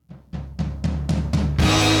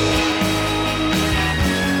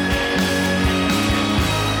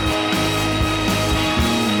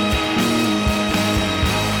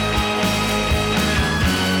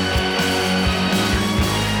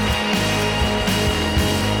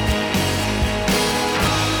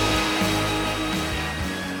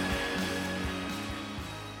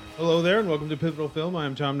Hello there, and welcome to Pivotal Film.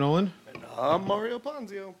 I'm Tom Nolan. And I'm Mario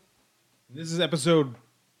Ponzio. This is episode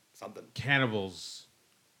Something. Cannibals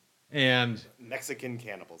and Mexican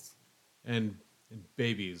cannibals. and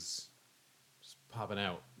babies just popping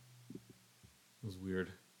out. It was weird.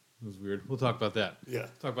 We'll talk about that. Yeah.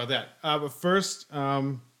 Talk about that. But first, it's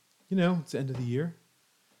the end of the year.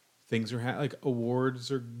 Things are like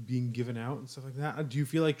awards are being given out and stuff like that. Do you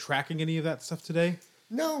feel like tracking any of that stuff today?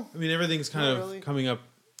 No. I mean, everything's kind of really. coming up.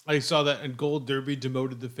 I saw that in Gold Derby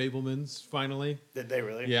demoted the Fabelmans finally. Did they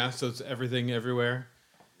really? Yeah, so it's everything everywhere.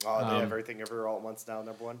 Oh, they have everything everywhere all at once now,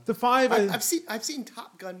 number one. The five. I've seen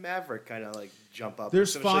Top Gun Maverick kind of like jump up.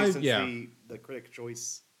 There's especially five, since yeah. The Critic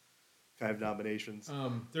Choice kind of nominations.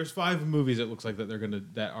 There's 5 movies it looks like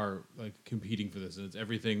that are like competing for this, and it's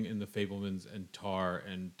everything in the Fabelmans and Tar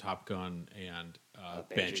and Top Gun and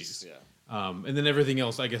Banshees. Yeah. And then everything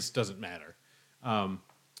else, I guess, doesn't matter.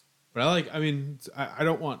 But I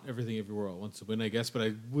don't want everything everywhere all at once to win, I guess, but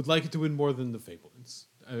I would like it to win more than the Fabelmans.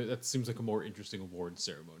 That seems like a more interesting award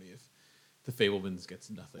ceremony if the Fabelmans gets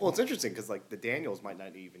nothing. Well, it's interesting because like the Daniels might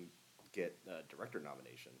not even get a director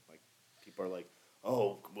nomination. Like people are like,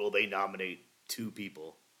 oh, will they nominate 2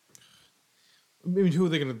 people? Maybe who are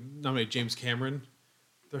they going to nominate? James Cameron?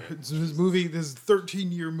 This movie, this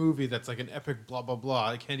 13-year movie that's like an epic blah, blah,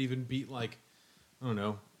 blah. It can't even beat like, I don't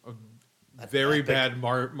know, a very bad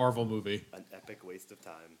Marvel movie. An epic waste of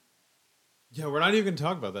time. Yeah, we're not even going to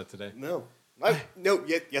talk about that today. No.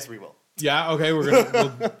 Yes, we will. Yeah, okay, we're going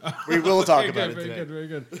to... We will talk Okay, about it very today. good, very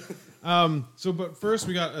good. But first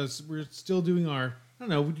we're still doing our, I don't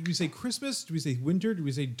know, did we say Christmas? Did we say winter? Did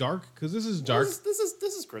we say dark? Because this is dark. This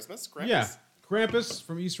is Christmas. Krampus. Yeah, Krampus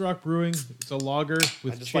from East Rock Brewing. It's a lager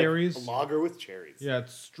with cherries. Like a lager with cherries. Yeah,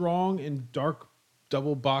 it's strong and dark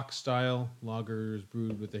double box style lagers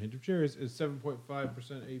brewed with a hint of cherries. It's 7.5%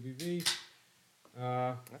 ABV.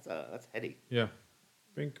 That's heady. Yeah.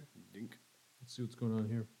 Pink. Dink. Let's see what's going on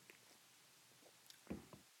here.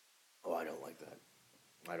 Oh, I don't like that.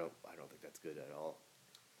 I don't think that's good at all.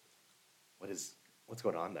 What's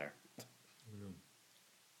going on there?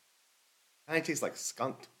 I think it tastes like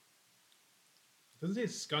skunked. It doesn't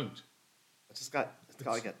taste skunked. It's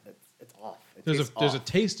off. There's a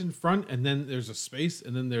taste in front, and then there's a space,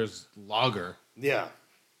 and then there's lager. Yeah.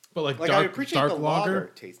 But like I dark appreciate the lager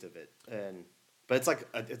lager taste of it, but it's like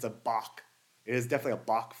it's a Bock. It is definitely a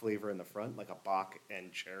Bock flavor in the front, like a Bock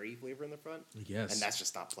and cherry flavor in the front. Yes. And that's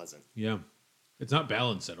just not pleasant. Yeah. It's not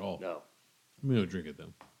balanced at all. No. I'm going to drink it,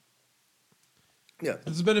 though. Yeah.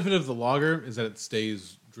 The benefit of the lager is that it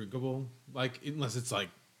stays drinkable, like unless it's like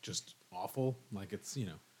just awful, like it's,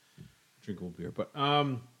 drinkable beer. But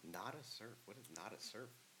Not a surf. What is not a surf?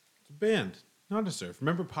 it's a band, not a surf.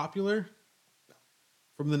 Remember Popular? No.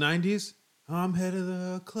 From the 90s? I'm head of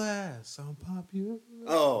the class. I'm popular.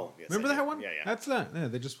 Oh, yes. Remember that one? Yeah. That's that. Yeah,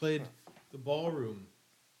 they just played the ballroom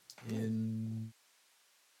in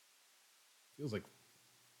feels like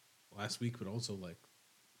last week, but also like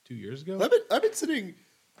 2 years ago. I've been sitting.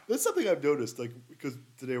 That's something I've noticed, like because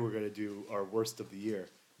today we're gonna do our worst of the year.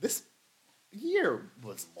 This year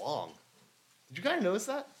was long. Did you guys notice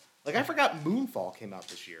that? Like I forgot Moonfall came out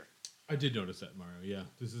this year. I did notice that, Mario. Yeah,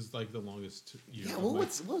 this is like the longest year. Yeah, what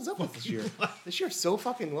was up with this year? This year's so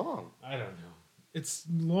fucking long. I don't know. It's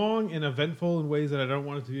long and eventful in ways that I don't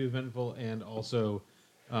want it to be eventful, and also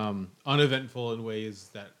uneventful in ways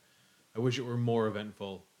that I wish it were more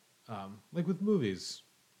eventful. Like with movies,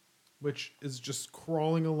 which is just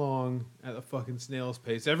crawling along at a fucking snail's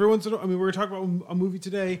pace. Every once in a while, we were talking about a movie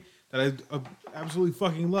today that I absolutely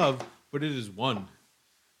fucking love, but it is one.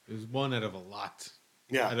 It is one out of a lot.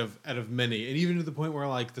 Yeah. Out of many. And even to the point where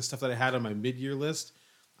like the stuff that I had on my mid-year list,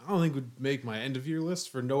 I don't think would make my end-of-year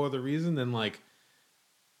list for no other reason than like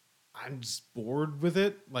I'm just bored with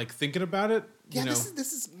it, like thinking about it. Yeah, this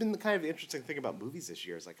has been the kind of interesting thing about movies this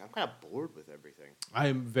year. Is like I'm kind of bored with everything. I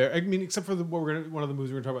am except for one of the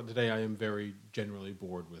movies we're gonna talk about today, I am very generally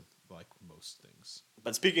bored with like most things.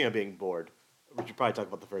 But speaking of being bored, we should probably talk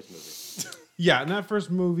about the first movie. Yeah, and that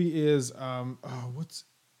first movie is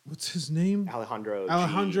what's his name?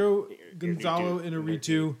 Alejandro Gonzalo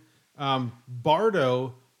Inarritu.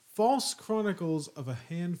 Bardo, False Chronicles of a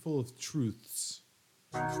Handful of Truths.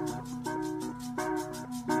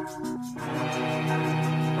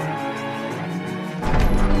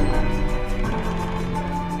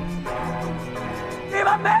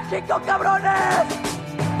 ¡Viva México, cabrones!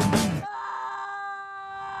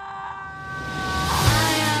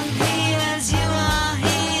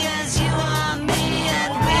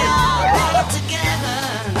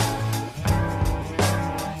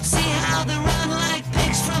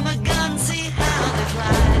 From a gun, see how they fly.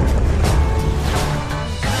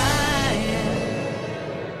 I'm crying.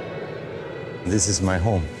 This is my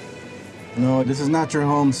home. No, this is not your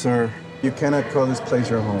home, sir. You cannot call this place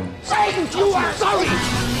your home. James, you are sorry!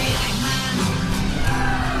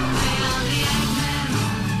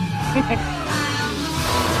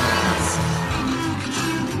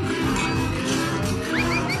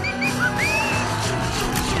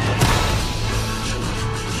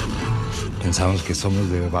 Pensamos que somos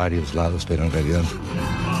de varios lados, pero en realidad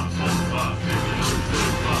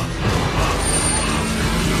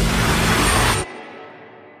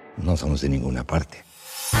no somos de ninguna parte.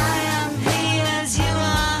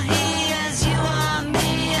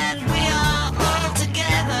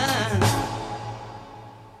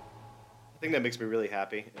 The thing that makes me really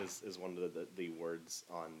happy is one of the words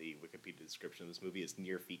on the Wikipedia description of this movie is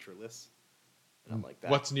near featureless. And I'm like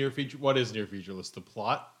that. What is near featureless? The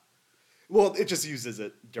plot? Well, it just uses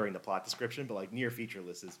it during the plot description, but like near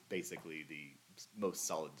featureless is basically the most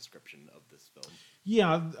solid description of this film.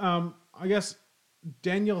 Yeah, I guess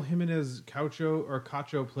Daniel Jimenez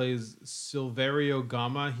Cacho plays Silverio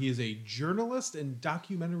Gama. He is a journalist and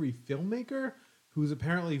documentary filmmaker who's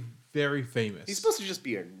apparently very famous. He's supposed to just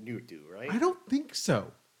be a new dude, right? I don't think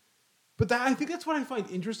so. But I think that's what I find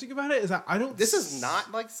interesting about it is that I don't. This is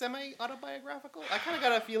not like semi-autobiographical. I kind of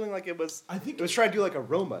got a feeling like it was. I think it was trying to do like a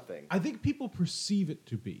Roma thing. I think people perceive it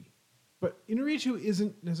to be, but Inarritu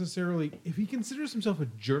isn't necessarily. If he considers himself a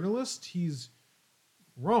journalist, he's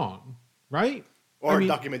wrong, right? Or a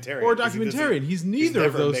documentarian. Or a documentarian. He's neither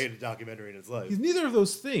of those. He's never made a documentary in his life. He's neither of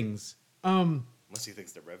those things. Unless he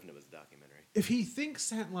thinks The Revenant was a documentary. If he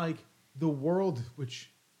thinks that like the world,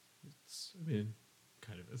 which it's, I mean,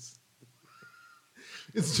 kind of is.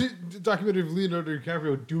 It's a documentary of Leonardo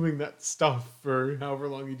DiCaprio doing that stuff for however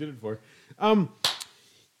long he did it for.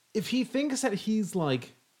 If he thinks that he's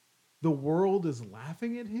like the world is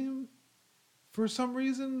laughing at him for some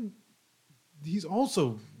reason, he's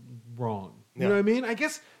also wrong. You know what I mean? I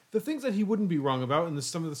guess the things that he wouldn't be wrong about, and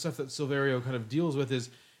some of the stuff that Silverio kind of deals with is,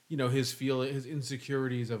 you know, his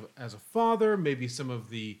insecurities as a father, maybe some of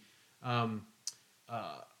the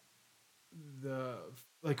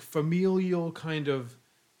like familial kind of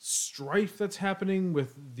strife that's happening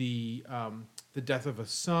with the death of a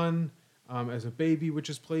son as a baby, which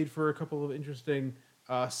is played for a couple of interesting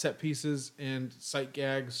set pieces and sight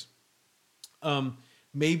gags.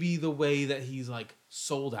 Maybe the way that he's like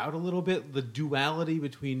sold out a little bit, the duality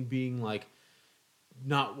between being like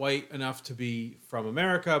not white enough to be from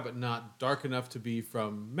America, but not dark enough to be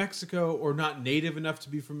from Mexico, or not native enough to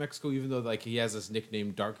be from Mexico, even though like he has this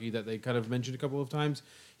nickname Darky that they kind of mentioned a couple of times.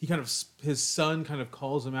 He kind of, his son kind of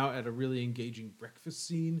calls him out at a really engaging breakfast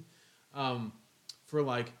scene for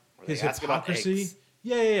like his hypocrisy.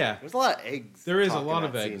 Yeah. There's a lot of eggs. There is a lot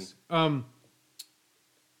of eggs.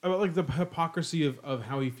 About like the hypocrisy of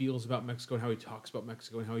how he feels about Mexico and how he talks about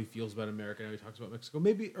Mexico and how he feels about America and how he talks about Mexico,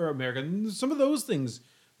 or America. And some of those things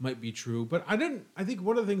might be true, but I think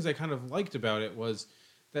one of the things I kind of liked about it was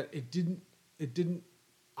that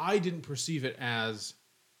I didn't perceive it as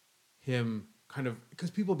him kind of, because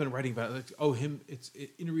people have been writing about it, like, oh, it's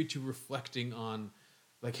Inarritu reflecting on,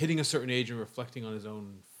 like hitting a certain age and reflecting on his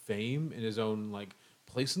own fame and his own like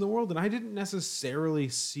place in the world. And I didn't necessarily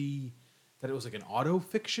see that it was like an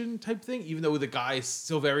auto-fiction type thing, even though the guy,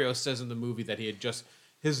 Silverio, says in the movie that he had just,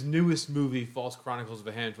 his newest movie, False Chronicles of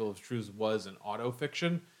a Handful of Truths, was an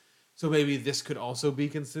auto-fiction. So maybe this could also be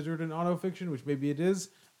considered an auto-fiction, which maybe it is.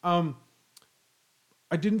 I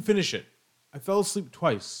didn't finish it. I fell asleep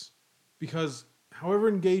twice, because however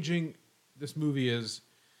engaging this movie is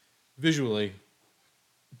visually,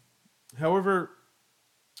 however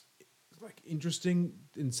like interesting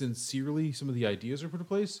and sincerely some of the ideas are put in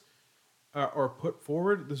place, or put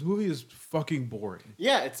forward, this movie is fucking boring.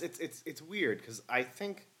 Yeah, it's weird because I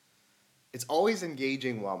think it's always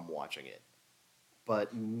engaging while I'm watching it,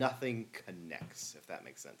 but nothing connects, if that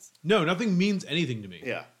makes sense. No, nothing means anything to me.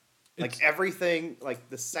 Yeah, like everything, like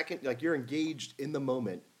the second, like you're engaged in the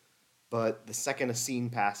moment, but the second a scene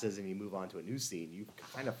passes and you move on to a new scene, you've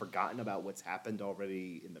kind of forgotten about what's happened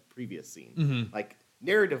already in the previous scene. Mm-hmm. Like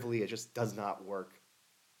narratively, it just does not work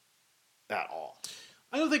at all.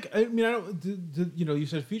 I don't, you know, you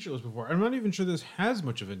said featureless before. I'm not even sure this has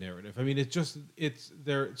much of a narrative. I mean,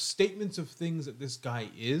 they're statements of things that this guy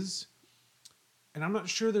is. And I'm not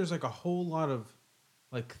sure there's like a whole lot of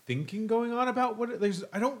like thinking going on about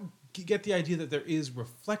I don't get the idea that there is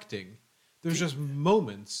reflecting. There's just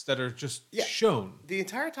moments that are just shown. The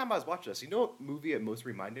entire time I was watching this, you know what movie it most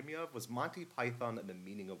reminded me of was Monty Python and the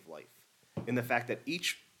Meaning of Life. In the fact that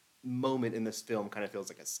each moment in this film kind of feels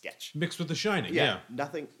like a sketch mixed with The Shining. Yeah.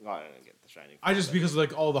 Nothing. Oh, I didn't get The Shining. Because of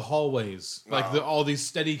like all the hallways, like all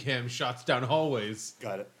these Steadicam shots down hallways.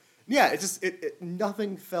 Got it. Yeah, it just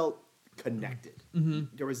nothing felt connected.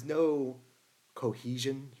 Mm-hmm. There was no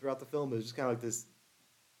cohesion throughout the film. It was just kind of like this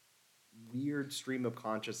weird stream of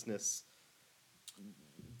consciousness,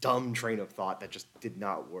 dumb train of thought that just did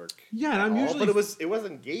not work. Yeah, and at I'm all. usually- but it was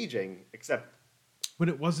engaging, except When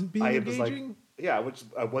it wasn't being I was engaging. like, yeah, which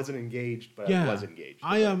I wasn't engaged, but Yeah, I was engaged.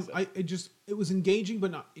 it was engaging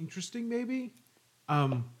but not interesting. Maybe. I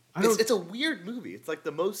don't. It's a weird movie. It's like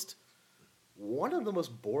one of the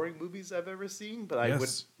most boring movies I've ever seen. But I would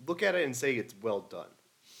Yes. look at it and say it's well done.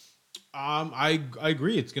 I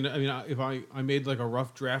agree. It's gonna. I mean, if I made like a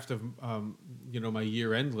rough draft of my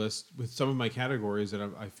year end list with some of my categories that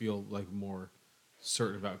I feel like more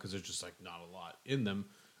certain about because there's just like not a lot in them.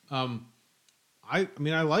 I think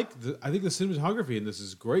the cinematography in this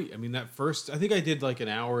is great. I mean, I think I did like an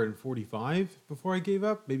hour and 45 before I gave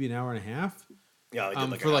up, maybe an hour and a half. Yeah, I did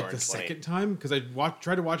like for an like hour the and 20. second time because I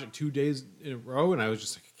tried to watch it 2 days in a row and I was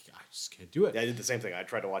just like, I just can't do it. Yeah, I did the same thing. I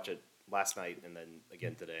tried to watch it last night and then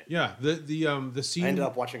again today. Yeah, the scene. I ended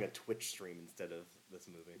up watching a Twitch stream instead of this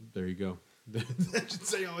movie. There you go. That should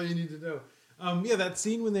say all you need to know. Yeah, that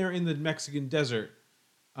scene when they're in the Mexican desert,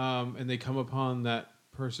 and they come upon that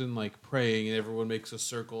person like praying, and everyone makes a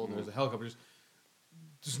circle, and there's a helicopter.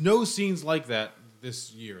 There's no scenes like that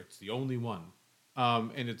this year. It's the only one,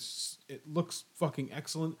 and it looks fucking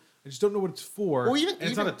excellent. I just don't know what it's for. Well, and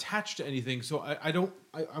it's not attached to anything, so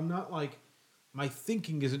I'm not like my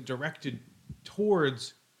thinking isn't directed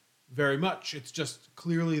towards very much. It's just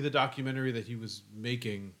clearly the documentary that he was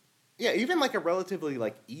making. Yeah, even like a relatively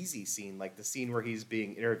like easy scene, like the scene where he's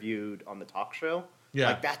being interviewed on the talk show. Yeah.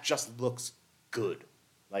 Like that just looks good.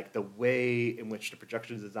 Like the way in which the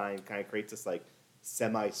production design kind of creates this like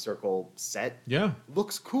semicircle set. Yeah.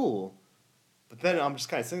 Looks cool. But then I'm just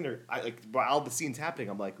kind of sitting there, while the scene's happening,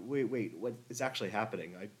 I'm like, wait, what is actually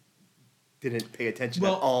happening? I didn't pay attention at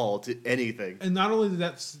all to anything. And not only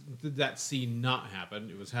did that scene not happen,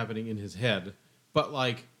 it was happening in his head, but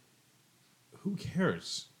like, who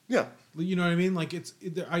cares? Yeah. You know what I mean? Like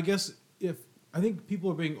I guess I think people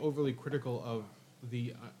are being overly critical of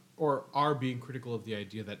or are being critical of the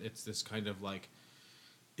idea that it's this kind of like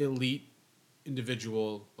elite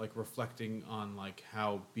individual, like reflecting on like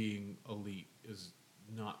how being elite is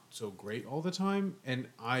not so great all the time. And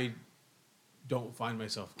I don't find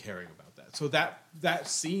myself caring about that. So that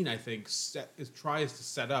scene, I think, tries to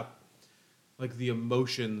set up like the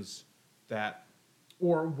emotions that,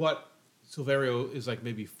 or what Silverio is like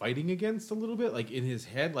maybe fighting against a little bit, like in his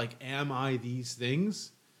head, like, am I these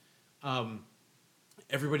things?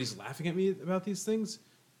 Everybody's laughing at me about these things,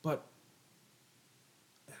 but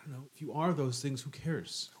I don't know. If you are those things, who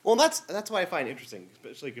cares? Well, that's what I find interesting,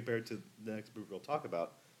 especially compared to the next movie we'll talk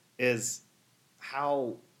about, is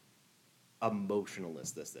how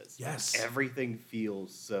emotionless this is. Yes. Everything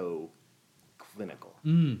feels so clinical.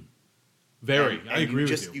 Very. And I agree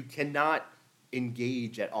with you. You cannot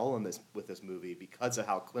engage at all with this movie because of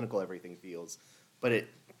how clinical everything feels. But it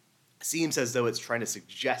seems as though it's trying to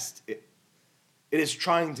suggest it is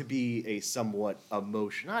trying to be a somewhat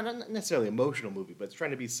not necessarily emotional movie, but it's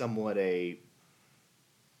trying to be somewhat it's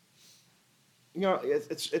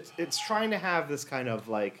trying to have this kind of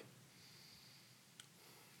like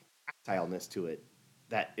tactileness to it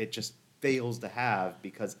that it just fails to have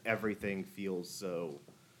because everything feels so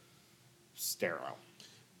sterile.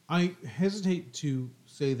 I hesitate to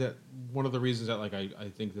say that one of the reasons that like I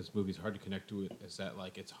think this movie's hard to connect to it is that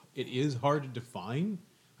like it is hard to define.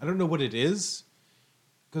 I don't know what it is,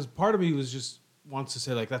 because part of me wants to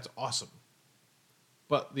say like that's awesome,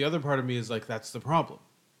 but the other part of me is like that's the problem.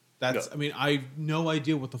 I mean, I have no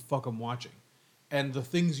idea what the fuck I'm watching, and the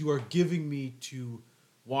things you are giving me to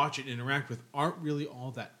watch and interact with aren't really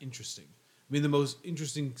all that interesting. I mean, the most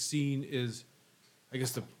interesting scene is, I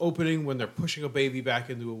guess, the opening when they're pushing a baby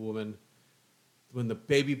back into a woman, when the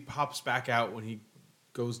baby pops back out when he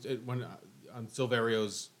goes on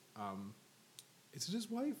Silverio's. Is it his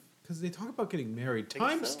wife? Because they talk about getting married.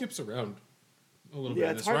 Time skips around a little bit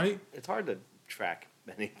in this, right? It's hard to track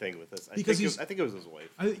anything with this. I Because think it was his wife.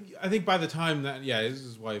 I think by the time that it is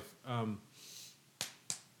his wife.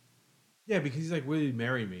 Yeah, because he's like, "Will you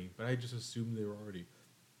marry me?" But I just assumed they were already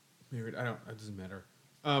married. It doesn't matter.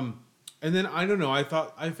 And then I don't know. I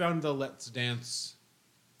found the Let's Dance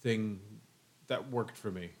thing that worked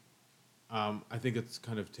for me. I think it's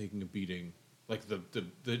kind of taking a beating. Like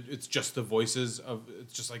it's just the voices of,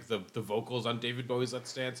 it's just like the vocals on David Bowie's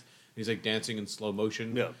Let's Dance. He's like dancing in slow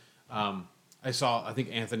motion. Yeah. I think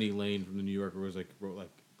Anthony Lane from the New Yorker wrote like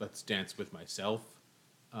Let's Dance with Myself.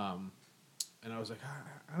 And I was like,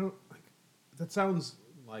 I don't like, that sounds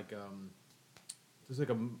like there's like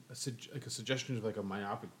a suggestion of like a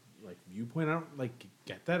myopic like viewpoint. I don't like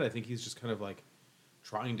get that. I think he's just kind of like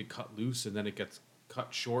trying to cut loose, and then it gets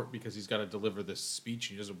cut short because he's got to deliver this speech.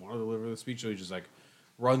 And he doesn't want to deliver the speech, so he just like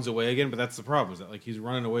runs away again. But that's the problem, is that like he's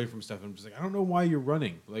running away from stuff. And I'm just like, I don't know why you're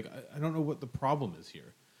running. Like I don't know what the problem is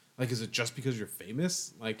here. Like, is it just because you're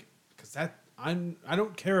famous? Like, because I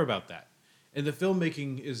don't care about that. And the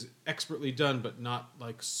filmmaking is expertly done, but not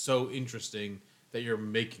like so interesting that you're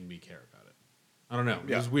making me care about it. I don't know.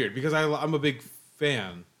 Yeah. It was weird because I'm a big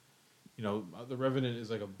fan. You know, The Revenant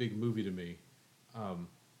is like a big movie to me.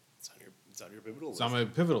 It's on your pivotal list. It's on my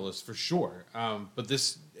pivotal list for sure. But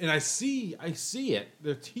this, and I see it.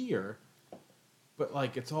 It's here, but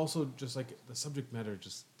like it's also just like the subject matter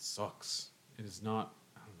just sucks. It is not.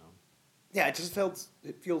 I don't know. Yeah, it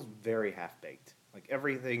feels very half baked. Like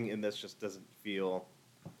everything in this just doesn't feel.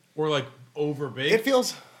 Or like overbaked. It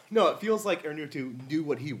feels like Arnautu knew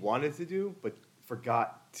what he wanted to do, but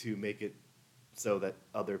forgot to make it so that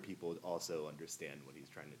other people would also understand what he's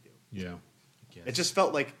trying to do. Yeah. It just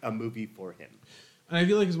felt like a movie for him. And I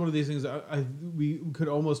feel like it's one of these things. We could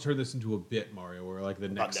almost turn this into a bit, Mario, where like the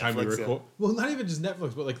next time we Netflix, record, well, not even just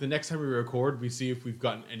Netflix, but like the next time we record, we see if we've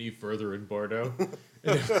gotten any further in Bardo,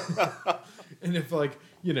 and if like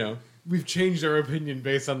we've changed our opinion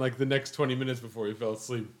based on like the next 20 minutes before we fell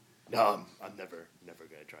asleep. No, I'm never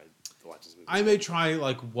gonna try to watch this movie. I may try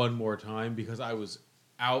like one more time because I was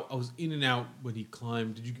out. I was in and out when he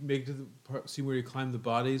climbed. Did you make it to the part, see where he climbed the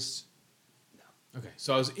bodies? No. Okay,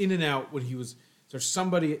 so I was in and out when he was. There's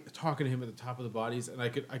somebody talking to him at the top of the bodies, and I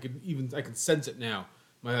could sense it now.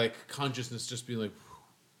 My like consciousness just being like,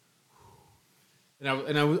 I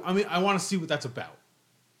want to see what that's about.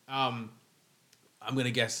 I'm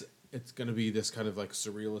gonna guess it's gonna be this kind of like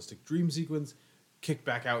surrealistic dream sequence, kick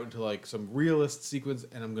back out into like some realist sequence,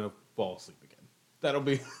 and I'm gonna fall asleep again. That'll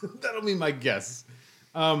be my guess.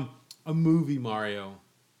 A movie, Mario,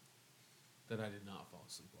 that I did not fall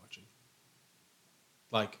asleep watching.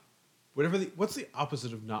 Like. What's the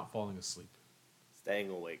opposite of not falling asleep? Staying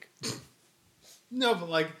awake. No, but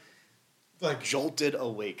like Jolted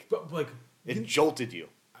awake. but like It jolted you.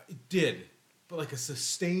 it did, but like a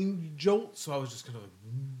sustained jolt. So I was just kind of like,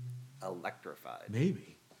 Electrified.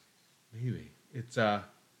 maybe it's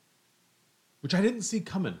which I didn't see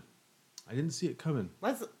coming. I didn't see it coming.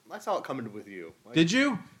 I saw it coming with you. Like, Did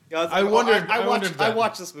you? Yeah, I wondered. I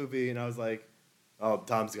watched this movie and I was like, oh,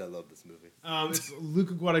 Tom's gonna love this movie. It's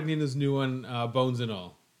Luca Guadagnino's new one, Bones and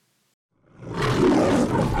All.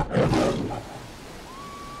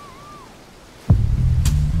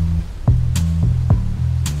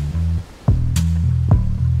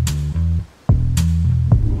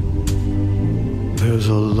 There's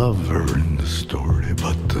a lover in the story,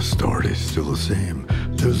 but the story's still the same.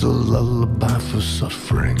 There's a lullaby for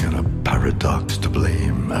suffering and a paradox to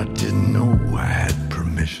blame. I didn't know I had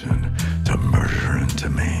permission to murder and to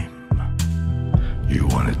maim. You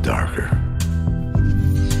want it darker?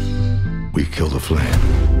 We kill the flame.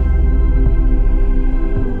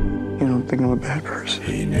 You don't think I'm a bad person?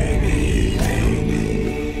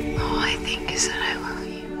 All I think is that I love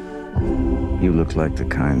you. You look like the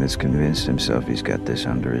kind that's convinced himself he's got this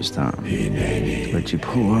under his thumb. But you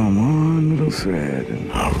pull on one little thread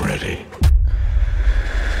and... I'm ready.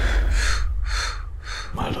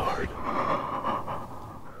 My lord.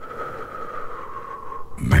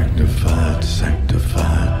 Magnified,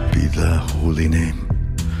 sanctified be thy holy name.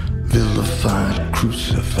 Vilified,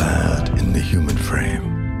 crucified in the human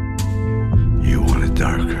frame. You want it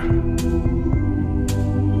darker?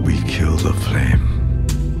 We kill the flame.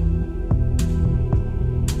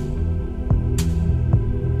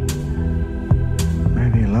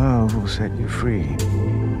 Maybe love will set you free.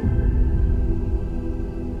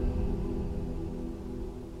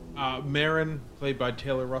 Marin, played by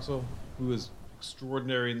Taylor Russell, who is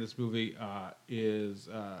extraordinary in this movie, is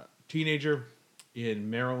a teenager in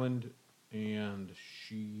Maryland, and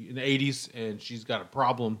she in the 80s, and she's got a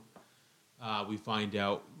problem. We find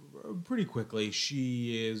out pretty quickly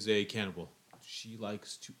she is a cannibal. She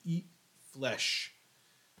likes to eat flesh.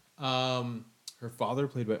 Her father,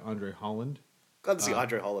 played by Andre Holland, Glad to see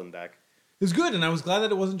Andre Holland back. is good, and I was glad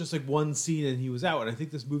that it wasn't just like one scene and he was out. And I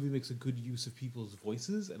think this movie makes a good use of people's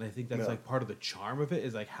voices, and I think that's like part of the charm of it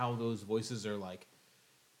is like how those voices are like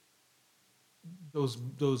those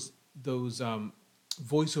voiceovers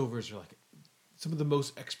are like some of the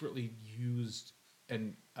most expertly used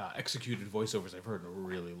and executed voiceovers I've heard in a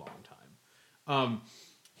really long time.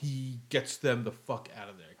 He gets them the fuck out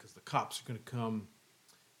of there because the cops are going to come.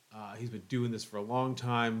 He's been doing this for a long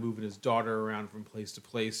time, moving his daughter around from place to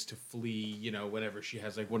place to flee, whenever she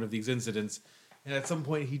has like one of these incidents. And at some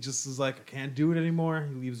point he just is like, I can't do it anymore.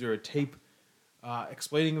 He leaves her a tape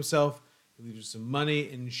explaining himself. He leaves her some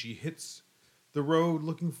money, and she hits the road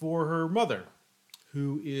looking for her mother,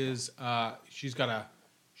 who is she's got a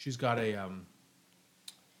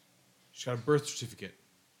birth certificate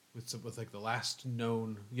with like the last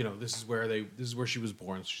known, this is where she was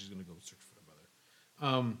born, so she's gonna go search for her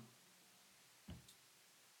mother.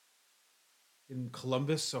 In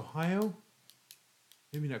Columbus, Ohio.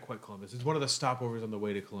 Maybe not quite Columbus. It's one of the stopovers on the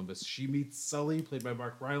way to Columbus. She meets Sully, played by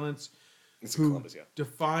Mark Rylance, who Columbus, yeah.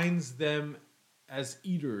 defines them as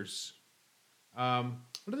eaters. I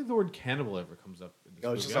don't think the word cannibal ever comes up in this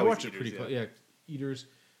No, it's movie. just I always watched it eaters, pretty close. Yeah, eaters.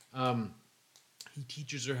 He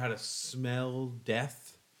teaches her how to smell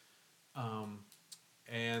death,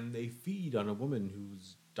 and they feed on a woman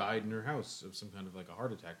who's died in her house of some kind of like a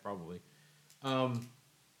heart attack, probably.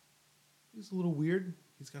 He's a little weird.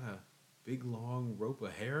 He's got a big long rope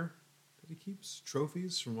of hair that he keeps,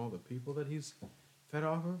 trophies from all the people that he's fed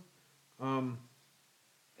off of. And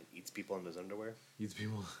eats people in his underwear. Eats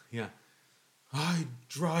people, yeah. I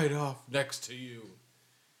dried off next to you.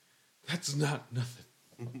 That's not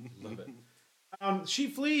nothing. Love it. She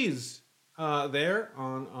flees there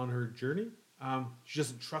on her journey. She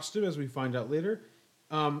doesn't trust him, as we find out later.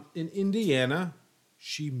 In Indiana,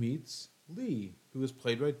 she meets Lee, who is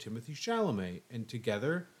played by Timothée Chalamet. And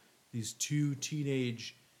together, these two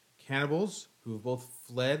teenage cannibals who have both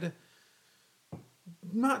fled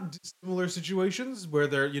not dissimilar situations where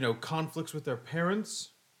they're, conflicts with their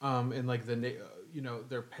parents, and like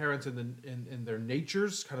their parents and their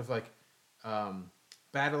natures kind of like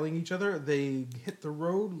battling each other. They hit the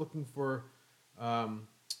road looking for Aaron's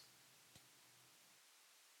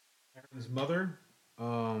mother.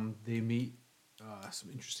 They meet some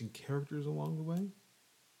interesting characters along the way.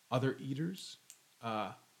 Other eaters.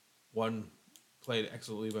 One played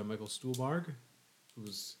excellently by Michael Stuhlbarg,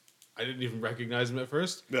 who's I didn't even recognize him at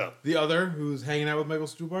first. Yeah. The other who's hanging out with Michael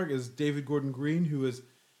Stuhlbarg is David Gordon Green, who has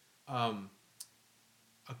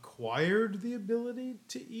acquired the ability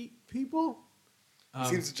to eat people. He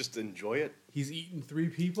seems to just enjoy it. He's eaten 3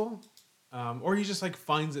 people. Or he just like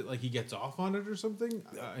finds it, like he gets off on it or something.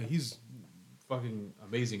 He's fucking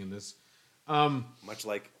amazing in this. Much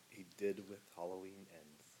like he did with Halloween Ends.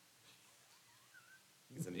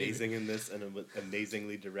 He's amazing in this and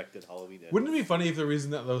amazingly directed Halloween Ends. Wouldn't it be funny if the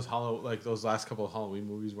reason that those last couple of Halloween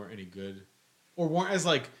movies weren't any good, or weren't as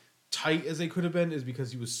like tight as they could have been, is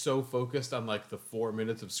because he was so focused on like the 4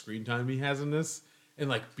 minutes of screen time he has in this, and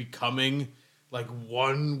like becoming like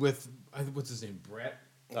one with what's his name, Brad.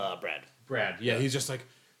 Brad. Yeah, he's like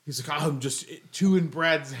I'm just 2 in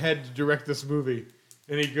Brad's head to direct this movie.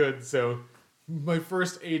 Any good? So my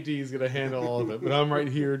first AD is gonna handle all of it, but I'm right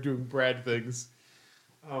here doing Brad things.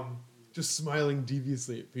 Just smiling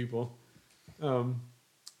deviously at people. I'll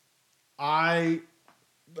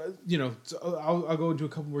go into a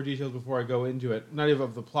couple more details before I go into it. Not even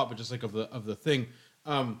of the plot, but just like of the thing.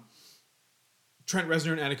 Trent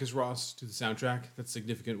Reznor and Atticus Ross to the soundtrack. That's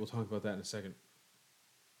significant. We'll talk about that in a second.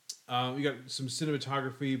 We got some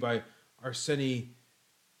cinematography by Arseny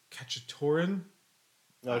Khachaturian.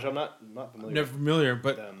 No, which I'm not familiar. Never familiar,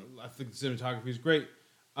 but I think the cinematography is great.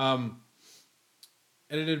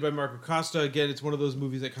 Edited by Marco Costa. Again, it's one of those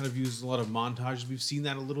movies that kind of uses a lot of montages. We've seen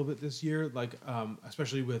that a little bit this year, like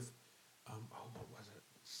especially with what was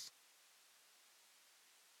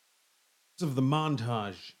it? Of the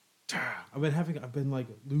montage. I've been like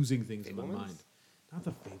losing things in my mind. Not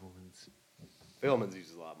the Fabelmans. Fabelmans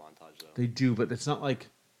uses a lot of montage though. They do, but it's not like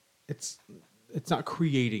it's not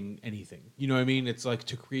creating anything. You know what I mean? It's like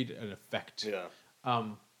to create an effect. Yeah.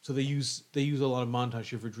 So they use a lot of montage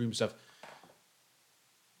here for dream stuff.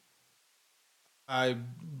 I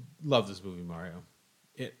love this movie, Mario.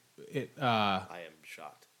 I am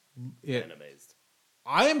shocked and amazed.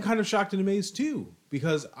 I am kind of shocked and amazed too,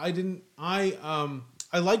 because I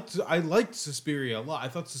liked Suspiria a lot. I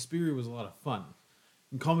thought Suspiria was a lot of fun.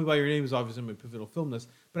 And Call Me by Your Name is obviously my pivotal film list,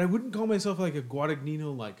 but I wouldn't call myself like a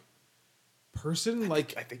Guadagnino like person. I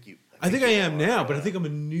think I am now, but I think I'm a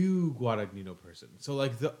new Guadagnino person. So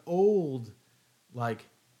like the old, like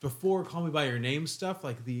before Call Me by Your Name stuff,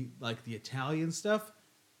 like the Italian stuff,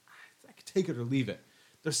 I could take it or leave it.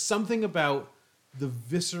 There's something about the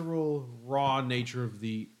visceral, raw nature of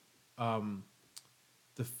the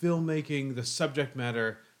filmmaking, the subject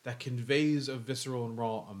matter that conveys a visceral and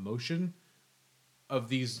raw emotion of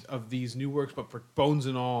these new works. But for Bones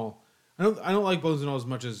and All, I don't like Bones and All as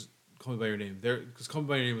much as Call Me by Your Name. Because Call Me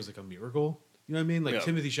by Your Name was like a miracle. You know what I mean? Like Yeah.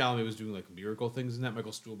 Timothy Chalamet was doing like miracle things in that.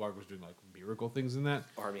 Michael Stuhlbarg was doing like miracle things in that.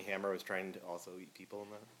 Armie Hammer was trying to also eat people in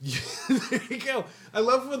that. There you go. I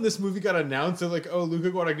love when this movie got announced. They're like, "Oh, Luca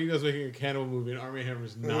Guadagnino's making a cannibal movie, and Armie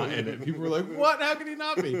Hammer's not in it." People were like, "What? How can he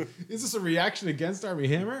not be? Is this a reaction against Armie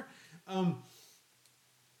Hammer,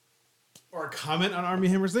 or a comment on Armie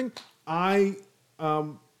Hammer's thing?"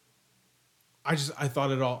 I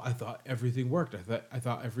thought it all. I thought everything worked. I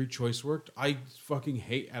thought every choice worked. I fucking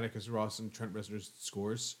hate Atticus Ross and Trent Reznor's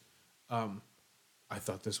scores. I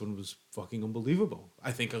thought this one was fucking unbelievable.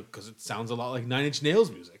 I think because it sounds a lot like Nine Inch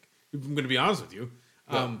Nails music. If I'm going to be honest with you,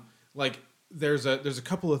 like there's a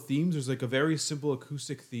couple of themes. There's like a very simple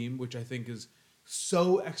acoustic theme, which I think is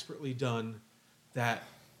so expertly done that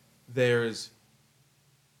there's.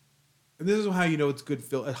 And this is how you know it's good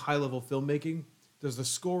high level filmmaking. There's the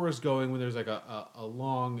score is going when there's like a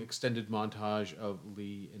long extended montage of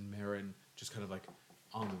Lee and Marin just kind of like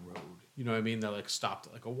on the road. You know what I mean? They're like stopped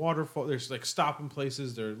at like a waterfall. There's like stopping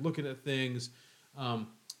places. They're looking at things.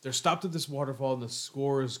 They're stopped at this waterfall and the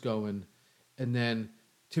score is going. And then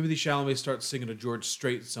Timothy Chalamet starts singing a George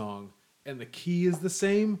Strait song and the key is the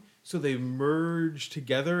same. So they merge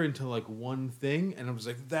together into like one thing. And I was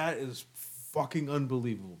like, that is fucking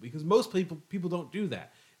unbelievable because most people don't do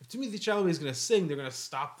that. If Timothy Chalamet is going to sing, they're going to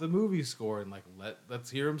stop the movie score and like let's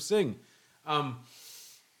hear him sing.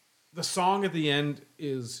 The song at the end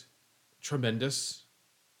is tremendous.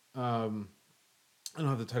 I don't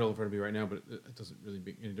have the title in front of me right now, but it doesn't really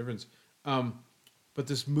make any difference. But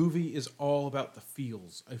this movie is all about the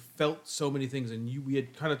feels. I felt so many things, and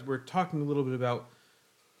we're talking a little bit about,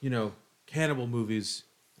 cannibal movies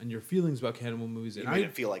and your feelings about cannibal movies. You And made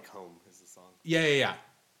it feel like home is the song. Yeah.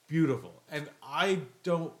 Beautiful. And I'm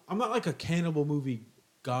not like a cannibal movie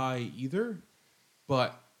guy either,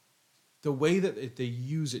 but the way that they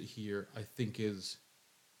use it here, I think is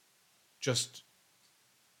just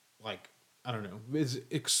like, I don't know, is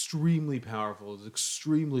extremely powerful, is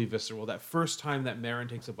extremely visceral. That first time that Marin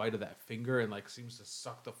takes a bite of that finger and like seems to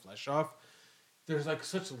suck the flesh off, there's like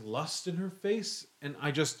such lust in her face. And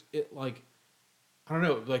I don't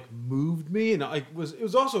know, it like moved me. And it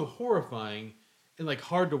was also horrifying and like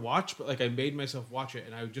hard to watch, but like I made myself watch it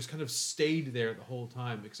and I just kind of stayed there the whole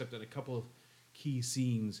time, except in a couple of key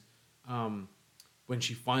scenes when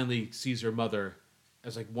she finally sees her mother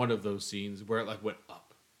as like one of those scenes where it like went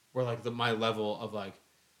up, where like my level of like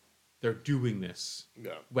they're doing this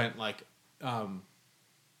went like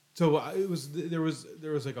so there was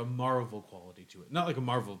like a Marvel quality to it, not like a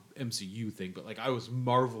Marvel MCU thing, but like I was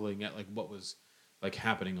marveling at like what was like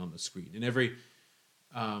happening on the screen and every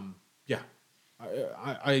and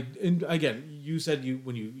again, you said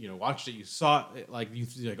when you watched it, you saw it, like you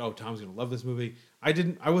like, oh, Tom's gonna love this movie. I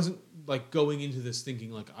wasn't like going into this thinking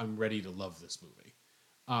like I'm ready to love this movie,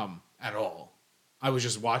 at all. I was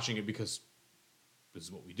just watching it because this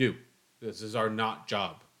is what we do. This is our not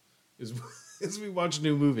job, is we watch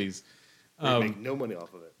new movies. We make no money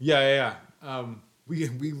off of it. Yeah.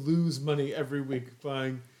 We lose money every week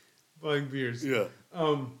buying beers. Yeah.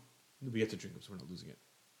 We get to drink them, so we're not losing it.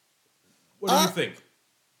 What do you think?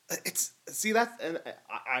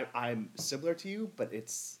 I'm similar to you, but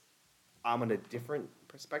I'm on a different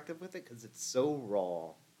perspective with it because it's so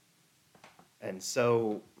raw and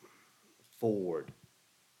so forward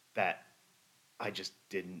that I just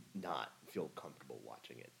did not feel comfortable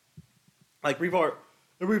watching it. Like we've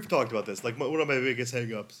talked about this. Like one of my biggest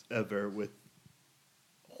hangups ever with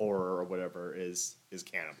horror or whatever is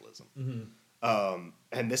cannibalism. Mm-hmm.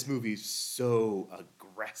 And this movie is so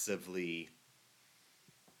aggressively,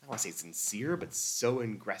 I don't want to say sincere, but so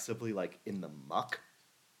aggressively like in the muck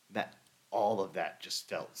that all of that just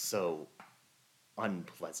felt so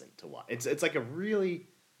unpleasant to watch. It's like it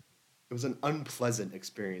was an unpleasant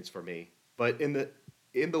experience for me, but in the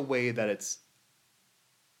way that it's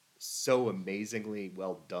so amazingly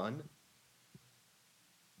well done,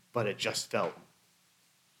 but it just felt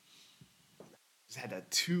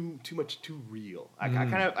had too real. I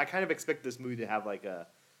kind of expect this movie to have like a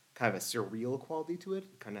kind of a surreal quality to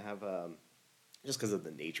it. Kind of have just because of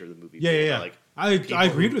the nature of the movie. Yeah. Like I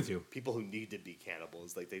agreed with you. People who need to be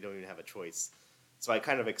cannibals, like they don't even have a choice. So I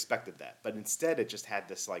kind of expected that, but instead it just had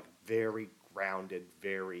this like very grounded,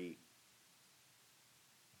 very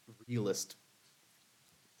realist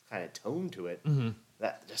kind of tone to it. Mm-hmm.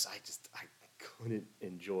 That I couldn't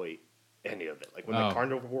enjoy any of it. Like when the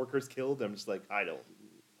carnival workers killed, I'm just like, I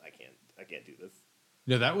can't do this.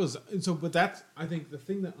 No, that was so. But that's, I think, the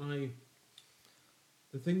thing that I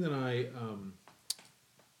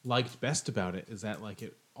liked best about it is that like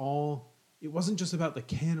it wasn't just about the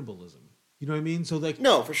cannibalism. You know what I mean? So like,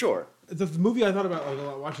 no, for sure. the movie I thought about like a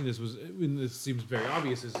lot watching this was, and this seems very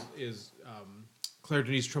obvious, is Claire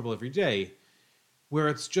Denis' Trouble Every Day, where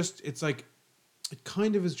it's like it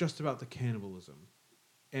kind of is just about the cannibalism,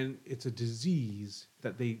 and it's a disease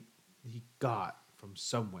that he got from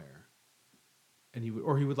somewhere, and he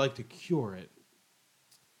would like to cure it.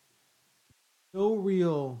 No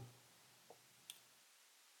real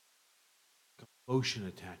emotion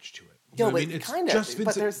attached to it. You know but what I mean? kind of.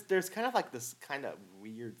 But Vincent there's kind of like this kind of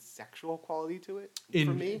weird sexual quality to it in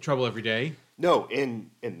for me. Trouble Every Day. No, in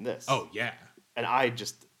this. Oh yeah. And I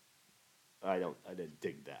didn't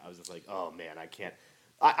dig that. I was just like, oh man, I can't.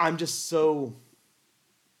 I'm just so.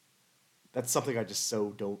 That's something I just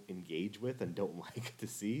so don't engage with and don't like to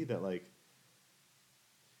see. That like.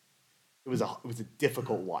 It was a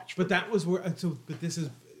difficult watch. But that was where. But this is.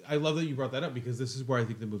 I love that you brought that up because this is where I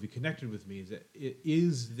think the movie connected with me. Is that it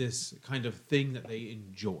is this kind of thing that they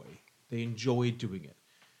enjoy. They enjoy doing it.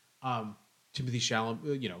 Timothy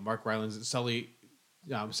Chalamet, Mark Rylance, Sully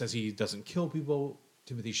says he doesn't kill people.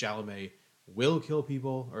 Timothy Chalamet will kill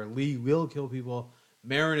people, or Lee will kill people.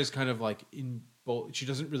 Marin is kind of like in both. She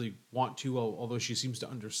doesn't really want to, although she seems to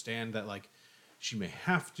understand that like she may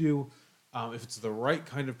have to if it's the right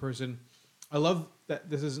kind of person. I love that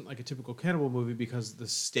this isn't like a typical cannibal movie because the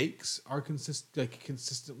stakes are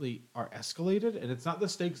consistently are escalated, and it's not the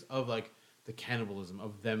stakes of like the cannibalism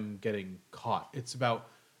of them getting caught. It's about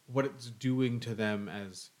what it's doing to them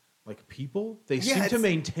as like people. They seem to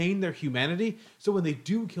maintain their humanity. So when they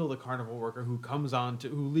do kill the carnival worker who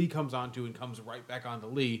Lee comes on to and comes right back onto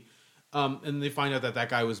Lee, and they find out that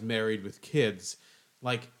guy was married with kids,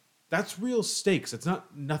 like that's real stakes. It's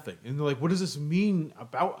not nothing. And they're like, what does this mean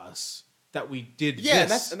about us? That we did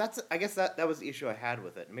this. And that's I guess that was the issue I had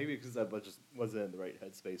with it. Maybe because I just wasn't in the right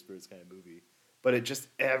headspace for this kind of movie. But it just,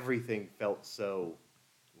 everything felt so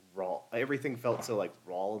raw. Everything felt so like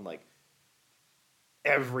raw, and like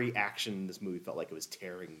every action in this movie felt like it was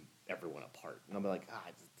tearing everyone apart. And I'm like,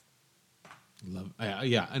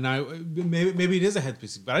 yeah, and maybe it is a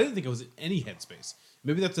headspace, but I didn't think it was any headspace.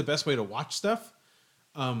 Maybe that's the best way to watch stuff.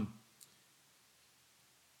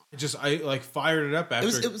 I like fired it up after.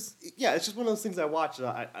 It's just one of those things I watched.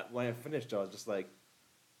 When I finished, I was just like,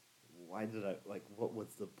 why did I like? What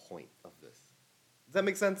was the point of this? Does that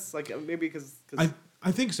make sense? Like maybe because I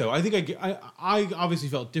think so. I think I obviously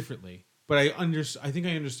felt differently, but I think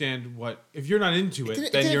I understand what if you're not into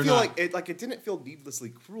it, then you're not. It didn't feel needlessly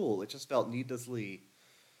cruel. It just felt not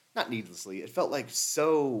needlessly. It felt like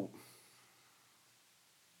so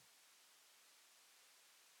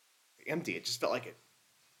empty. It just felt like it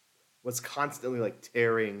was constantly like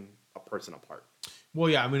tearing a person apart. Well,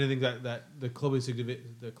 yeah, I mean, I think that the Chloe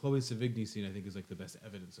Sevigny scene, I think, is like the best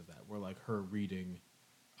evidence of that. Where like her voiceover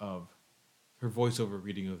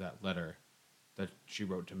reading of that letter that she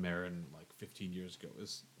wrote to Marin like 15 years ago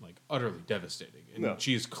is like utterly devastating. And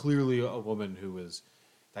she is clearly a woman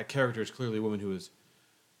that character is clearly a woman who is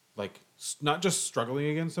like not just struggling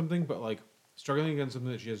against something, but like struggling against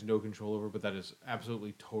something that she has no control over, but that is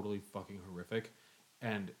absolutely totally fucking horrific.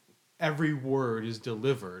 And every word is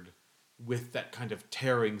delivered with that kind of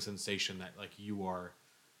tearing sensation that like you are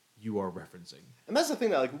referencing. And that's the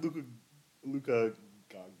thing that like Luca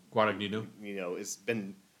Guadagnino has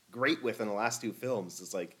been great with in the last two films.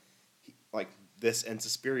 Is like this and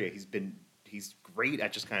Suspiria. He's great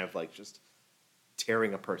at just kind of like just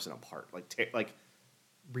tearing a person apart, like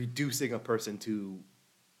reducing a person to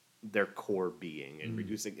their core being and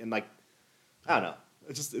reducing and like I don't know.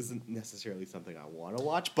 It just isn't necessarily something I want to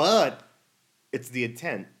watch, but it's the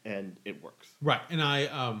intent and it works. Right. And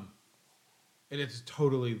and it's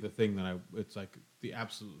totally the thing that it's like the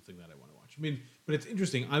absolute thing that I want to watch. I mean, but it's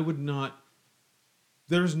interesting.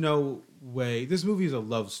 There's no way. This movie is a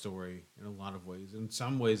love story in a lot of ways. In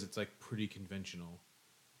some ways, it's like pretty conventional.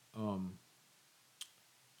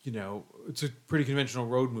 It's a pretty conventional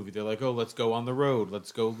road movie. They're like, oh, let's go on the road.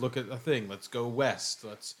 Let's go look at a thing. Let's go west.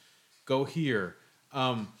 Let's go here.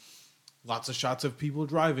 Lots of shots of people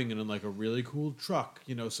driving in like a really cool truck.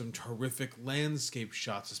 Some terrific landscape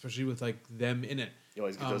shots, especially with like them in it. You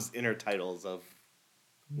always get those inner titles of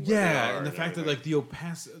and the fact that like the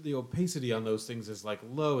opacity on those things is like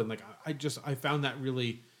low, and like I found that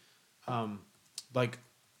really like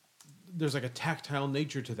there's like a tactile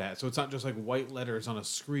nature to that. So it's not just like white letters on a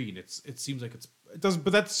screen. It seems like it doesn't,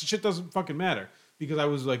 but that shit doesn't fucking matter because I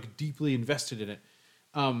was like deeply invested in it.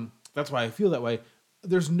 That's why I feel that way.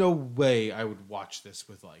 There's no way I would watch this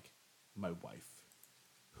with like my wife,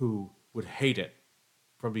 who would hate it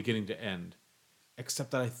from beginning to end, except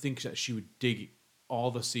that I think that she would dig all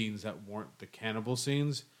the scenes that weren't the cannibal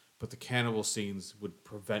scenes, but the cannibal scenes would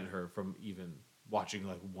prevent her from even watching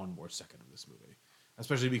like one more second of this movie,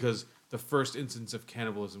 especially because the first instance of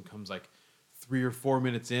cannibalism comes like 3 or 4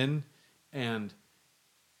 minutes in, and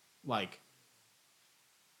like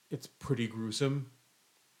it's pretty gruesome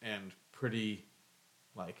and pretty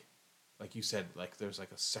like you said, like there's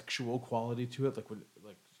like a sexual quality to it, like when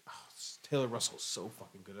like Taylor Russell's so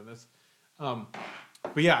fucking good in this. But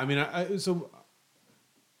yeah, I mean,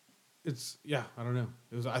 it's I don't know.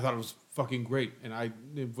 I thought it was fucking great, and I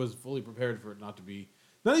was fully prepared for it not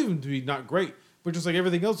even to be not great, but just like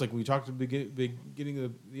everything else. Like we talked at the beginning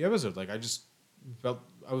of the episode, like I just felt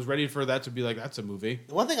I was ready for that to be like that's a movie.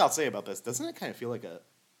 The one thing I'll say about this, doesn't it kind of feel like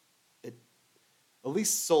at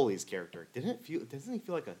least Sully's character, doesn't he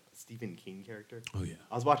feel like a Stephen King character? Oh yeah.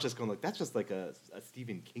 I was watching this going like that's just like a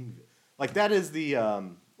Stephen King, like that is the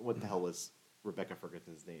what the hell was Rebecca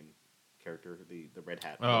Ferguson's name? Character, the red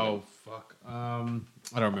hat. Oh fuck. I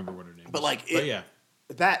don't remember what her name is. But like yeah.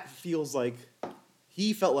 That feels like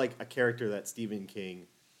he felt like a character that Stephen King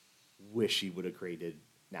wish he would have created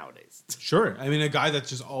nowadays. Sure. I mean, a guy that's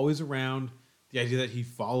just always around, the idea that he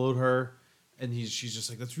followed her and she's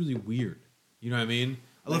just like, that's really weird. You know what I mean?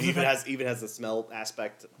 Like even has the smell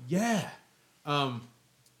aspect. Yeah.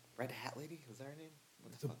 Red Hat Lady? Was that her name?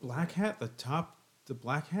 The black hat, the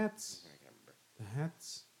black hats? I can't remember. The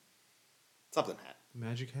hats? Something hat.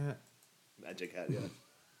 Magic hat? Magic hat, yeah.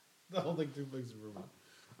 The whole thing took place in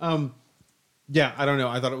Vermont. Yeah, I don't know.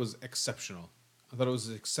 I thought it was exceptional. I thought it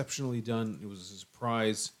was exceptionally done. It was a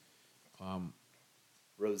surprise.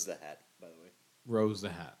 Rose the Hat, by the way. Rose the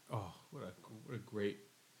Hat. Oh, what a great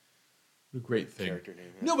thing. Character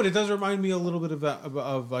name. Yeah. No, but it does remind me a little bit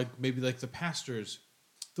of like maybe like the pastors,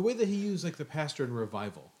 the way that he used like the pastor in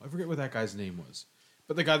Revival. I forget what that guy's name was,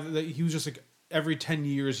 but the guy that he was just like every 10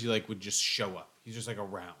 years he like would just show up. He's just like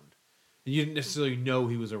around, and you didn't necessarily know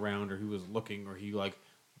he was around or he was looking or he like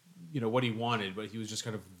what he wanted, but he was just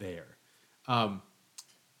kind of there.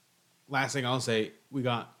 Last thing I'll say, we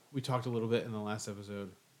talked a little bit in the last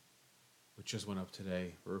episode, which just went up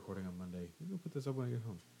today. We're recording on Monday. We're gonna put this up when I get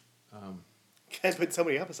home. You guys put so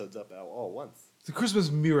many episodes up all at once. It's a Christmas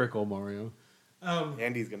miracle, Mario.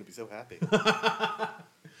 Andy's gonna be so happy.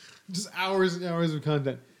 Just hours and hours of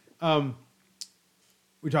content.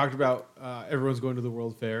 We talked about everyone's going to the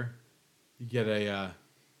World Fair. You get a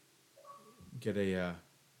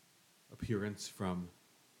appearance from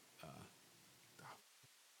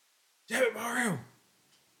damn it, Mario,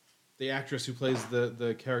 the actress who plays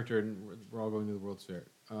the character in We're All Going to the World's Fair.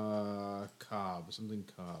 Cobb,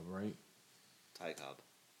 right? Ty Cobb.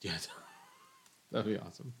 Yeah, that'd be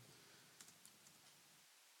awesome.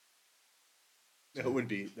 That would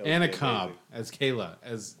be Anna be Cobb as Kayla,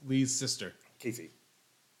 as Lee's sister. Casey,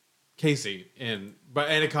 but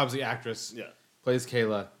Anna Cobb's the actress. Yeah, plays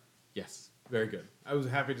Kayla. Yes, very good. I was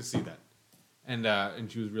happy to see that,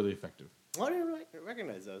 and she was really effective. Why do you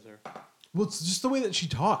recognize those? Her? Well, it's just the way that she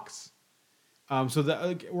talks. So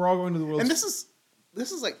that We're All Going to the World. And this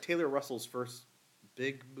is like Taylor Russell's first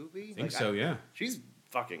big movie. I think so. Yeah, she's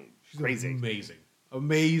fucking crazy,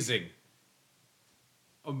 amazing.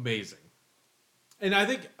 And I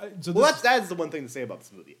think so. Well, that's the one thing to say about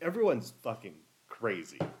this movie. Everyone's fucking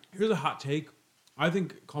crazy. Here's a hot take. I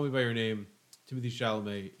think Call Me by Your Name, Timothée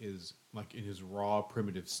Chalamet is like in his raw,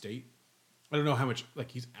 primitive state. I don't know how much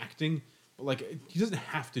like he's acting, but like he doesn't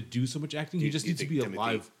have to do so much acting. He just needs to be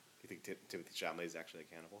alive. Do you think Timothée Chalamet is actually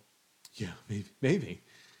a cannibal? Yeah, maybe.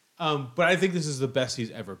 But I think this is the best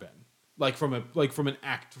he's ever been. Like from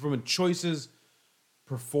a choices,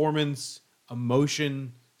 performance,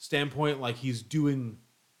 emotion standpoint, like he's doing.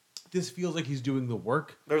 This feels like he's doing the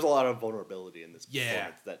work. There's a lot of vulnerability in this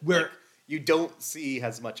performance that like, you don't see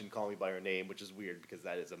as much in Call Me by Your Name, which is weird because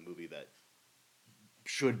that is a movie that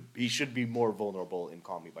he should be more vulnerable in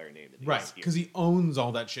Call Me by Your Name than he is here. Because he owns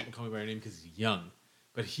all that shit in Call Me by Your Name because he's young.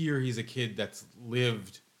 But here he's a kid that's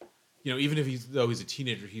lived, even if though he's a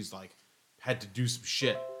teenager, he's like had to do some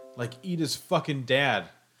shit, like eat his fucking dad.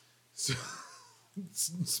 So,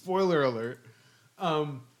 spoiler alert.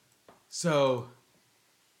 So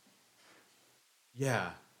yeah.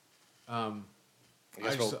 I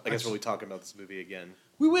guess we'll be talking about this movie again.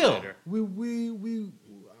 We will. Later. We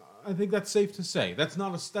I think that's safe to say. That's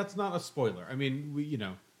not a spoiler. I mean,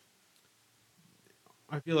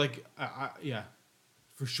 I feel like yeah,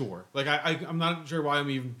 for sure. Like I'm not sure why I'm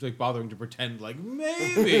even like bothering to pretend like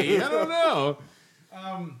maybe I don't know.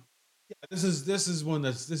 Yeah, this is one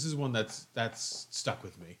that's stuck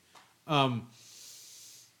with me.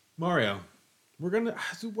 Mario, We're gonna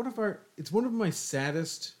so one of the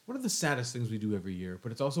saddest things we do every year,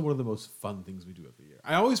 but it's also one of the most fun things we do every year.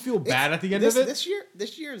 I always feel bad at the end of it. This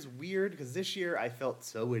year is weird because this year I felt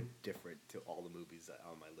so indifferent to all the movies that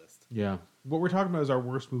on my list. Yeah. What we're talking about is our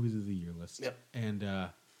worst movies of the year list. Yep. And we're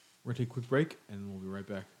gonna take a quick break and we'll be right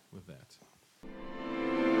back with that.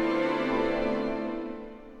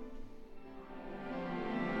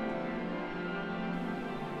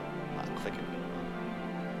 Clicking going on.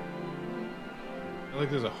 I like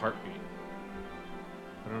there's a heartbeat.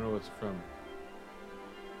 I don't know what it's from.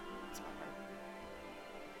 It's my heart.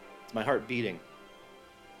 It's my heart beating.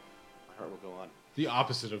 My heart will go on. The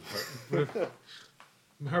opposite of heart.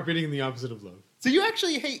 My heart beating in the opposite of love. So you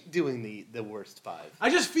actually hate doing the worst 5. I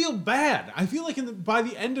just feel bad. I feel like by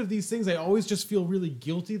the end of these things, I always just feel really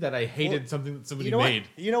guilty that I hated something that somebody made.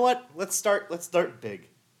 You know what? Let's start big.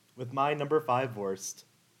 With my number 5 worst.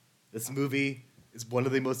 This movie is one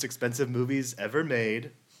of the most expensive movies ever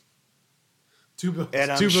made. $2 billion.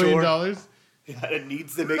 And I'm $2 billion. Yeah, it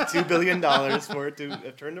needs to make $2 billion for it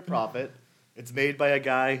to turn a profit. It's made by a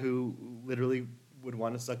guy who literally would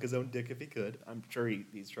want to suck his own dick if he could. I'm sure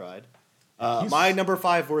he's tried. My number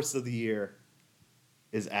 5 worst of the year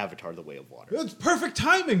is Avatar: The Way of Water. It's perfect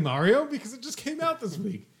timing, Mario, because it just came out this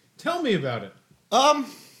week. Tell me about it.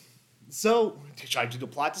 So, should I do the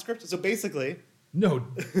plot description? So basically... No,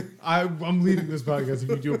 I'm leaving this podcast if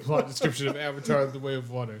you do a plot description of Avatar: The Way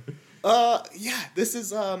of Water. Yeah, this is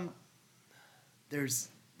there is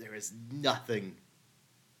nothing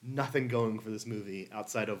going for this movie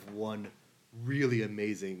outside of one really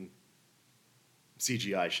amazing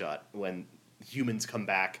CGI shot when humans come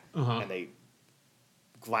back and they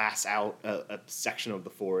glass out a section of the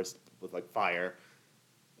forest with like fire,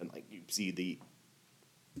 and like you see the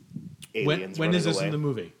aliens. When is this away. in the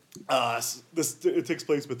movie? It takes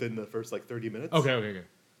place within the first like 30 minutes. Okay.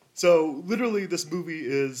 So literally, this movie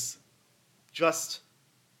is just,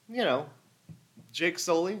 Jake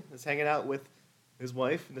Sully is hanging out with his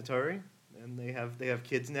wife Natari, and they have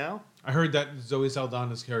kids now. I heard that Zoe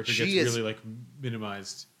Saldana's character She gets is really like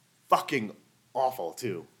minimized. Fucking awful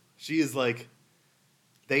too. She is like,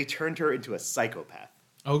 they turned her into a psychopath.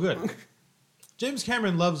 Oh, good. James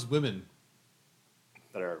Cameron loves women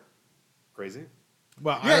That are crazy.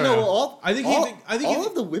 Well, Yeah, I don't know. I think all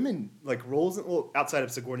of the women like roles. Well, outside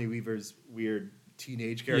of Sigourney Weaver's weird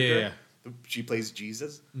teenage character, she plays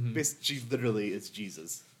Jesus. She literally is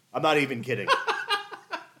Jesus. I'm not even kidding.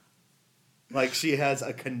 Like she has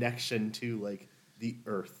a connection to like the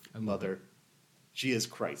Earth Mother. She is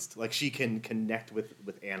Christ. Like she can connect with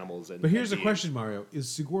animals and. But here's the beings. question, Mario: is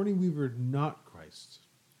Sigourney Weaver not Christ?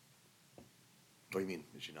 What do you mean?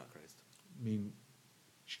 Is she not Christ? I mean,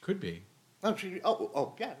 she could be.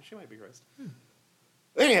 Oh, yeah, she might be Christ.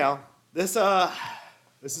 Anyhow, this is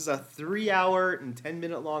a 3-hour and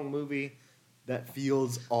 10-minute long movie that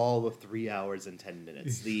feels all of 3 hours and 10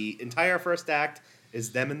 minutes. The entire first act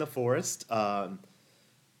is them in the forest.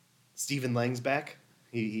 Stephen Lang's back.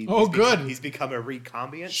 Good. He's become a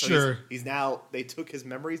recombinant. Sure. So he's now, they took his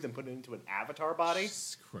memories and put it into an avatar body.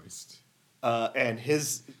 Jesus Christ. And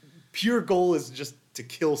his pure goal is just to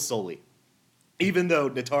kill Sully. Even though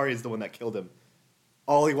Natari is the one that killed him,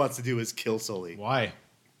 all he wants to do is kill Sully. Why?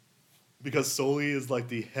 Because Sully is like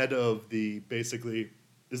the head of the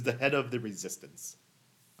resistance.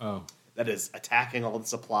 Oh, That is attacking all the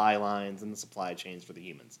supply lines and the supply chains for the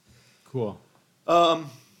humans. cool.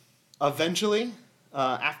 Eventually,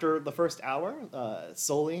 after the first hour,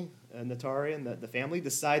 Sully and Natari and the family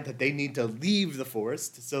decide that they need to leave the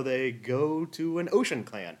forest, so they go to an ocean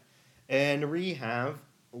clan. And we have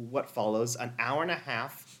what follows an hour and a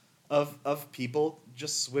half of people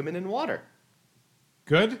just swimming in water.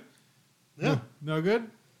 Good? Yeah. No good?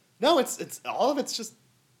 No, it's all of it's just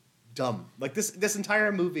dumb. Like this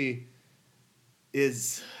entire movie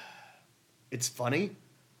it's funny.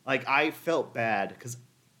 Like I felt bad because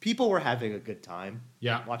people were having a good time.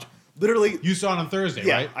 Yeah. Watch literally. You saw it on Thursday,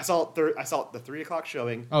 Yeah, right? I saw the 3:00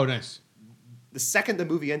 showing. Oh, nice. The second the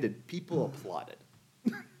movie ended, people applauded.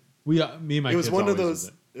 Me and my It was kids one of always those.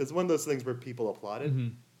 did It was one of those things where people applauded.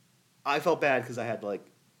 Mm-hmm. I felt bad because I had to like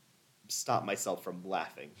stop myself from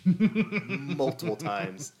laughing multiple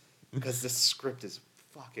times because this script is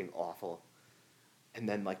fucking awful. And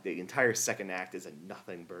then like the entire second act is a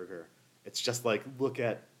nothing burger. It's just like look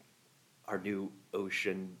at our new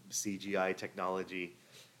ocean CGI technology.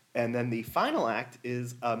 And then the final act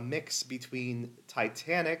is a mix between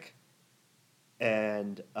Titanic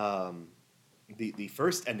and the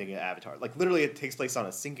first ending of Avatar. Like literally it takes place on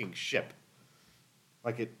a sinking ship.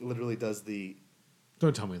 Like it literally does the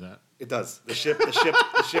Don't tell me that. it does. The ship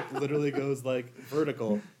literally goes like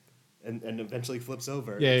vertical and eventually flips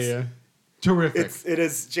over. Yeah. Terrific. It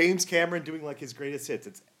is James Cameron doing like his greatest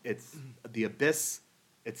hits. It's The Abyss,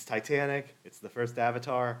 it's Titanic, it's the first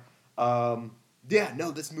Avatar.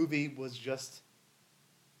 This movie was just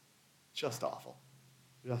awful,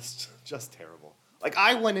 just terrible. Like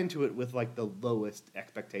I went into it with like the lowest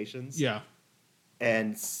expectations. Yeah.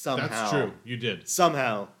 And somehow That's true. You did.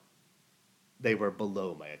 Somehow they were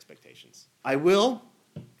below my expectations. I will,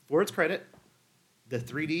 for its credit, the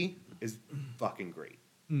 3D is fucking great.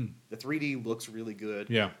 The 3D looks really good.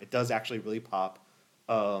 Yeah. It does actually really pop.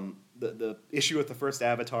 The issue with the first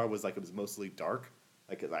Avatar was like it was mostly dark.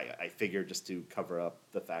 Like I figured just to cover up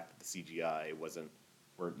the fact that the CGI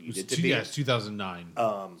weren't needed to be. Yeah, it's 2009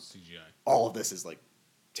 CGI. All of this is like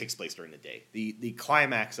takes place during the day. The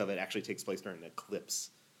climax of it actually takes place during an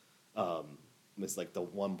eclipse. It's like the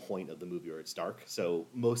one point of the movie where it's dark. So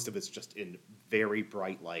most of it's just in very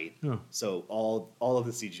bright light. Oh. So all of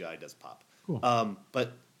the CGI does pop. Cool.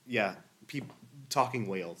 But yeah, talking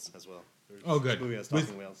whales as well. Oh, good. This movie has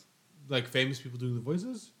talking whales. Like famous people doing the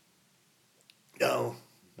voices? No.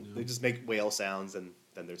 They just make whale sounds and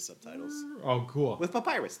then there's subtitles. Oh, cool. With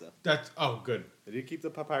papyrus though. Good. They did keep the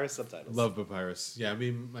papyrus subtitles. Love Papyrus. Yeah, I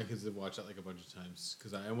mean, my kids have watched that like a bunch of times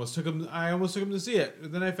because I almost took them to see it.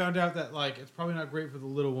 And then I found out that like it's probably not great for the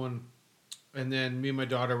little one. And then me and my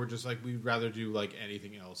daughter were just like, we'd rather do like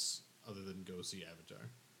anything else other than go see Avatar.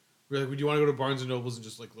 We're like, would you want to go to Barnes and Nobles and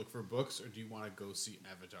just like look for books, or do you want to go see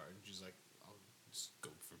Avatar? And she's like, I'll just go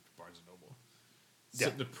for Barnes and Noble. Yeah.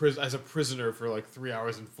 Sit as a prisoner for like 3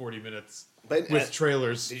 hours and 40 minutes But, with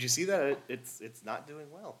trailers. Did you see that it's not doing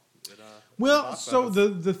well? Well, so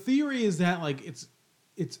the theory is that like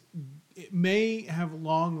it may have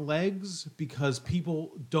long legs because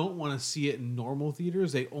people don't want to see it in normal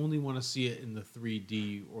theaters. They only want to see it in the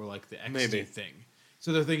 3D or like the XD thing.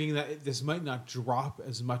 So they're thinking that this might not drop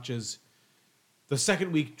as much as the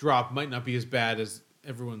second week drop might not be as bad as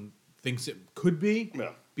everyone thinks it could be.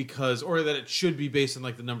 Yeah. Because, or that it should be based on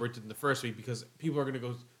like the number it did in the first week, because people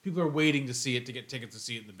are waiting to see it to get tickets to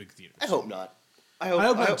see it in the big theaters. I hope not. I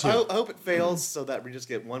hope it fails so that we just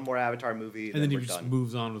get one more Avatar movie and then he we're just done.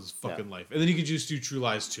 moves on with his fucking life. And then you could just do True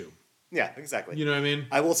Lies 2. Yeah, exactly. You know what I mean?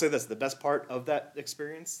 I will say this: the best part of that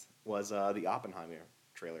experience was the Oppenheimer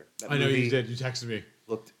trailer. That I know movie you did. You texted me.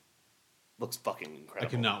 Looks fucking incredible. I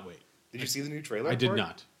cannot wait. Did you see the new trailer? I did for it?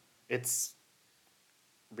 not. It's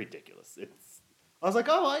ridiculous. I was like,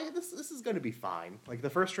 oh, this is going to be fine. Like the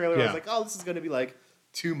first trailer, I was like, oh, this is going to be like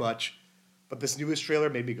too much. But this newest trailer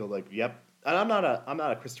made me go like, yep. And I'm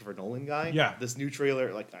not a Christopher Nolan guy. Yeah. This new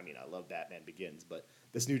trailer, like, I mean, I love Batman Begins, but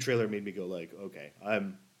this new trailer made me go like, okay,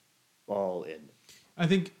 I'm all in. I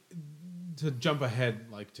think to jump ahead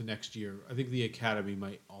like to next year, I think the Academy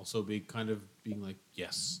might also be kind of being like,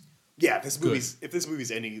 yes. Yeah, if this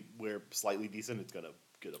movie's anywhere slightly decent, it's gonna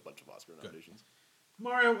get a bunch of Oscar nominations.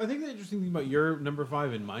 Mario, I think the interesting thing about your number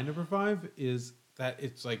 5 and my number 5 is that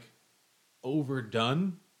it's like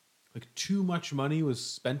overdone. Like too much money was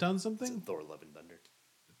spent on something. It's Thor: Love and Thunder.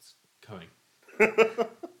 It's coming.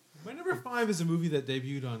 My number 5 is a movie that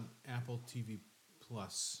debuted on Apple TV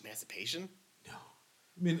Plus. Emancipation? No,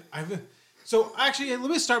 I mean So actually, let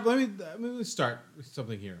me start with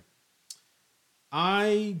something here.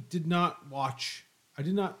 I don't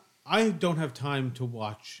have time to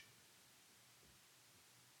watch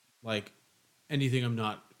like anything I'm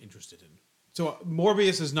not interested in. So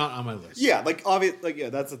Morbius is not on my list. Yeah,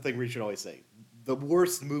 that's the thing we should always say. The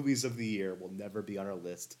worst movies of the year will never be on our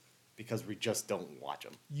list because we just don't watch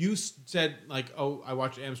them. You said like, oh, I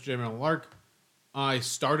watched Amsterdam and Lark. I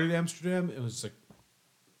started Amsterdam. It was like,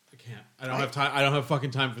 I can't. I don't have time. I don't have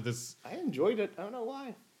fucking time for this. I enjoyed it. I don't know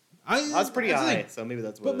why. I was pretty high, so maybe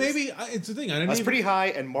that's what. But maybe it's the thing. I was pretty high,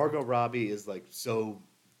 and Margot Robbie is like so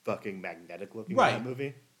fucking magnetic looking in that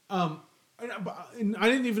movie. I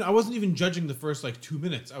wasn't even judging the first like 2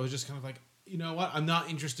 minutes. I was just kind of like, you know what? I'm not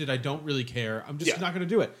interested. I don't really care. I'm just not going to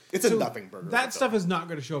do it. It's a nothing burger. That stuff is not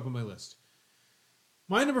going to show up on my list.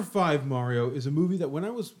 My number 5, Mario, is a movie that when I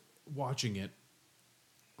was watching it,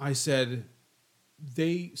 I said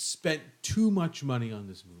they spent too much money on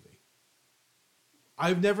this movie.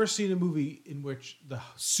 I've never seen a movie in which the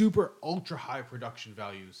super ultra high production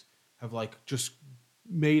values have like just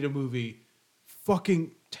made a movie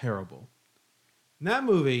fucking terrible. And that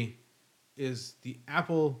movie is the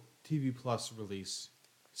Apple TV Plus release,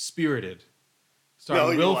 Spirited,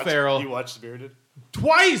 starring Will Ferrell. You watched Spirited?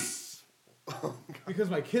 Twice! Because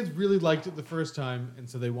my kids really liked it the first time, and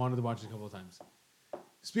so they wanted to watch it a couple of times.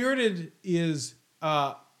 Spirited is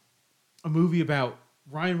a movie about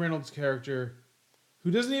Ryan Reynolds' character,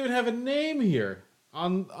 who doesn't even have a name here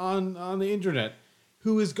on the internet.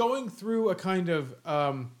 who is going through a kind of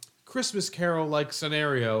Christmas Carol-like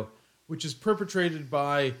scenario, which is perpetrated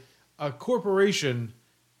by a corporation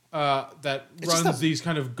that runs these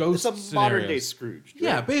kind of ghost It's a scenarios. modern day Scrooge. Right?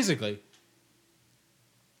 Yeah, basically.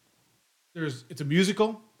 It's a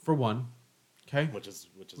musical for one, okay, which is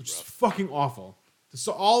which is rough. fucking awful.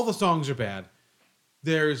 All the songs are bad.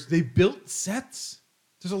 They built sets.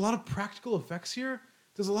 There's a lot of practical effects here.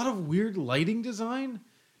 There's a lot of weird lighting design.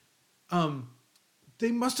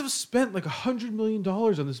 They must have spent like $100 million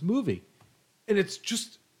on this movie, and it's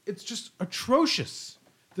just atrocious.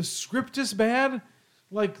 The script is bad.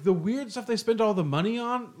 Like the weird stuff they spent all the money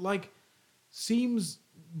on, like seems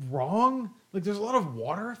wrong. Like there's a lot of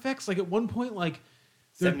water effects. Like at one point, like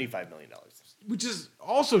 $75 million, which is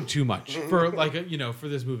also too much for like for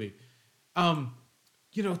this movie.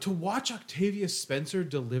 To watch Octavia Spencer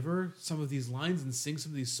deliver some of these lines and sing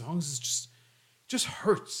some of these songs is just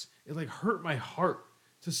hurts. It like hurt my heart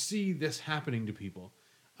to see this happening to people.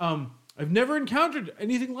 I've never encountered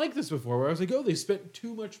anything like this before, where I was like, oh, they spent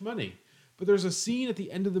too much money. But there's a scene at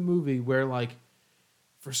the end of the movie where, like,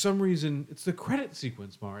 for some reason, it's the credit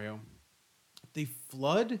sequence, Mario. They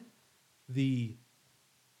flood the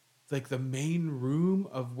main room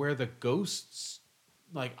of where the ghosts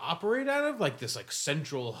like operate out of, like this like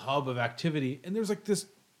central hub of activity, and there's like this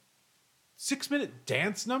 6-minute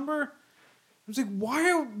dance number. I was like,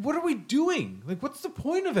 what are we doing? Like, what's the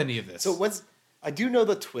point of any of this? So I do know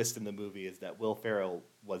the twist in the movie is that Will Ferrell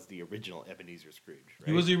was the original Ebenezer Scrooge, right?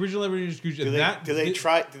 He was the original Ebenezer Scrooge. Do they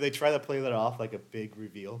try to play that off like a big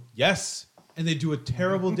reveal? Yes. And they do a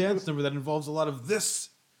terrible dance number that involves a lot of this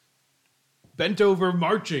bent over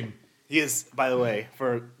marching. He is, by the way,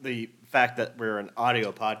 for the fact that we're an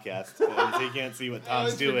audio podcast, so you can't see what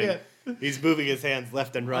Tom's doing. He's moving his hands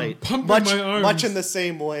left and right, pumping my arms. much in the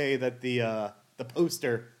same way that the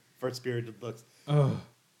poster for Spirited looks. Oh,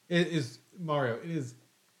 it is Mario. It is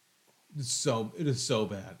so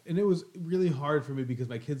bad, and it was really hard for me because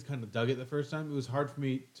my kids kind of dug it the first time. It was hard for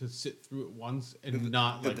me to sit through it once and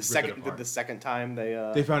not like rip it apart. The second time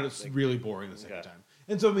they found it really boring the second time.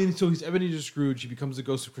 And so he's Ebenezer Scrooge. He becomes the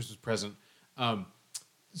ghost of Christmas Present.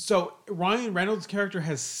 So Ryan Reynolds' character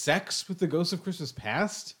has sex with the ghost of Christmas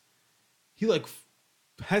Past. He like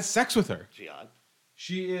has sex with her.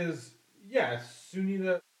 She is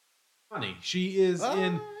Sunita Funny. She is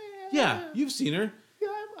in you've seen her. Yeah,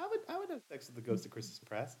 I would have sex with the ghost of Christmas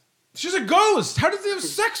Past. She's a ghost. How did they have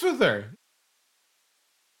sex with her?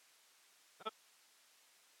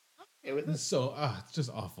 It's just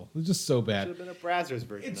awful. It's just so bad. Should have been a Brazzers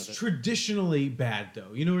version of it. It's traditionally bad,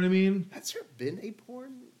 though. You know what I mean? Has there been a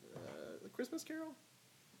porn Christmas Carol?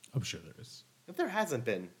 I'm sure there is. If there hasn't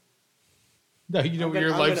been, no, you know what your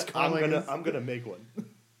life's calling. I'm gonna make one.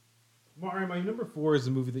 Mario, my number 4 is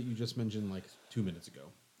a movie that you just mentioned like 2 minutes ago,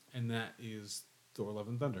 and that is Thor: Love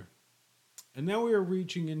and Thunder. And now we are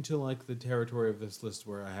reaching into like the territory of this list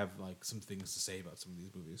where I have like some things to say about some of these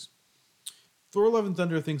movies. Thor: Love and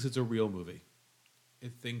Thunder thinks it's a real movie.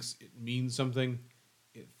 It thinks it means something.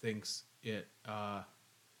 It thinks it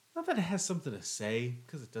not that it has something to say,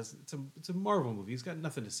 because it doesn't. It's a Marvel movie. It's got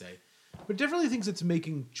nothing to say, but it definitely thinks it's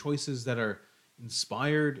making choices that are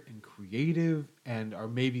inspired and creative and are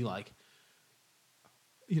maybe like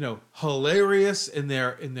hilarious in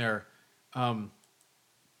their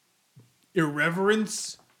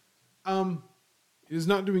irreverence. It is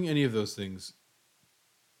not doing any of those things.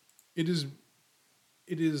 It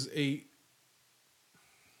is a.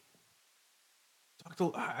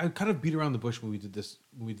 I kind of beat around the bush when we did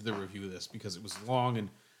the review of this because it was long and,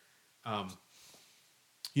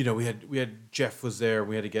 we had Jeff was there.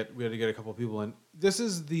 We had to get a couple of people in. This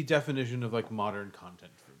is the definition of like modern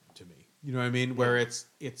content to me. You know what I mean? Where it's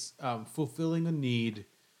fulfilling a need,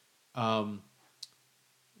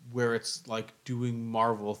 where it's like doing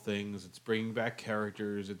Marvel things. It's bringing back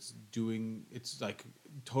characters. It's like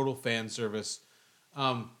total fan service,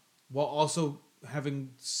 while also having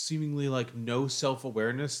seemingly like no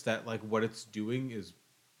self-awareness that like what it's doing is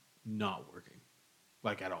not working,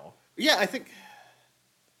 like at all. Yeah, I think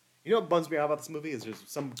what bums me out about this movie is there's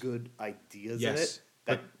some good ideas in it.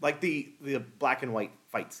 That like the black and white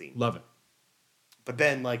fight scene. Love it. But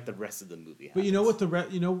then like the rest of the movie happens. But you know what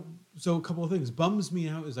so a couple of things. Bums me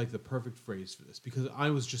out is like the perfect phrase for this because I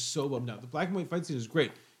was just so bummed out. The black and white fight scene is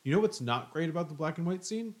great. You know what's not great about the black and white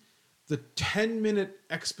scene? The 10-minute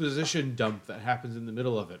exposition dump that happens in the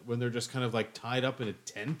middle of it when they're just kind of like tied up in a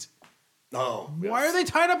tent. Oh, why are they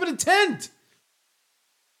tied up in a tent?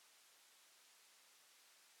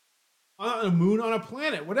 On a moon, on a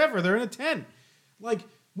planet, whatever. They're in a tent. Like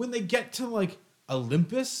when they get to like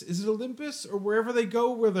Olympus. Is it Olympus or wherever they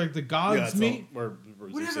go where like the gods meet? Where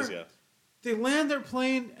Zeus is, yeah. They land their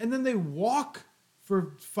plane and then they walk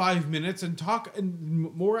for 5 minutes and talk and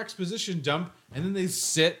more exposition dump, and then they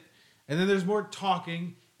sit, and then there's more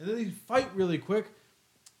talking, and then they fight really quick,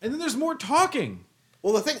 and then there's more talking.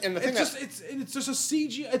 Well, the thing it's just a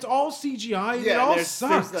CGI. It's all CGI. And yeah, it all there's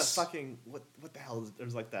sucks. that fucking what the hell is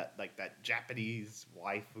there's like that Japanese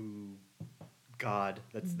waifu god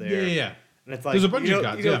that's there. Yeah. And it's like There's a bunch of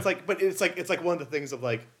gods. It's like one of the things of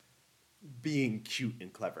like being cute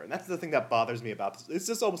and clever, and that's the thing that bothers me about this. It's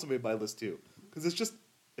just almost made my list too, because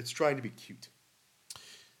it's trying to be cute.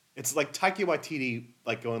 It's like Taika Waititi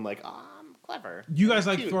like going like, oh, I'm clever. You guys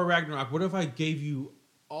like cute. Thor Ragnarok. What if I gave you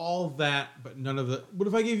all that, but none of the? What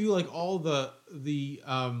if I gave you like all the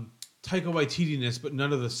Taika Waititi-ness, but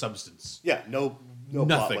none of the substance? Yeah, no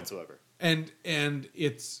plot whatsoever. And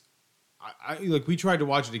it's, I like we tried to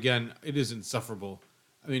watch it again. It is insufferable.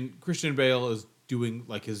 I mean, Christian Bale is doing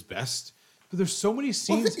like his best, but there's so many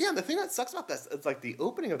scenes. Well, the thing that sucks about this, it's like the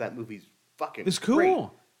opening of that movie's fucking. It's cool, great.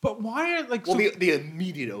 but why are like? Well, so, the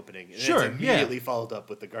immediate opening, and Sure, it's immediately followed up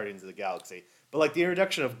with the Guardians of the Galaxy. But like the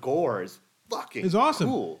introduction of Gore is fucking it's awesome.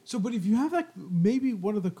 cool. So, but if you have like maybe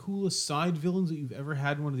one of the coolest side villains that you've ever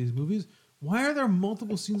had in one of these movies, why are there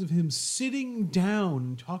multiple scenes of him sitting down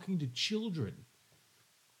and talking to children?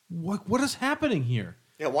 What is happening here?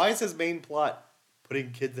 Yeah, why is his main plot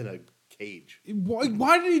putting kids in a cage?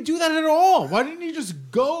 Why did he do that at all? Why didn't he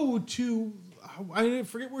just go to? I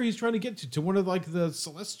forget where he's trying to get to one of like the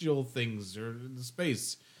celestial things or the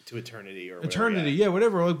space. To eternity or Eternity, yeah,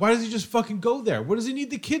 whatever. Like, why does he just fucking go there? What does he need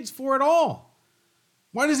the kids for at all?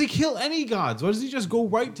 Why does he kill any gods? Why does he just go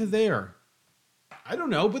right to there? I don't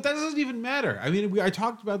know, but that doesn't even matter. I mean, I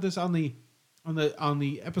talked about this on the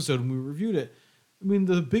episode when we reviewed it. I mean,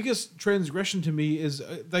 the biggest transgression to me is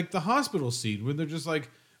like the hospital scene when they're just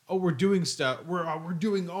like, "Oh, we're doing stuff. We're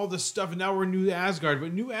doing all this stuff, and now we're in New Asgard."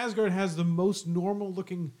 But New Asgard has the most normal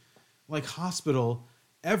looking like hospital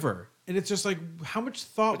ever. And it's just like, how much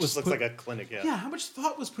thought was looks like a clinic, yeah. Yeah, how much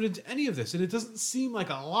thought was put into any of this? And it doesn't seem like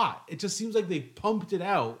a lot. It just seems like they pumped it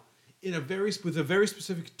out with a very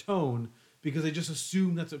specific tone because they just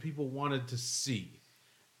assumed that's what people wanted to see.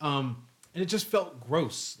 And it just felt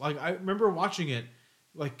gross. Like, I remember watching it,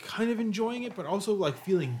 like, kind of enjoying it, but also, like,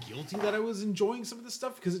 feeling guilty that I was enjoying some of the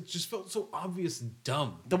stuff because it just felt so obvious and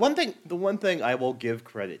dumb. The one thing I will give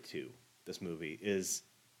credit to this movie is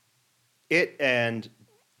it and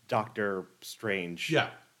Doctor Strange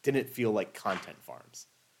didn't feel like content farms.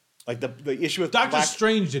 Like the issue with Doctor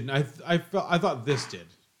Strange didn't. I thought this did.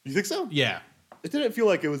 You think so? Yeah. It didn't feel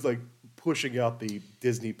like it was like pushing out the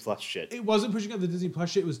Disney Plus shit. It wasn't pushing out the Disney Plus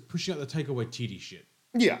shit. It was pushing out the Taika Waititi shit.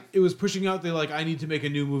 Yeah. It was pushing out the like, I need to make a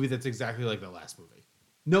new movie that's exactly like the last movie.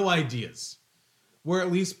 No ideas. Where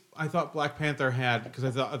at least I thought Black Panther had, because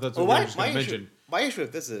I thought that's what I was going to mention. My issue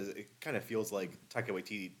with this is it kind of feels like Taika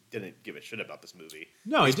Waititi didn't give a shit about this movie.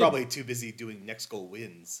 No, he's probably too busy doing Next Goal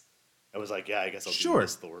Wins. I was like, yeah, I guess I'll do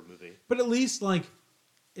this Thor movie. But at least like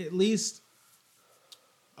the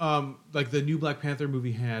new Black Panther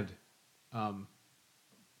movie had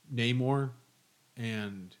Namor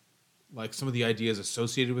and like some of the ideas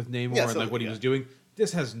associated with Namor and like what he was doing.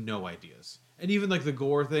 This has no ideas. And even like the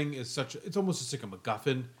Gore thing is it's almost just like a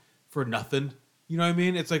MacGuffin for nothing. You know what I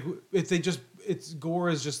mean? It's like Gore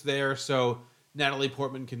is just there so Natalie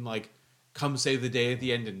Portman can like come save the day at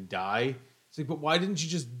the end and die. It's like, but why didn't you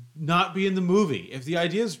just not be in the movie? If the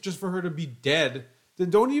idea is just for her to be dead, then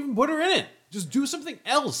don't even put her in it. Just do something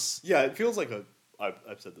else. Yeah, it feels like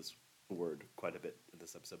I've said this word quite a bit in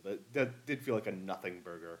this episode, but that did feel like a nothing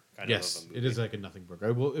burger kind of a movie. It is like a nothing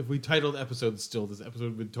burger. Well, if we titled episodes still, this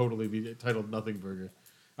episode would totally be titled Nothing Burger.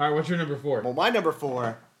 All right, what's your number 4? Well, my number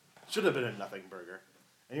 4 should have been a nothing burger.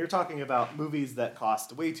 And you're talking about movies that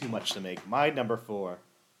cost way too much to make. My number 4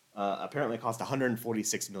 apparently cost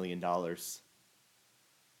 $146 million.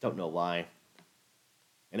 Don't know why.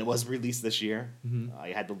 And it was released this year. Mm-hmm. I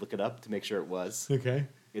had to look it up to make sure it was. Okay.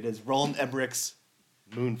 It is Roland Emmerich's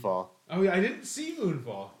Moonfall. Oh, yeah, I didn't see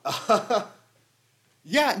Moonfall.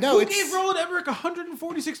 Yeah, no, Who gave Roland Emmerich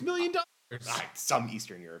 $146 million? Some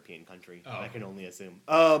Eastern European country. Oh. I can only assume.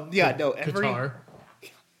 Qatar.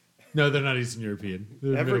 No, they're not Eastern European.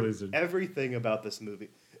 They're Middle Eastern. Everything about this movie.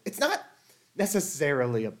 It's not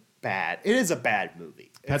necessarily a bad. It is a bad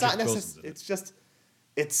movie. It's not necessarily. It's just.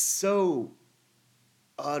 It's so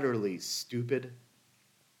utterly stupid,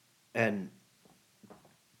 and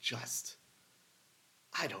just.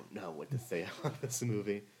 I don't know what to say about this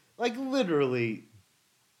movie. Like literally,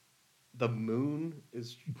 the moon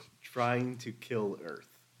is trying to kill Earth.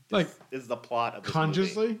 Like is the plot of this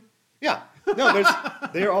consciously? movie. Yeah. No,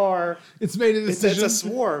 there are. It's made a It's decision. a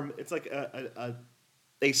swarm. It's like a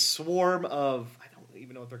swarm of, I don't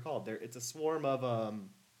even know what they're called. It's a swarm of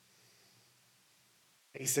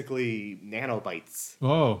basically nanobites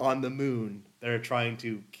Oh, on the moon that are trying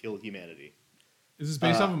to kill humanity. is this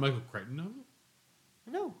based off a Michael Crichton novel?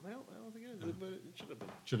 No, I don't think it is, but it should have been.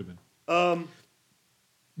 Should have been.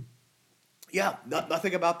 Yeah,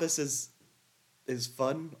 nothing about this is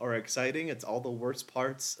fun or exciting. It's all the worst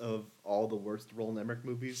parts of all the worst Roland Emmerich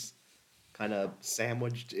movies, kind of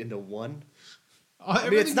sandwiched into one. I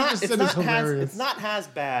mean, it's not as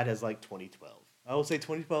bad as like 2012. I will say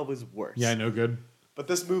 2012 was worse. Yeah, no good. But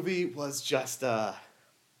this movie was just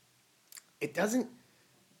it doesn't.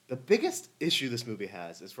 The biggest issue this movie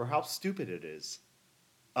has is for how stupid it is.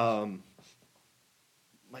 Like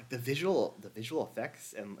the visual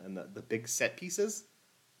effects and the big set pieces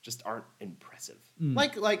just aren't impressive.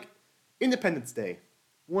 Like Independence Day,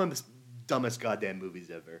 one of the dumbest goddamn movies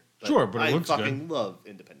ever. Sure, but it looks good. I fucking love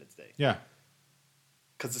Independence Day. Yeah.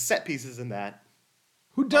 Because the set pieces in that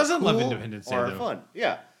Who doesn't love cool Independence Day, are though? fun.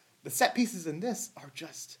 Yeah. The set pieces in this are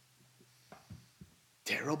just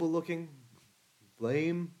terrible looking,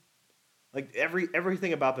 lame. Like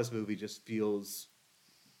everything about this movie just feels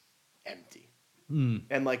empty.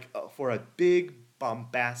 And like for a big,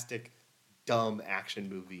 bombastic, dumb action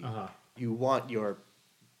movie, you want your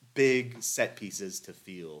big set pieces to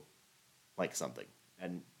feel like something.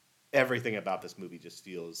 And everything about this movie just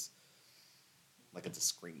feels like it's a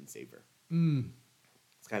screensaver.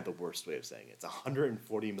 It's kind of the worst way of saying it. It's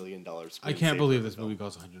 $140 million. I can't believe this movie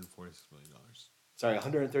costs $146 million. Sorry,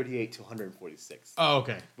 138 to 146. Oh,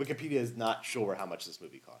 okay. Wikipedia is not sure how much this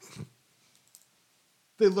movie cost.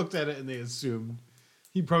 They looked at it and they assumed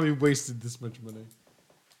he probably wasted this much money.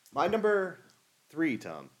 My number 3,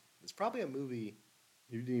 Tom, is probably a movie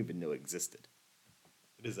you didn't even know existed.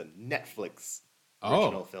 It is a Netflix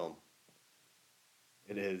original film.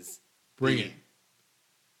 It is Bring the it.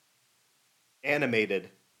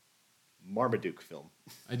 Animated Marmaduke film.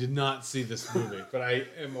 I did not see this movie, but I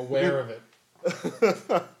am aware of it.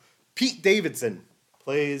 Pete Davidson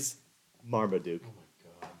plays Marmaduke. Oh my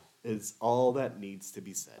god. Is all that needs to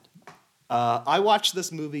be said. I watched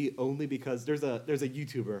this movie only because there's a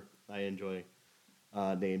YouTuber I enjoy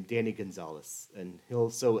named Danny Gonzalez, and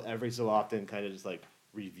he'll every so often kind of just like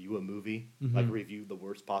review a movie, like review the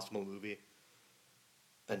worst possible movie,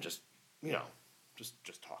 and just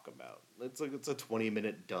just talk about it's a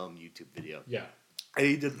 20-minute dumb YouTube video. Yeah. And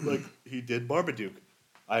he did Marmaduke.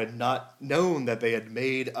 I had not known that they had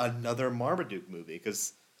made another Marmaduke movie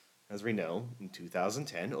because, as we know, in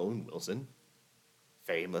 2010, Owen Wilson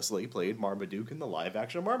famously played Marmaduke in the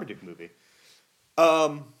live-action Marmaduke movie.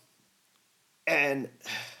 And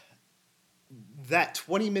that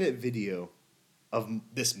 20-minute video of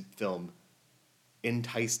this film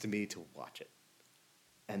enticed me to watch it.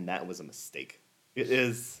 And that was a mistake. It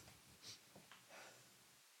is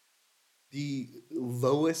the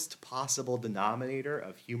lowest possible denominator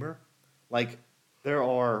of humor. Like, there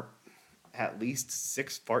are at least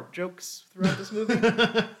 6 fart jokes throughout this movie.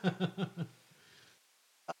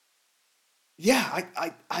 Yeah,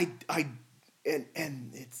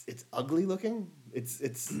 and it's ugly looking. It's a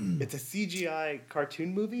CGI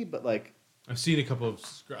cartoon movie, but like I've seen a couple of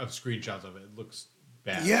screenshots of it. It looks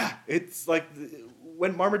bad. yeah, it's like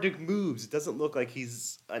when Marmaduke moves, it doesn't look like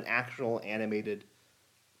he's an actual animated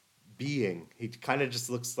being. He kind of just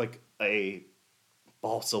looks like a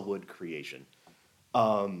balsa wood creation.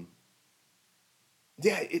 Yeah,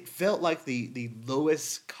 it felt like the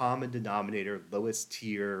lowest common denominator, lowest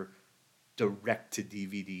tier, direct to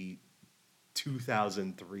DVD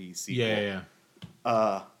 2003 sequel. Yeah.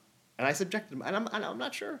 And I subjected him, and I'm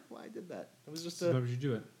not sure why I did that. It was just Why would you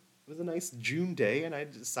do it? It was a nice June day, and I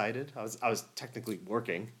decided I was technically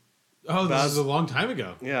working. Oh, this is a long time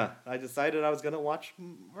ago. Yeah, I decided I was gonna watch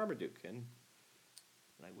Marmaduke, and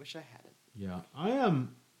I wish I hadn't. Yeah, I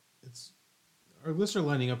am. It's our lists are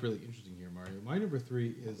lining up really interesting here, Mario. My number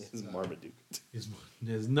 3 is Marmaduke.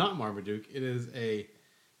 Is not Marmaduke. It is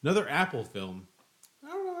another Apple film. I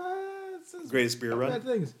don't know. It says Greatest Beer Run? bad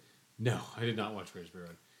things. No, I did not watch Greatest Beer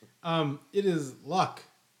Run. It is Luck,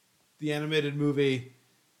 the animated movie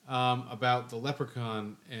about the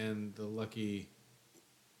leprechaun and the lucky.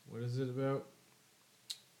 What is it about?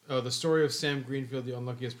 Oh, the story of Sam Greenfield, the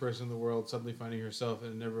unluckiest person in the world, suddenly finding herself in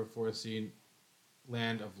a never-before-seen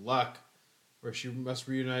land of luck, where she must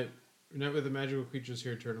reunite with the magical creatures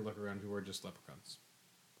here, turn her luck around, who are just leprechauns.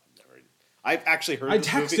 I've actually heard. I this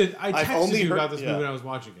texted movie. you about this movie when I was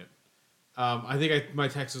watching it. I think my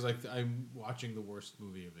text was like, "I'm watching the worst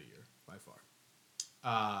movie of the year by far."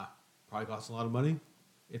 Probably costs a lot of money.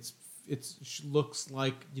 It's looks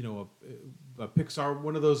like, you know, a Pixar,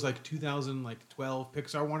 one of those like 2012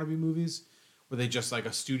 Pixar wannabe movies where they just like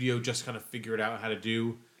a studio just kind of figured out how to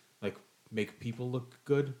do like make people look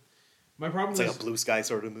good. My problem It's is like a Blue Sky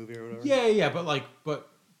sort of movie or whatever. yeah,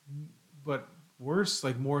 but worse,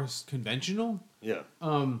 like more conventional. Yeah.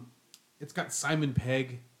 It's got Simon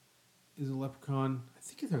Pegg is a leprechaun. I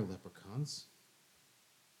think they're leprechauns.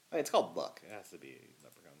 It's called Luck. It has to be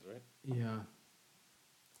leprechauns, right? Yeah.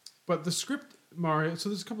 But the script, Mario. So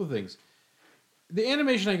there's a couple of things. The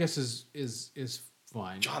animation, I guess, is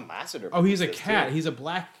fine. John Lasseter. Oh, he's a produced cat. too. He's a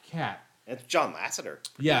black cat. It's John Lasseter.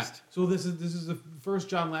 Yeah. produced. So this is the first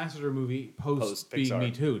John Lasseter movie post being Pixar.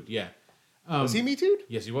 Me Too'd. Yeah. Was he Me Too'd?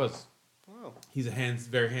 Yes, he was. Wow. He's a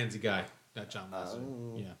very handsy guy. That John Lasseter.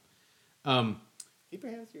 Oh. Yeah. Keep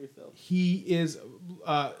your hands to yourself. He is.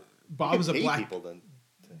 Bob is a black. People then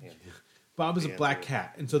to hand. Bob is a Yeah, black right.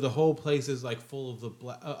 cat, and so the whole place is like full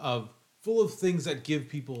of full of things that give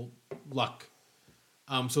people luck.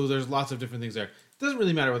 So there's lots of different things there. It doesn't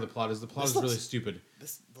really matter what the plot is. The plot This is looks- really stupid.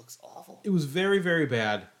 This looks awful. It was very, very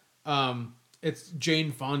bad. It's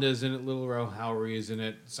Jane Fonda's in it. Lil Rel Howery is in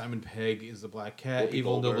it. Simon Pegg is the black cat. Whoopi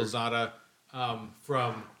Evil Goldberg. Noblezada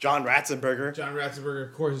from John Ratzenberger. John Ratzenberger.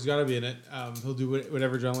 Of course, he's got to be in it. He'll do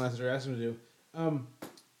whatever John Lasseter asks him to do.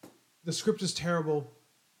 The script is terrible.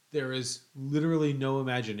 There is literally no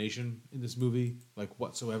imagination in this movie, like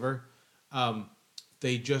whatsoever.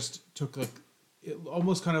 They just took like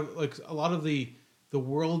almost kind of like a lot of the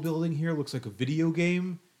world building here looks like a video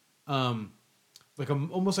game,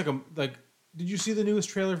 almost like a. Did you see the newest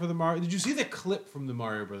trailer for the Mario? Did you see the clip from the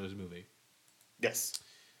Mario Brothers movie? Yes.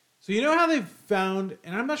 So you know how they've found,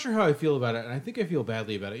 and I'm not sure how I feel about it, and I think I feel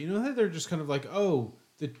badly about it. You know how they're just kind of like, oh,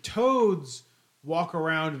 the Toads walk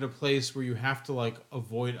around in a place where you have to like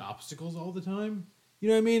avoid obstacles all the time. You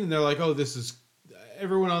know what I mean? And they're like, oh, this is.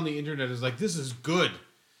 Everyone on the internet is like, this is good.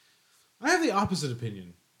 I have the opposite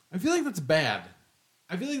opinion. I feel like that's bad.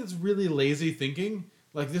 I feel like that's really lazy thinking.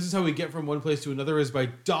 Like, this is how we get from one place to another is by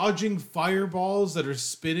dodging fireballs that are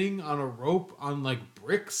spinning on a rope on, like,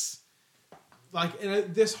 bricks. Like,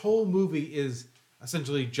 and this whole movie is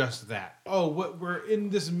essentially just that. Oh, we're in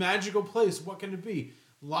this magical place. What can it be?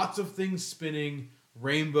 Lots of things spinning,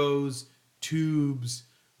 rainbows, tubes,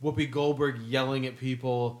 Whoopi Goldberg yelling at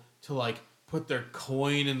people to, like, put their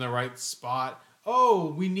coin in the right spot. Oh,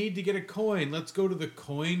 we need to get a coin. Let's go to the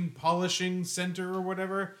coin polishing center or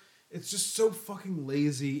whatever. It's just so fucking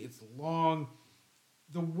lazy. It's long.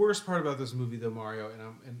 The worst part about this movie, though, Mario,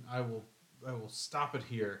 and I will stop it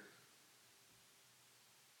here.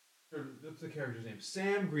 What's the character's name?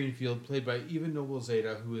 Sam Greenfield, played by Eva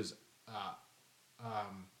Noblezada, who is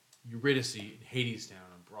Eurydice in Hadestown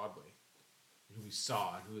on Broadway, who we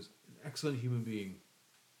saw, and who is an excellent human being.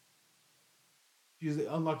 She is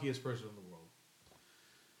the unluckiest person in the world.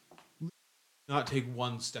 Not take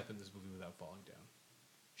one step in this movie without falling down.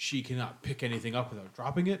 She cannot pick anything up without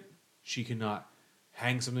dropping it. She cannot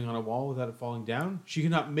hang something on a wall without it falling down. She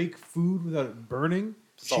cannot make food without it burning.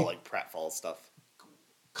 It's all like pratfall stuff.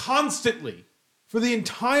 Constantly. For the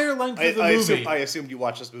entire length of the movie. I assumed you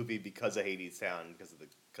watched this movie because of Hadestown, because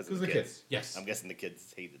of the kids. Yes. I'm guessing the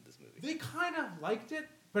kids hated this movie. They kind of liked it,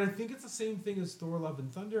 but I think it's the same thing as Thor: Love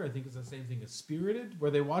and Thunder. I think it's the same thing as Spirited, where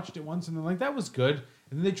they watched it once and they're like, that was good.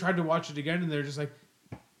 And then they tried to watch it again and they're just like,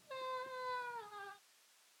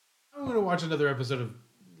 I'm going to watch another episode of,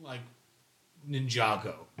 like,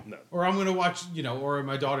 Ninjago. No. Or I'm going to watch, or in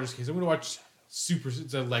my daughter's case, I'm going to watch it's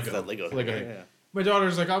a Lego. It's that Lego thing. thing, yeah. My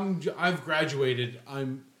daughter's like, I've graduated.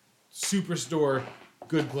 I'm Superstore,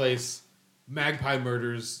 Good Place, Magpie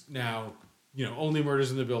Murders now. Only Murders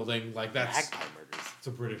in the Building. Like, that's... Magpie Murders. It's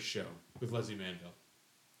a British show with Leslie Manville.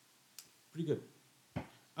 Pretty good.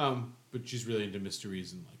 But she's really into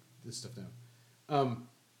mysteries and, like, this stuff now. Your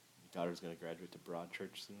daughter's going to graduate to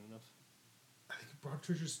Broadchurch soon enough? I think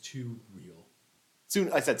Broadchurch is too real.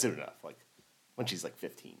 Soon. I said soon enough. Like, when she's, like,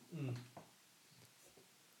 15.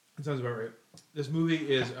 That sounds about right. This movie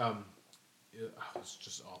is, it's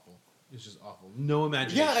just awful. It's just awful. No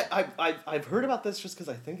imagination. Yeah, I've heard about this just because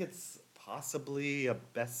I think it's possibly a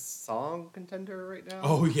best song contender right now.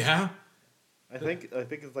 Oh, yeah? I think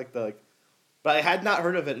it's like but I had not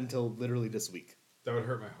heard of it until literally this week, That would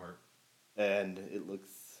hurt my heart. and it looks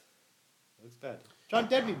bad. John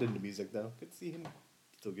Debney did the music though. Good to see him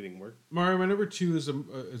still getting work. Mario, my number 2 is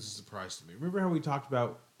a surprise to me. Remember how we talked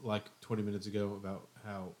about, like, 20 minutes ago about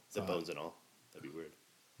how... Is it Bones and All? That'd be weird.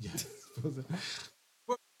 Yes.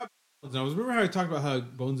 Remember how I talked about how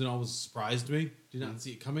Bones and All was a surprise to me? Did not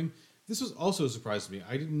see it coming. This was also a surprise to me.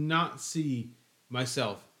 I did not see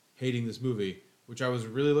myself hating this movie, which I was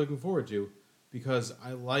really looking forward to, because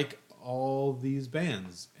I like all these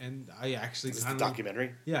bands, and I actually Is this kind the of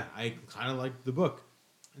documentary? yeah, I kind of liked the book,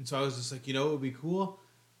 and so I was just like, you know, it would be cool,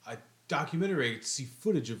 a documentary to see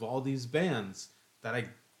footage of all these bands that I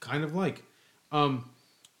kind of like.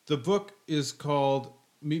 The book is called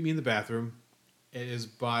Meet Me in the Bathroom. It is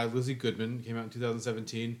by Lizzie Goodman. It came out in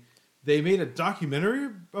 2017. They made a documentary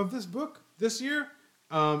of this book this year.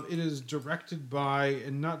 It is directed by,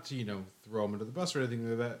 and not to, throw them under the bus or anything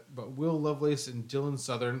like that, but Will Lovelace and Dylan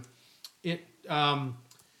Southern. It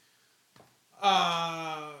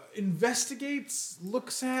investigates,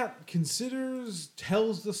 looks at, considers,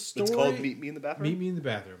 tells the story. It's called Meet Me in the Bathroom? Meet Me in the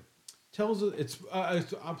Bathroom. It's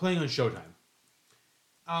I'm playing on Showtime.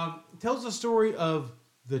 Tells the story of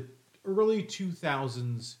the early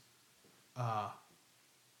 2000s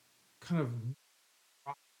kind of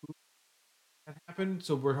rock movement that happened.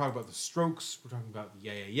 So we're talking about the Strokes, we're talking about the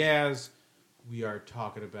Yeah Yeah Yeahs, we are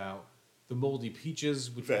talking about the Moldy Peaches,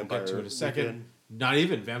 which we'll get to in a second. Weekend. Not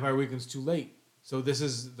even Vampire Weekend's too late. So this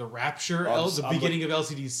is the Rapture, the beginning of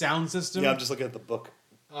LCD's sound system. Yeah, I'm just looking at the book.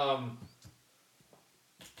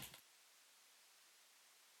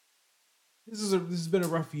 This has been a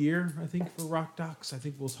rough year, I think, for rock docs. I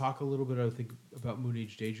think we'll talk a little bit, about Moon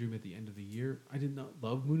Age Daydream at the end of the year. I did not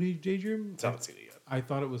love Moon Age Daydream. I haven't seen it yet. I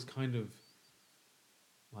thought it was kind of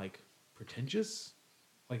pretentious,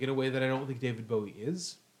 in a way that I don't think David Bowie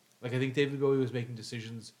is. I think David Bowie was making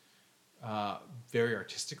decisions very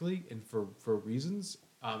artistically and for reasons,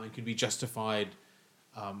 and could be justified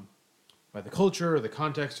by the culture or the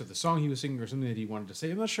context of the song he was singing or something that he wanted to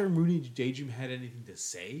say. I'm not sure Moon Age Daydream had anything to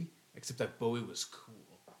say, except that Bowie was cool.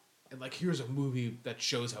 And here's a movie that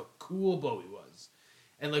shows how cool Bowie was.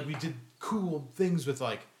 And we did cool things with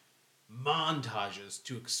montages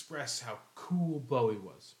to express how cool Bowie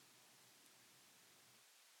was.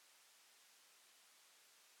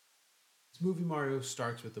 This movie, Mario,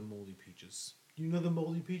 starts with the Moldy Peaches. You know the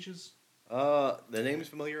Moldy Peaches? The name is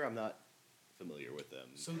familiar. I'm not familiar with them.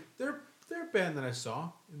 So they're a band that I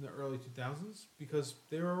saw in the early 2000s because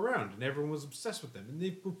they were around and everyone was obsessed with them. And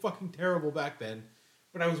they were fucking terrible back then.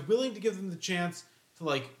 But I was willing to give them the chance to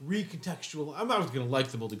recontextual. I'm not going to like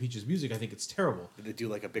the Moldy Peaches music. I think it's terrible. Did they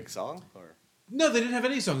do a big song? Or no, they didn't have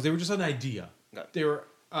any songs. They were just an idea. No. They were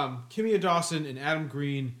Kimia Dawson and Adam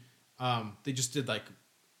Green. They just did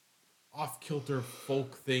off-kilter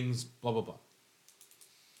folk things, blah, blah, blah.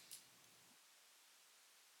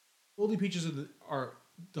 Moldy Peaches are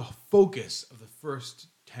the focus of the first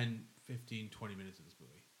 10, 15, 20 minutes of this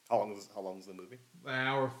movie. How long is the movie? An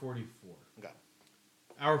hour 44. Okay.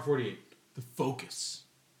 Hour 48. The focus.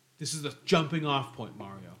 This is the jumping off point,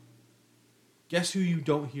 Mario. Guess who you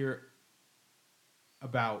don't hear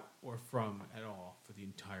about or from at all for the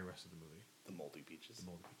entire rest of the movie? The Moldy Peaches. The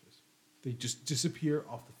Moldy Peaches. They just disappear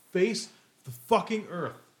off the face of the fucking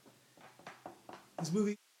earth. This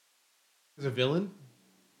movie is a villain.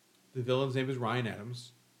 The villain's name is Ryan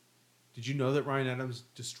Adams. Did you know that Ryan Adams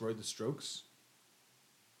destroyed the Strokes?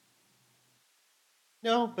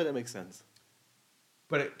 No, but it makes sense.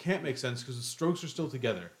 But it can't make sense because the Strokes are still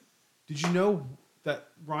together. Did you know that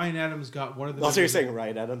Ryan Adams got one of the... Also, you're saying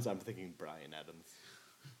Ryan Adams? I'm thinking Bryan Adams.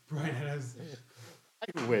 Bryan Adams.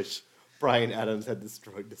 I wish Bryan Adams had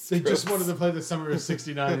destroyed the They Strokes. just wanted to play the Summer of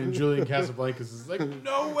 '69 and Julian Casablancas is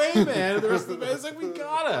no way, man. And the rest of the band's we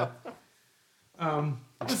gotta.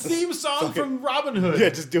 The theme song from Robin Hood. Yeah,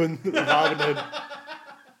 just doing Robin Hood.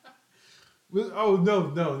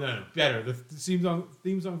 No. Better. The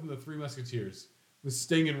theme song from the Three Musketeers with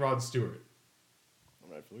Sting and Rod Stewart.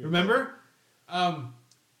 Remember? And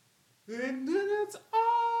it's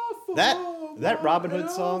awful. That Robin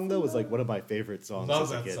Hood song though was one of my favorite songs. Love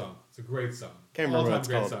as a that kid. song. It's a great song. Can't remember what All-time it's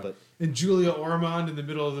great called, song. but And Julia Ormond in the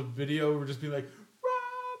middle of the video would just be like,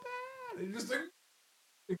 Robin! And just Julia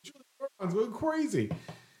Ormond's going crazy.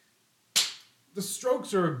 The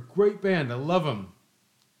Strokes are a great band. I love them.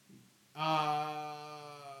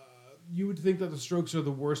 You would think that the Strokes are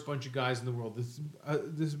the worst bunch of guys in the world.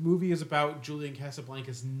 This movie is about Julian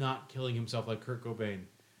Casablancas not killing himself like Kurt Cobain.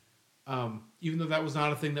 Even though that was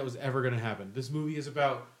not a thing that was ever going to happen. This movie is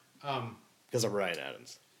about... because of Ryan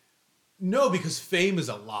Adams. No, because fame is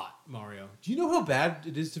a lot, Mario. Do you know how bad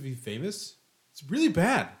it is to be famous? It's really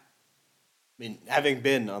bad. I mean, having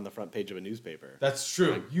been on the front page of a newspaper. That's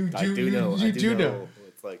true. I do know. It's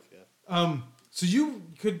yeah. So you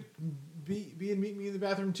could be in Meet Me in the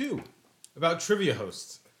Bathroom too, about trivia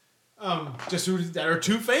hosts, that are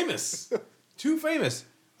too famous, too famous.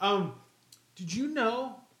 Did you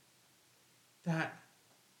know that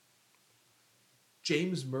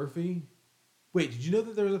James Murphy? Wait, did you know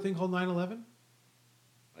that there was a thing called 9/11?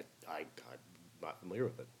 I'm not familiar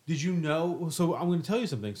with it. Did you know? So I'm going to tell you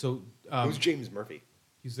something. So Who's James Murphy?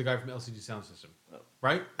 he's the guy from LCD Sound System, Oh.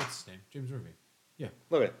 right? That's his name, James Murphy. Yeah.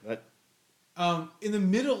 Look at that. In the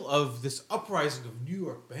middle of this uprising of New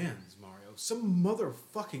York bands, Mario, some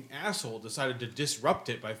motherfucking asshole decided to disrupt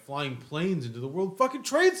it by flying planes into the World fucking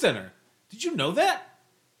Trade Center. Did you know that?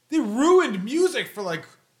 They ruined music for like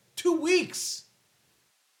 2 weeks.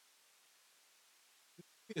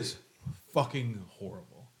 It is fucking horrible.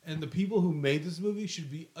 And the people who made this movie should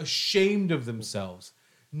be ashamed of themselves.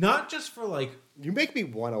 Not just for like, You make me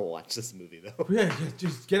want to watch this movie though. yeah,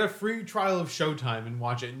 just get a free trial of Showtime and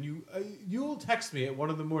watch it. And you'll text me at 1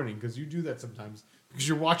 a.m. because you do that sometimes because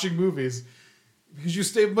you're watching movies because you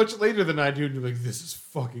stay much later than I do and you're like, this is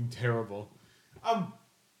fucking terrible.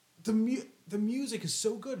 The music is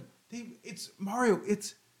so good.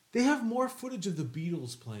 They have more footage of the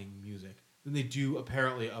Beatles playing music than they do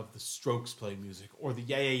apparently of the Strokes playing music or the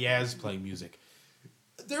Yeah Yeah Yeahs playing music.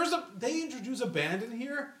 They introduce a band in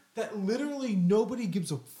here that literally nobody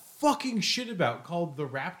gives a fucking shit about called The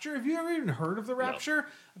Rapture. Have you ever even heard of The Rapture? No.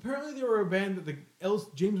 Apparently they were a band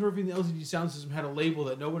that James Murphy and the LCD Sound System had a label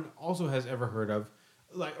that no one also has ever heard of,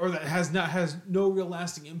 or that has no real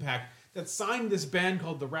lasting impact, that signed this band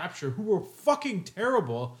called The Rapture, who were fucking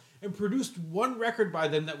terrible, and produced one record by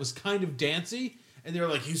them that was kind of dancey, and they were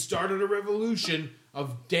like, he started a revolution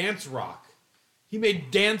of dance rock. He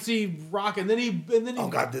made dancey rock, and then he Oh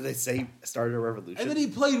God, did they say started a revolution? And then he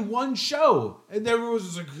played one show, and everyone was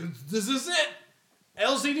just like, "This is it."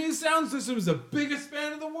 LCD Sound System is the biggest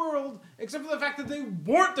band in the world, except for the fact that they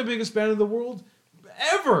weren't the biggest band in the world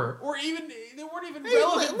ever, or even they weren't even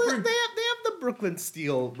relevant. They have the Brooklyn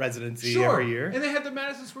Steel residency Sure. every year, and they had the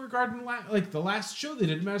Madison Square Garden, like the last show they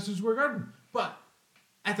did in Madison Square Garden. But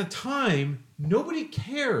at the time, nobody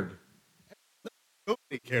cared.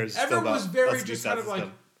 Nobody cares. Everyone was very just kind of like,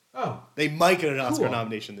 oh, they might get an Oscar cool.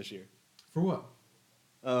 nomination this year. For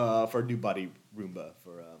what? For New Body Roomba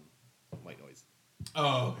for White Noise.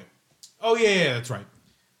 Oh, okay. Oh yeah, that's right.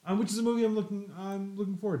 Which is a movie I'm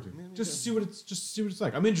looking forward to. Just to see what it's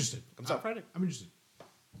like. I'm interested. Comes out Friday. I'm interested.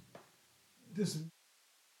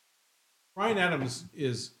 Ryan Adams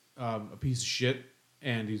is a piece of shit,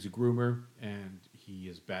 and he's a groomer, and he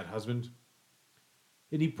is a bad husband.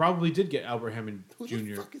 And he probably did get Albert Hammond Who Jr.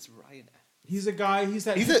 the fuck is Ryan? He's a guy. He's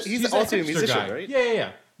that. He's that also a hipster musician, guy. right?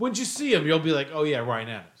 Yeah. Once you see him, you'll be like, oh yeah, Ryan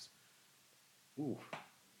Adams. Ooh,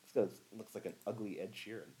 this guy looks like an ugly Ed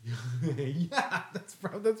Sheeran. Yeah, that's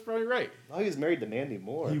probably right. Oh, he was married to Mandy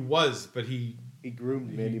Moore. He was, but he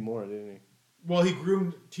groomed Mandy Moore, didn't he? Well, he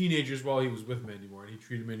groomed teenagers while he was with Mandy Moore, and he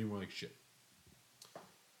treated Mandy Moore like shit.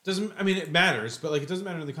 It matters, but like it doesn't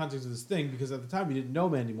matter in the context of this thing because at the time he didn't know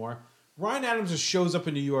Mandy Moore. Ryan Adams just shows up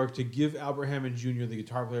in New York to give Albert Hammond Jr., the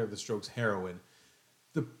guitar player of the Strokes, heroin.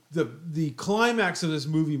 The climax of this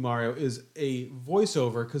movie, Mario, is a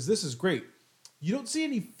voiceover because this is great. You don't see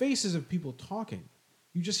any faces of people talking.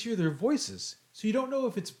 You just hear their voices. So you don't know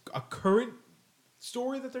if it's a current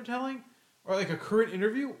story that they're telling or like a current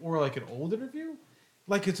interview or like an old interview.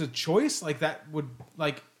 Like it's a choice. Like that would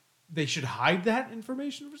like they should hide that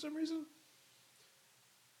information for some reason.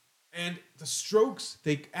 And the Strokes,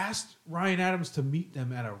 they asked Ryan Adams to meet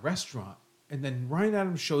them at a restaurant. And then Ryan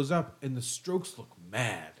Adams shows up and the Strokes look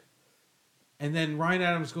mad. And then Ryan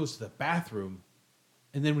Adams goes to the bathroom.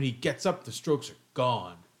 And then when he gets up, the Strokes are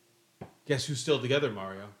gone. Guess who's still together,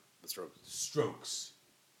 Mario? The Strokes. Strokes.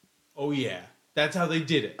 Oh, yeah. That's how they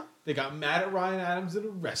did it. They got mad at Ryan Adams at a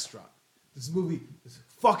restaurant. This movie is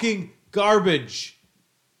fucking garbage.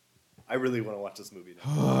 I really want to watch this movie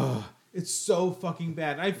now. It's so fucking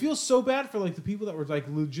bad. And I feel so bad for like the people that were like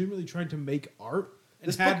legitimately trying to make art.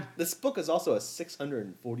 And This book is also a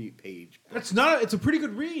 640-page book. It's a pretty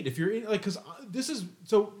good read if you're in like because this is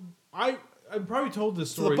so I probably told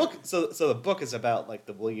this story. So the book is about like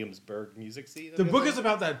the Williamsburg music scene. The book is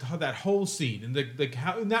about that whole scene and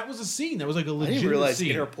and that was a scene that was like a legitimate I didn't realize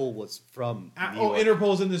scene. Interpol was from New York.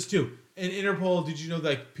 Interpol's in this too. And Interpol, did you know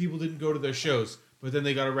like people didn't go to their shows, but then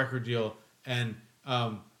they got a record deal and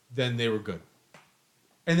then they were good.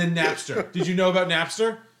 And then Napster. Did you know about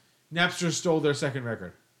Napster? Napster stole their second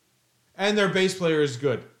record. And their bass player is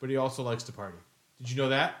good, but he also likes to party. Did you know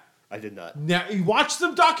that? I did not. Now, you watch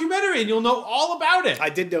the documentary and you'll know all about it. I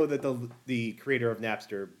did know that the creator of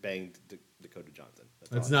Napster banged Dakota Johnson.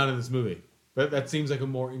 That's not in this movie. But that seems like a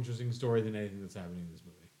more interesting story than anything that's happening in this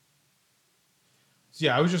movie. So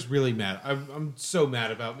yeah, I was just really mad. I'm so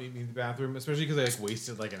mad about meeting me in the bathroom, especially because I like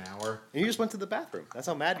wasted like an hour. And you just went to the bathroom. That's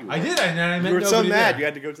how mad you were. I did. I you were so mad you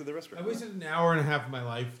had to go to the restroom. I wasted an hour and a half of my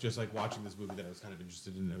life just like watching this movie that I was kind of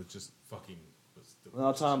interested in. It was just fucking.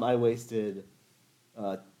 Well, Tom, I wasted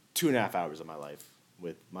 2.5 hours of my life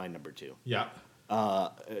with my number 2. Yeah.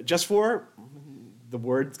 Just for the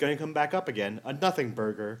word's going to come back up again, a nothing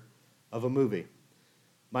burger of a movie.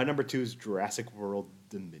 My number 2 is Jurassic World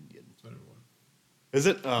Dominion. That's my number 1. Is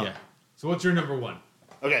it? Yeah. So what's your number 1?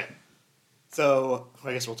 Okay. So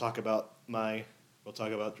I guess we'll talk about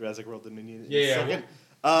Jurassic World Dominion in a second.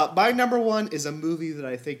 My number 1 is a movie that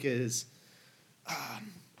I think is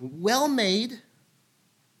well made.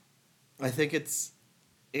 I think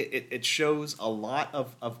it shows a lot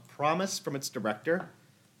of promise from its director,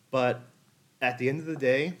 but at the end of the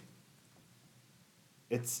day,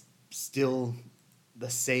 it's still the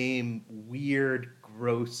same weird,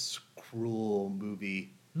 gross, cruel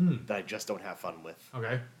movie that I just don't have fun with.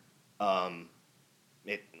 Okay.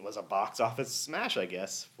 It was a box office smash, I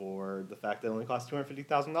guess, for the fact that it only cost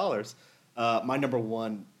 $250,000. My number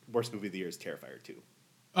 1 worst movie of the year is Terrifier 2.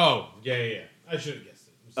 Oh, yeah. I should have guessed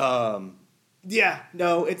it. Yeah,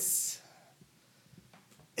 no, it's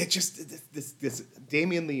just this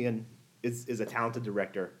Damien Leone is a talented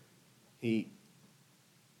director. He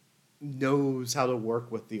knows how to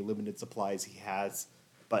work with the limited supplies he has,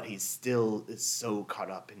 but he still is so caught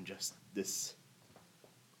up in just this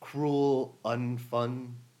cruel,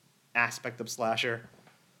 unfun aspect of slasher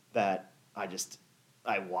that I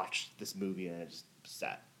watched this movie and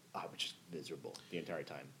I was just miserable the entire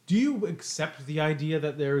time. Do you accept the idea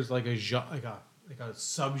that there's like a subgenre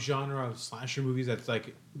of slasher movies that's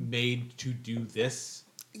like made to do this?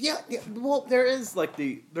 Yeah. Well, there's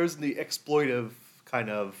the exploitive kind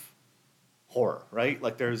of horror, right?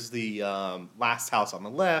 Like there's the Last House on the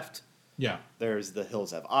Left. Yeah. There's the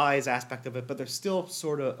Hills Have Eyes aspect of it, but there's still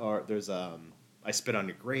there's I Spit on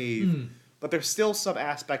Your Grave, but there's still some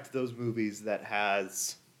aspect to those movies that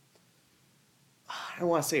has, I don't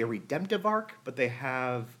want to say a redemptive arc, but they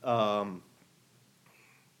have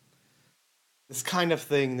this kind of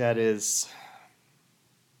thing that is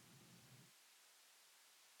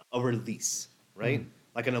a release, right?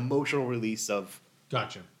 Like an emotional release of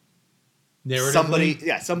Gotcha.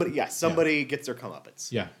 Narratively? somebody gets their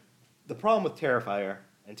comeuppance. Yeah. The problem with Terrifier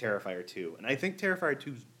and Terrifier 2, and I think Terrifier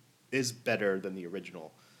 2 is better than the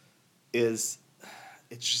original, is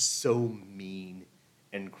it's just so mean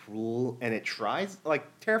and cruel, and it tries,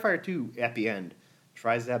 like Terrifier 2 at the end,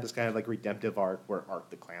 tries to have this kind of like redemptive arc where Art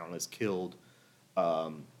the Clown is killed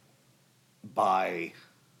by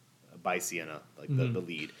Sienna, like the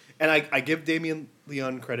lead. And I give Damien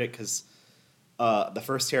Leone credit because the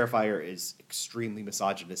first Terrifier is extremely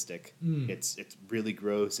misogynistic. It's really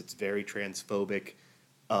gross. It's very transphobic.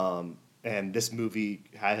 And this movie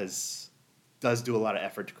does do a lot of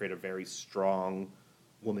effort to create a very strong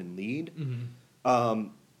woman lead.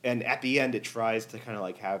 And at the end, it tries to kind of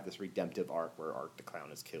like have this redemptive arc where Art the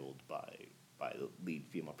Clown is killed by the lead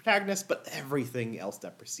female protagonist, but everything else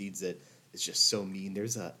that precedes it is just so mean.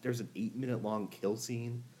 There's an 8-minute long kill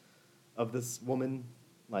scene of this woman.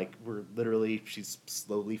 Like, where literally she's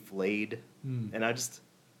slowly flayed, and I just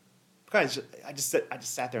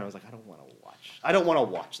sat there and I was like, I don't want to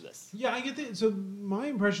watch this. Yeah, I get that. So my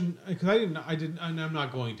impression, because and I'm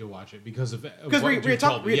not going to watch it because of because we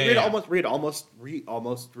had almost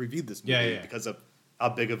reviewed this movie Yeah. because of how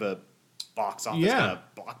big of a box office kind of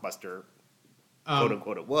blockbuster, quote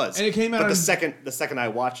unquote, it was. And it came out. But the second I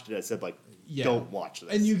watched it, I said like, don't watch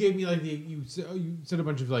this. And you gave me like you said a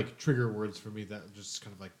bunch of like trigger words for me that just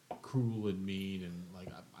kind of like cruel and mean, and like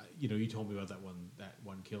you told me about that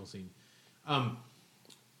one kill scene.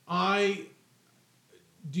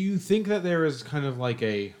 Do you think that there is kind of like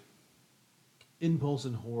a impulse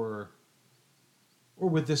in horror, or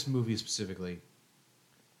with this movie specifically?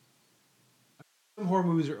 Some horror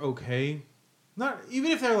movies are okay, not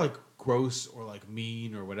even if they're like gross or like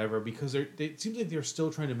mean or whatever, because it seems like they're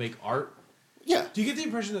still trying to make art. Yeah. Do you get the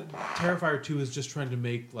impression that Terrifier 2 is just trying to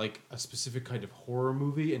make like a specific kind of horror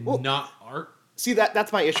movie and not art? See,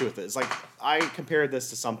 that's my issue with it. It's like I compared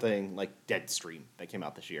this to something like Deadstream that came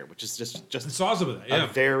out this year, which is just It's awesome with that, yeah. a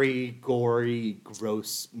very gory,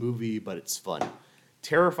 gross movie, but it's fun.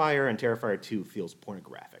 Terrifier and Terrifier 2 feels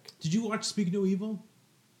pornographic. Did you watch Speak No Evil?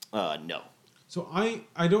 No. So I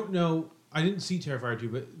don't know. I didn't see Terrifier 2,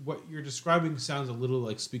 but what you're describing sounds a little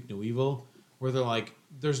like Speak No Evil, where they're like,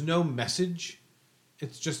 there's no message.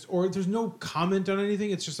 It's just, or there's no comment on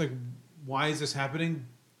anything. It's just like, why is this happening?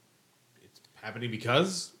 It's happening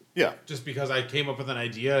because? Yeah. Just because I came up with an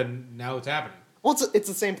idea and now it's happening. Well, it's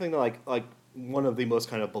the same thing that like one of the most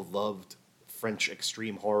kind of beloved French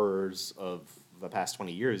extreme horrors of the past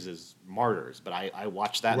 20 years is Martyrs. But I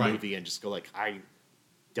watched that movie and just go like, I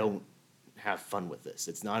don't have fun with this.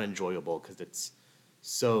 It's not enjoyable because it's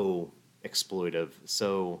so exploitive,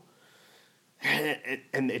 so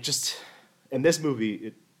and it And this movie,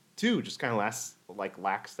 it too, just kind of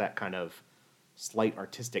lacks that kind of slight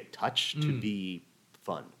artistic touch to be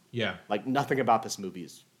fun. Yeah. Like, nothing about this movie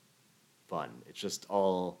is fun. It's just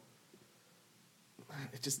all...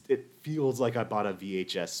 It feels like I bought a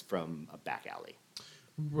VHS from a back alley.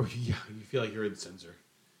 Yeah, you feel like you're in censor.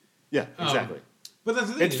 Yeah, exactly. But that's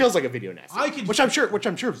the thing. It feels like a video nasty. Which I'm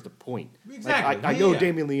sure is the point. Exactly. Like, I know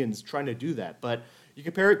Damien Leon's trying to do that, but you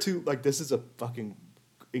compare it to, like, this is a fucking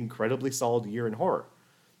incredibly solid year in horror.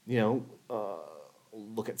 You know,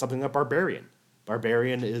 look at something like Barbarian.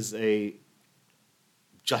 Barbarian is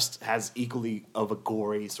just has equally of a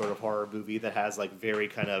gory sort of horror movie that has, like, very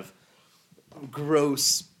kind of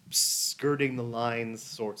gross, skirting the lines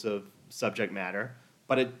sorts of subject matter,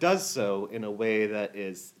 but it does so in a way that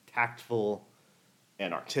is tactful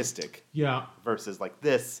and artistic. Yeah. Versus like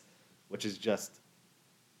this, which is just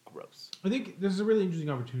gross. I think this is a really interesting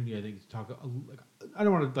opportunity. I think to talk. Like, I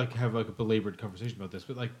don't want to like have like a belabored conversation about this,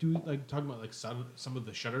 but like talking about like some of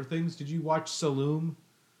the Shudder things. Did you watch Saloom?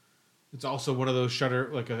 It's also one of those Shudder,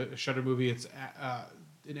 like a Shudder movie. It's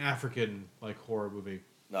an African like horror movie.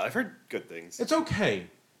 No, I've heard good things. It's okay.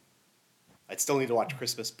 I'd still need to watch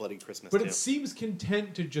Bloody Christmas. But it seems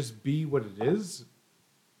content to just be what it is.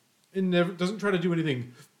 It never doesn't try to do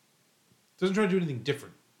anything. Doesn't try to do anything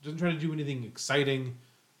different. Doesn't try to do anything exciting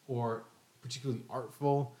or particularly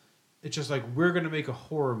artful. It's just like, we're going to make a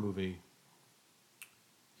horror movie.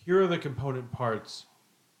 Here are the component parts,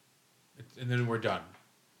 and then we're done.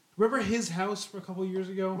 Remember His House from a couple of years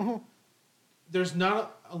ago? Mm-hmm. There's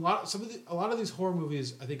not a lot. A lot of these horror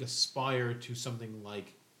movies, I think, aspire to something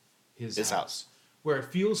like His House, where it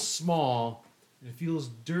feels small and it feels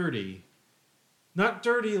dirty. Not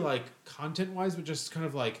dirty like content wise, but just kind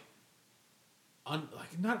of like,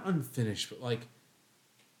 not unfinished, but like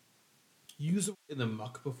used in the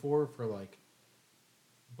muck before for like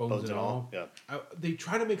Bones and All. Yeah, they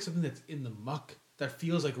try to make something that's in the muck that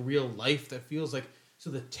feels like real life. That feels like, so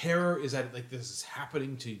the terror is that like this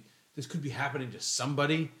could be happening to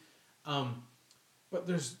somebody, but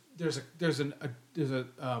there's a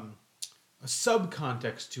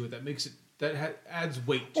subcontext to it that makes it adds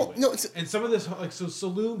weight to it. No, and some of this, like, so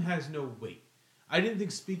Saloom has no weight. I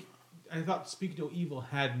thought Speak No Evil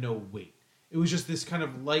had no weight. It was just this kind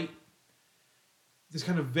of light, this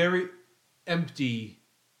kind of very empty,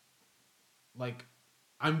 like,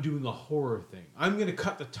 I'm doing a horror thing. I'm going to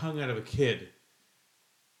cut the tongue out of a kid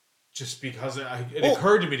just because it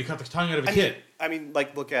occurred to me to cut the tongue out of a kid. I mean,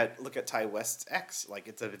 like, look at Ty West's X. Like,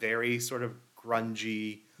 it's a very sort of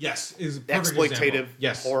grungy, is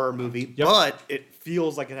exploitative horror movie, yep. But it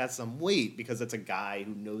feels like it has some weight because it's a guy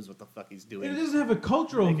who knows what the fuck he's doing. And it doesn't have a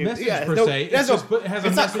cultural message per se. It has a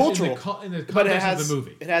message cultural, in the context of the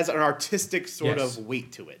movie. It has an artistic sort of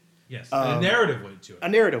weight to it. Yes, a narrative weight to it. A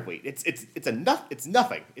narrative weight. It's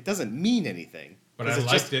nothing. It doesn't mean anything. But I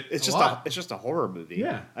liked it. It's just a horror movie.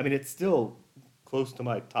 Yeah. I mean, it's still close to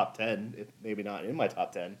my top 10, if maybe not in my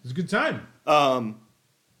top 10. It's a good time.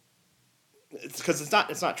 It's because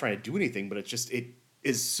it's not trying to do anything, but it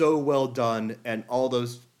is so well done, and all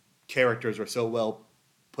those characters are so well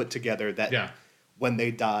put together that when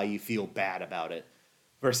they die, you feel bad about it.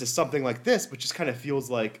 Versus something like this, which just kind of feels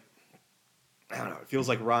like, I don't know, it feels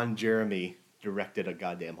like Ron Jeremy directed a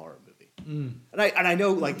goddamn horror movie. Mm. And I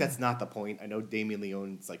know, like, that's not the point. I know Damien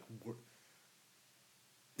Leone's like,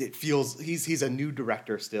 it feels he's a new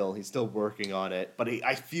director still. He's still working on it, but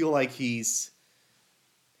I feel like the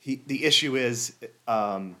issue is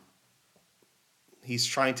he's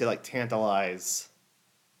trying to like tantalize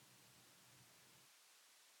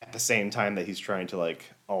at the same time that he's trying to like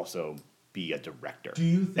also be a director. Do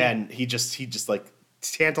you think? And he just like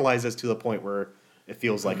tantalizes to the point where it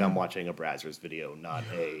feels like I'm watching a Brazzers video, not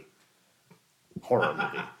a horror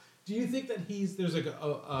movie. Do you think that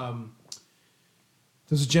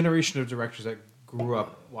there's a generation of directors that grew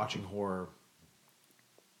up watching horror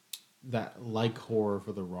that like horror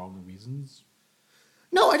for the wrong reasons?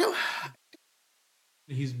 No, I don't.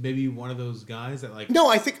 He's maybe one of those guys that like. No,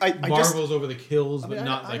 I think I marvels over the kills, but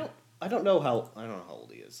not like. I don't know how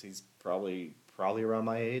old he is. He's probably around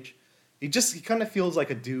my age. He kind of feels like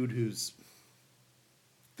a dude who's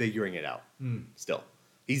figuring it out still.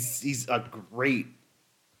 He's a great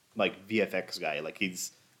like VFX guy. Like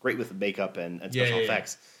he's great with makeup and special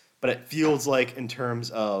effects. But it feels like in terms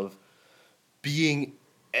of being,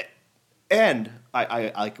 and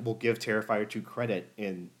I will give Terrifier 2 credit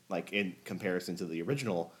in comparison to the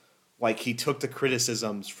original. Like he took the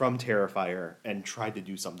criticisms from Terrifier and tried to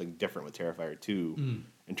do something different with Terrifier 2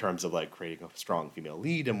 in terms of like creating a strong female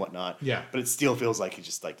lead and whatnot. Yeah. But it still feels like he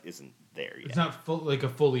just like isn't there yet. It's not a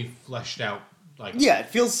fully fleshed out like. Yeah, it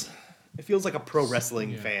feels It feels like a pro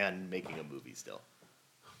wrestling fan making a movie still.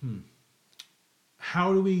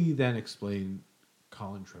 How do we then explain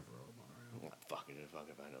Colin Trevorrow, Mario? Fucking if I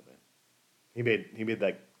know, man. He made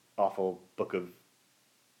that awful Book of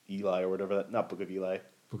Eli or whatever that. Not Book of Eli.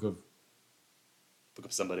 Book of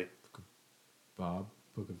somebody. Bob.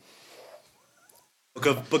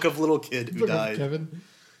 Book of little kid who Book died. of Kevin.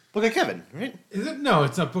 Book of Kevin, right? Is it? No,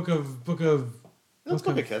 it's not Book of. No, it's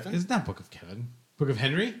Book of Kevin. It's not Book of Kevin. Book of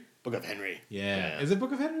Henry. Book of Henry. Yeah. Is it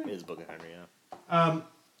Book of Henry? It is Book of Henry. Yeah.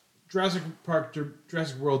 Jurassic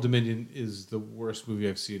World Dominion is the worst movie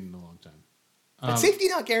I've seen in a long time. And Safety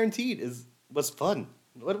Not Guaranteed was fun.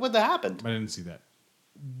 What happened? I didn't see that.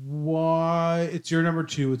 Why? It's your number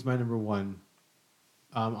 2. It's my number 1.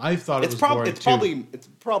 I thought it was boring too. It's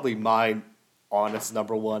probably my honest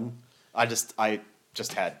number 1. I just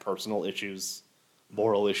had personal issues,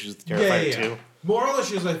 moral issues with Terrifier 2. Moral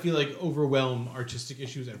issues, I feel like, overwhelm artistic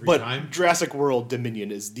issues every time. But Jurassic World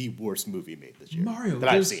Dominion is the worst movie made this year Mario, that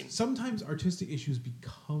I've seen. Sometimes artistic issues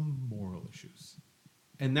become moral issues.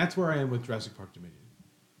 And that's where I am with Jurassic Park Dominion.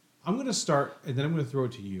 I'm going to start, and then I'm going to throw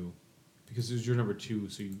it to you, because it was your number 2,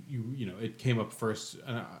 so you know, it came up first,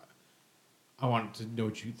 and I wanted to know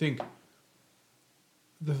what you think.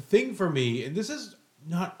 The thing for me, and this is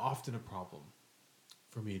not often a problem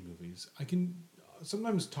for me in movies, I can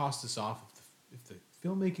sometimes toss this off if the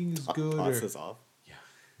filmmaking is good. Toss this off? Yeah.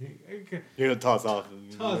 Okay. You're going to toss off.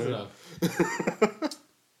 Toss it off.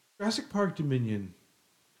 Jurassic Park Dominion,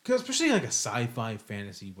 because especially like a sci-fi,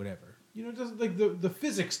 fantasy, whatever, you know, it doesn't, like, the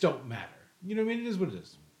physics don't matter. You know what I mean? It is what it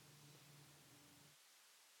is.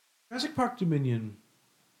 Jurassic Park Dominion,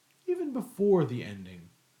 even before the ending,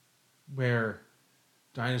 where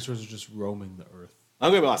dinosaurs are just roaming the earth. I'm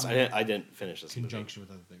going to be honest, I didn't finish this in conjunction with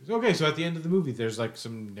other things. Okay, so at the end of the movie, there's like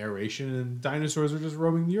some narration, and dinosaurs are just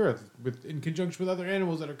roaming the earth in conjunction with other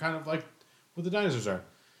animals that are kind of like what the dinosaurs are.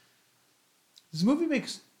 This movie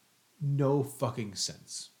makes no fucking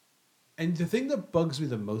sense. And the thing that bugs me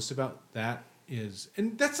the most about that is,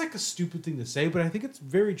 and that's like a stupid thing to say, but I think it's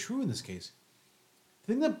very true in this case.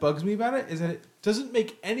 The thing that bugs me about it is that it doesn't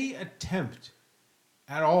make any attempt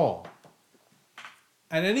at all,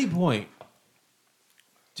 at any point,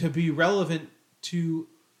 to be relevant to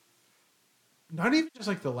not even just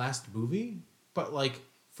like the last movie, but like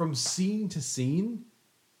from scene to scene.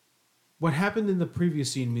 What happened in the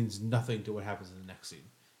previous scene means nothing to what happens in the next scene.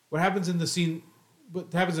 What happens in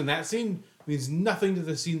that scene means nothing to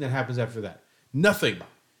the scene that happens after that. Nothing.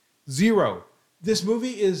 Zero. This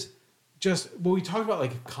movie is just, when we talk about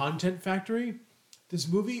like content factory, this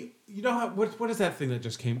movie, you know how, what is that thing that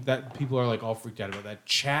just came, that people are like all freaked out about, that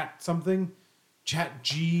chat something? Chat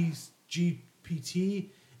GPT.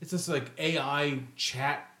 It's this like AI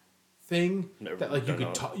chat thing that like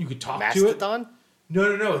you could talk Mastodon?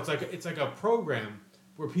 to it. No. It's like a program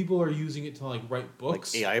where people are using it to like write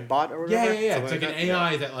books. Like AI bot or whatever? Yeah. It's like an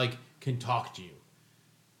AI that like can talk to you.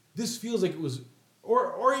 This feels like it was,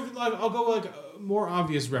 or even like, I'll go like a more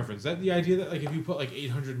obvious reference. That the idea that like if you put like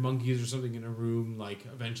 800 monkeys or something in a room, like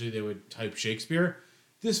eventually they would type Shakespeare.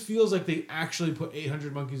 This feels like they actually put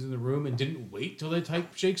 800 monkeys in the room and didn't wait till they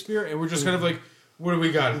typed Shakespeare, and we're just kind of like, what do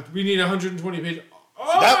we got? We need 120 pages.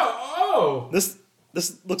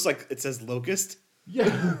 This looks like it says locust.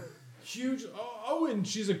 Yeah, huge. And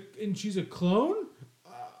she's a clone.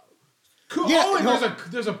 Cool. Yeah, and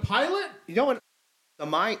there's a pilot. You know what? So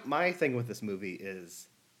my thing with this movie is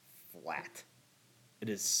flat. It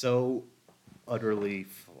is so utterly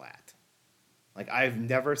flat. Like, I've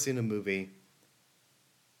never seen a movie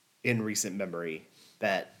in recent memory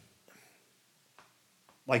that,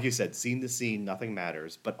 like you said, scene to scene, nothing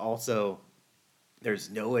matters, but also there's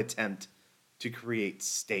no attempt to create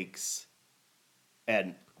stakes.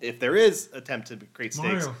 And if there is attempt to create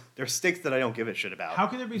stakes, Mario, there's stakes that I don't give a shit about. How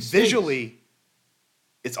can there be stakes? Visually,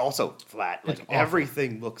 it's also flat. It's Like, awful.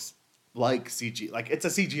 everything looks like CG. Like, it's a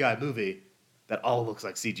CGI movie that all looks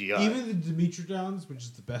like CGI. Even the Dimetrodons, which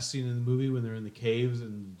is the best scene in the movie when they're in the caves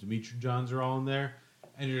and the Dimetrodons are all in there,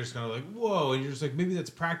 and you're just kind of like, whoa, and you're just like, maybe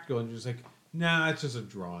that's practical, and you're just like, nah, it's just a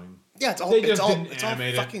drawing. Yeah, it's all They just didn't it's all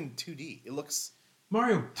animate it. fucking 2D. It looks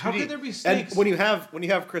Mario, how 2D. could there be stakes? And when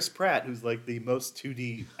you have Chris Pratt, who's like the most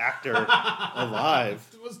 2D actor alive.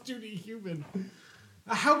 The most 2D human.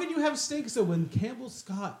 How can you have stakes though when Campbell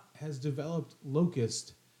Scott has developed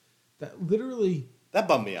Locust that literally... That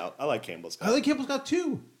bummed me out. I like Campbell Scott. I like Campbell Scott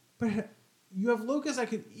too, but you have Locust that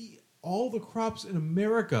can eat all the crops in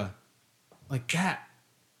America like that,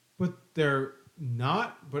 but they're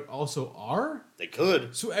not, but also are. They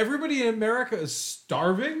could. So everybody in America is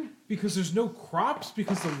starving because there's no crops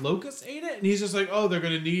because the locusts ate it, and he's just like, "Oh, they're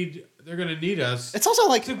gonna need us." It's also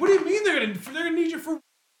like, It's like, what do you mean they're gonna need you for?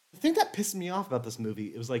 the thing that pissed me off about this movie,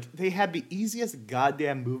 it was like they had the easiest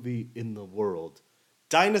goddamn movie in the world.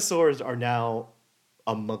 Dinosaurs are now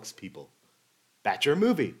amongst people. That's your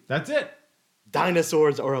movie. That's it.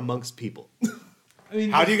 Dinosaurs are amongst people. I mean,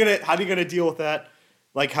 How are you gonna deal with that?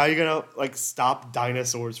 Like, how are you gonna like stop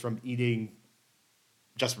dinosaurs from eating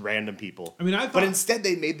just random people? I mean, I thought, But instead,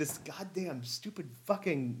 they made this goddamn stupid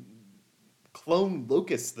fucking clone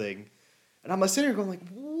locust thing, and I'm like sitting here going like,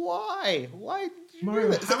 why? Why did you Mario,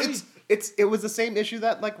 do that? how many- It was the same issue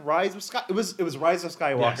that like Rise of Sky. It was Rise of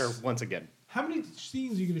Skywalker Yes. once again. how many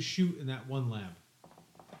scenes are you gonna shoot in that one lab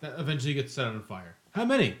that eventually gets set on fire? How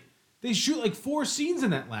many? They shoot like 4 scenes in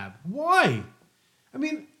that lab. Why? I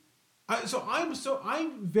mean,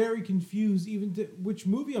 I'm very confused even to which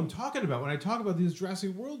movie I'm talking about when I talk about these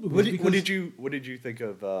Jurassic World movies. What did you think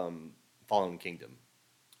of Fallen Kingdom?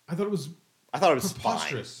 I thought it was I thought it was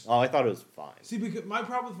preposterous. fine. Oh, I thought it was fine. See, because my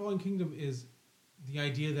problem with Fallen Kingdom is the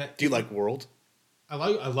idea that Do you like World? I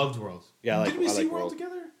loved World. Yeah, Didn't we see like World World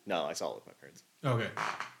together? No, I saw it with my parents. Okay,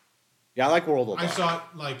 Yeah, I like World a lot. I saw it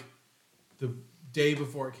like the day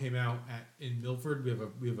before it came out in Milford.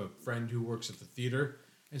 We have a friend who works at the theater,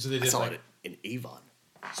 and so they I did saw like it in Avon.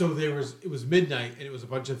 so it was midnight and it was a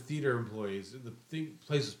bunch of theater employees. And the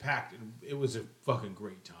place was packed, and it was a fucking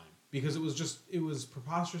great time because it was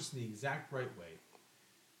preposterous in the exact right way.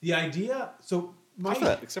 The idea, so my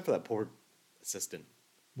Except for that poor assistant.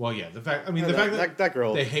 well, yeah, the fact that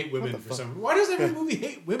girl. they hate women What the for fuck? some. Why does every movie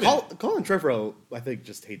hate women? Colin Trevorrow, I think,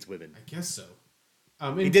 just hates women. I guess so.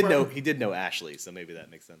 He did know Ashley, so maybe that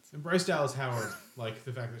makes sense. And Bryce Dallas Howard, like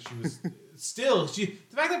the fact that she was the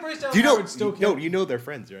fact that Bryce Dallas You know, Howard still can't. you know they're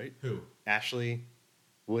friends, right? Who? Ashley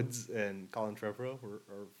Woods and Colin Trevorrow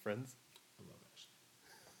are friends. I love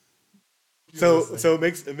Ashley. So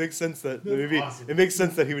it makes sense that That's maybe awesome. it makes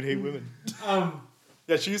sense that he would hate women. Um,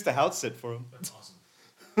 Yeah, she used to house sit for him. that's awesome.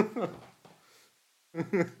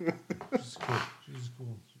 She's cool. She's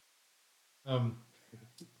cool.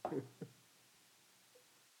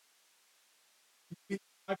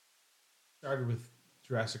 I started with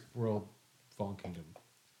Jurassic World: Fallen Kingdom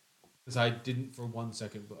because I didn't for 1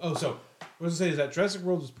 second. Oh, so what I was saying is that Jurassic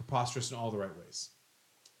World was preposterous in all the right ways.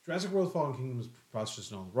 Jurassic World: Fallen Kingdom was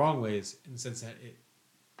preposterous in all the wrong ways, in the sense that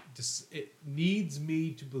it needs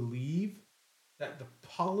me to believe that the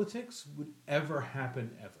politics would ever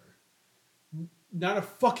happen ever. Not a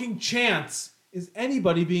fucking chance is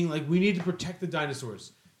anybody being like, we need to protect the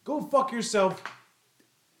dinosaurs. Go fuck yourself.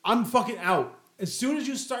 I'm fucking out. As soon as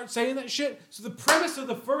you start saying that shit, so the premise of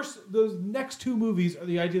those next 2 movies are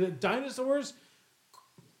the idea that dinosaurs,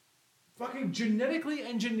 fucking genetically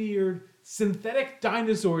engineered synthetic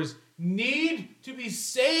dinosaurs, need to be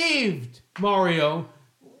saved, Mario.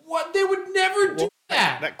 What? They would never do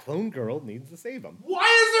that. That clone girl needs to save him. Why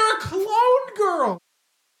is there a clone girl?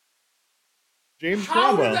 James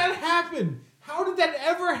How Cromwell. did that happen? How did that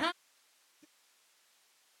ever happen?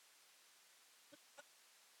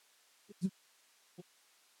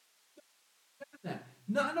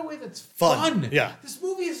 Not in a way that's fun. Yeah. This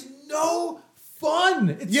movie is no fun.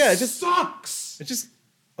 It just sucks. It's just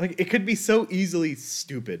like it could be so easily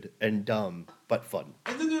stupid and dumb, but fun.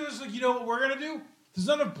 And then they're just like, you know what we're gonna do? There's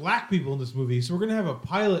not enough black people in this movie, so we're gonna have a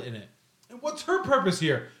pilot in it. And what's her purpose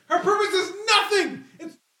here? Her purpose is nothing.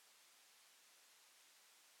 It's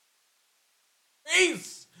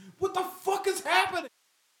race. What the fuck is happening?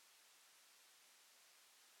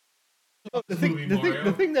 The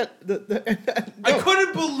thing that I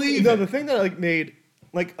couldn't believe no, it. the thing that like made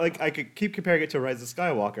like I could keep comparing it to Rise of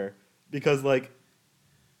Skywalker because like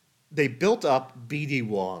they built up BD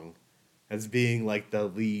Wong as being like the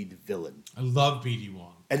lead villain, I love BD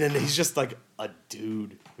Wong. and then he's just like a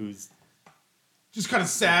dude who's Just kind of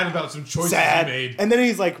sad about some choices sad, he made. and then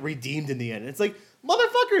he's like redeemed in the end. And it's like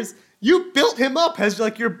motherfuckers, you built him up as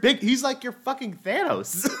like your big. He's like your fucking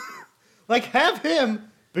Thanos. Like have him.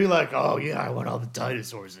 Be like, oh yeah, I want all the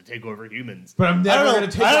dinosaurs to take over humans. But I'm never going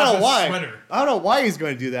to take off his sweater. I don't know why he's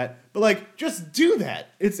going to do that. But like, just do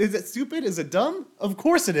that. Is it stupid? Is it dumb? Of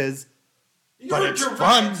course it is. But it's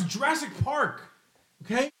fun. It's Jurassic Park.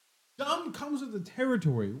 Okay? Dumb comes with the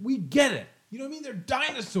territory. We get it. You know what I mean? They're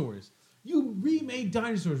dinosaurs. You remade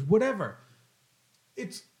dinosaurs, whatever.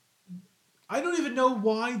 I don't even know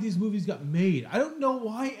why these movies got made. I don't know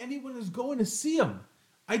why anyone is going to see them.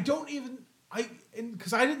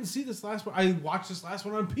 Because I didn't see this last one. I watched this last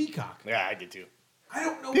one on Peacock. Yeah, I did too. I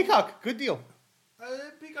don't know. Peacock, good deal.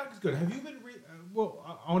 Peacock is good. Have you been?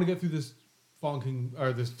 I want to get through this Fallen King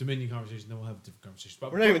or this Dominion conversation, then we'll have a different conversation.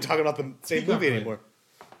 But We're not even talking about the same Peacock movie related. anymore.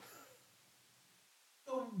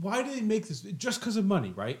 Why do they make this? Just because of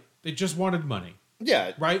money, right? They just wanted money,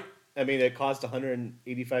 Yeah, right? I mean, it cost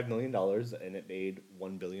 $185 million and it made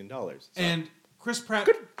 $1 billion. So And Chris Pratt,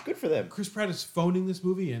 good for them. Chris Pratt is phoning this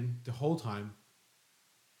movie in the whole time.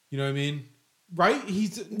 You know what I mean? Right?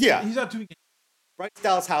 He's not doing. Bryce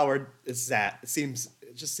Dallas Howard is sad.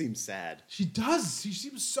 It just seems sad. She does. She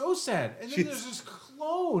seems so sad. And then She's- there's this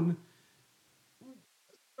clone.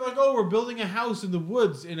 They're like, oh, we're building a house in the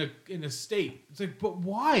woods in a state. It's like, but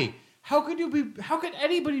why? How could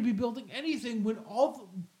anybody be building anything when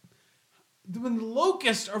when the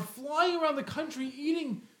locusts are flying around the country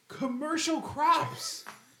eating commercial crops?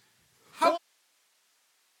 How?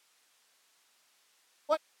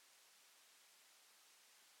 What?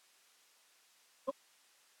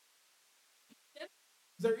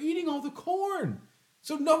 They're eating all the corn.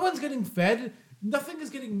 So no one's getting fed. Nothing is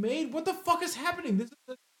getting made. What the fuck is happening? That's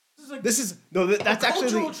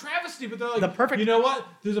actually cultural travesty, but they're like, the perfect- you know what?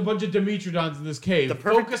 There's a bunch of Dimetrodons in this cave. The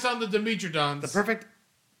perfect- Focus on the Dimetrodons. the perfect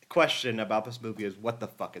question about this movie is what the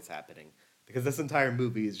fuck is happening? Because this entire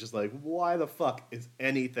movie is just like, why the fuck is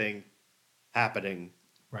anything happening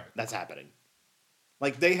Right. that's happening?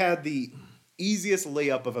 Like, they had the easiest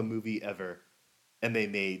layup of a movie ever, and they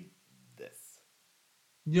made this.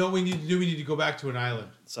 You know what we need to do? We need to go back to an island.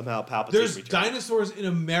 Somehow Palpatine There's returned. dinosaurs in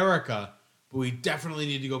America, but we definitely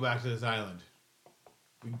need to go back to this island.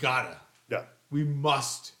 We gotta. Yeah. We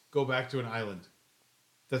must go back to an island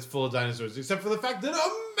that's full of dinosaurs, except for the fact that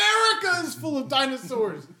America is full of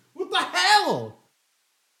dinosaurs. What the hell?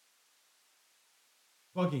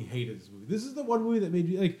 Fucking hated this movie. This is the one movie that made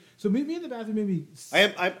me like. So Meet Me in the Bathroom made me.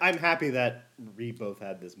 I'm happy that we both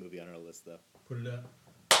had this movie on our list, though. Put it up.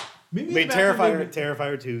 Meet Me I mean, in the Bathroom made me-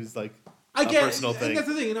 Terrifier 2 is like I a get personal it. thing. And that's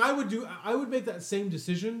the thing. And I would make that same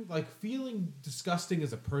decision. Like feeling disgusting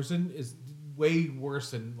as a person is way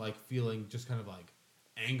worse than like feeling just kind of like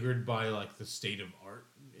angered by like the state of art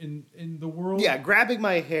in the world. Yeah, grabbing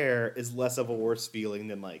my hair is less of a worse feeling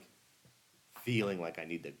than like feeling like I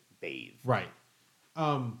need to bathe. Right.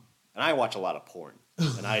 And I watch a lot of porn,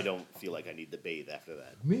 and I don't feel like I need to bathe after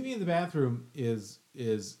that. Meet Me in the Bathroom is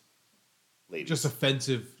Ladies. just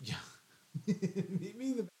offensive. Yeah. Meet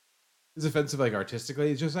Me in the is offensive like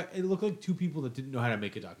artistically. It's just like it looked like two people that didn't know how to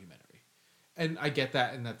make a documentary. And I get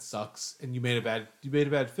that, and that sucks. And you made a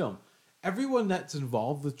bad film. Everyone that's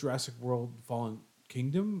involved with Jurassic World Fallen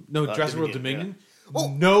Kingdom, Jurassic World Dominion,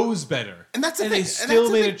 knows better. And that's the and thing. they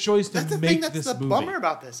still made a choice to make this the movie. bummer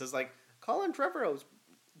about this is like Colin Trevorrow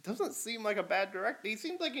doesn't seem like a bad director. He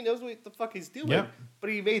seems like he knows what the fuck he's doing. Yep. But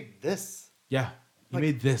he made this. Yeah, he Like-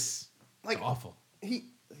 made this. like- It's awful. He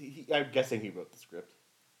I'm guessing he wrote the script.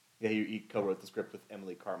 Yeah, he co-wrote the script with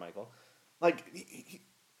Emily Carmichael. Like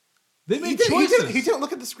They he made didn't- choices. He didn't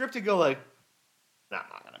look at the script and go like, "Nah, I'm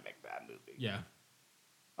not gonna make that movie. Yeah.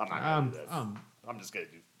 I'm not gonna do this. I'm just gonna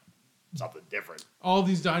do something different." All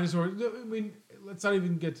these dinosaurs. I mean, let's not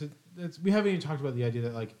even get to. We haven't even talked about the idea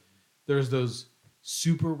that like there's those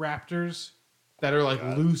super raptors that are like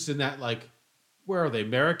loose in that like where are they,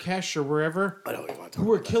 Marrakesh or wherever? I don't even want to talk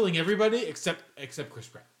Who are about that. killing everybody except Chris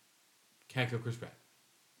Pratt. Can't kill Chris Pratt.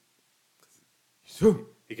 So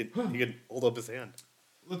He can hold up his hand.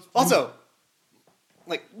 let's Also,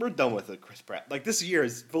 like, we're done with Chris Pratt. Like, this year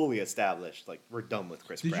is fully established. Like, we're done with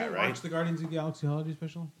Chris Did Pratt, you right? watch the Guardians of the Galaxy Holiday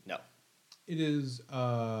Special? No. It is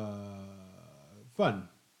fun,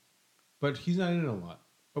 but he's not in it a lot.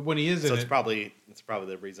 But when he is So in it's it, probably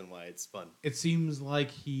the reason why it's fun. it seems like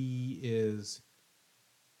he is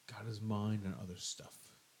got his mind on other stuff.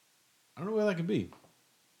 I don't know where that could be,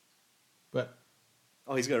 but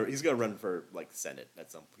Oh, he's gonna run for like Senate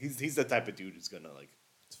at some. He's the type of dude who's gonna like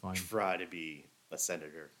it's fine. try to be a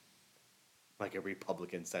senator, like a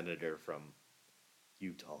Republican senator from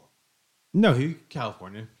Utah. No, he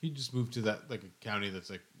California. He just moved to that like a county that's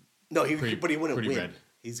like No, Pretty- but he wouldn't pretty win. red.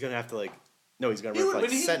 He's gonna have to like. No, he's gonna he, run for would,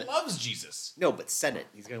 like he Senate. loves Jesus. No, but Senate.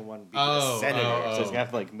 He's gonna want to be Oh, a senator, oh, so he's oh. gonna have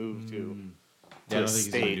to like move to Yeah, I a don't think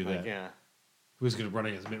he's gonna state. do Like, that. yeah, Who's going to run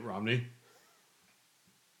against Mitt Romney?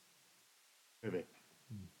 maybe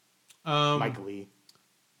Um, Mike Lee.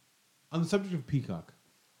 On the subject of Peacock,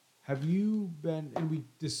 have you been? And we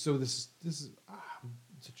this is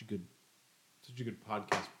such a good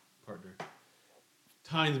podcast partner.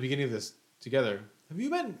 Tying the beginning of this together, have you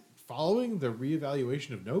been following the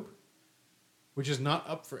reevaluation of Nope, which is not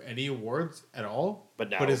up for any awards at all, But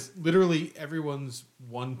now- but is literally everyone's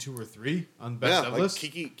 1, 2, or 3 on best Yeah, of like list?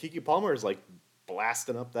 Kiki Palmer is like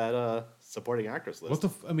blasting up that supporting actress list. What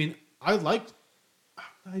the? I mean, I didn't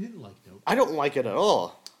like Nope. I don't like it at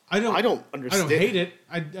all. I don't I understand. don't hate it.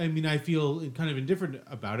 I mean, I feel kind of indifferent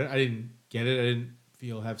about it. I didn't get it. I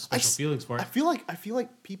didn't have special feelings for it. I feel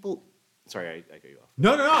like people. Sorry, I cut you off.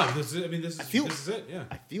 No. This is it. Yeah.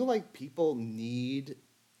 I feel like people needed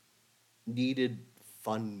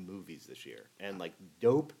fun movies this year, and like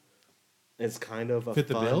Dope is kind of a Fit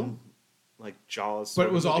the fun, bill? like Jaws. But sort it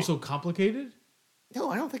of was movie. also complicated. No,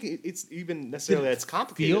 I don't think it's even necessarily Did it it's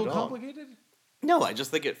complicated. Feel at all. complicated? No, I just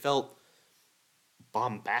think it felt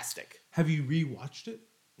bombastic. Have you rewatched it?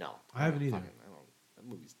 No, I haven't either. That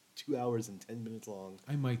movie's 2 hours and 10 minutes long,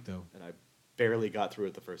 I might though. and I barely got through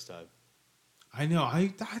it the first time. I know.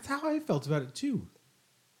 That's how I felt about it too.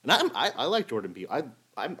 And I like Jordan Peele.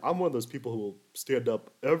 I'm one of those people who will stand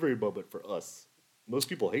up every moment for us. Most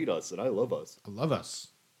people hate us, and I love us. I love us.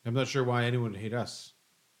 I'm not sure why anyone would hate us.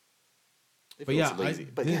 It But feels yeah, lazy. I-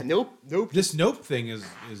 but yeah. yeah, nope. This Nope thing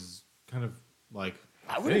is kind of like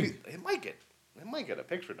I a wouldn't thing. be, it might get a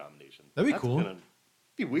picture nomination. That'd be That's cool. gonna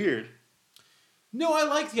be weird. No, I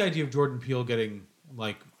like the idea of Jordan Peele getting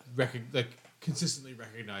like consistently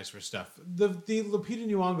recognized for stuff. The Lupita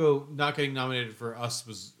Nyong'o not getting nominated for Us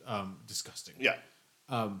was disgusting. Yeah.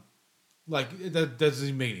 That doesn't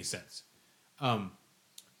even make any sense.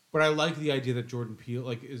 But I like the idea that Jordan Peele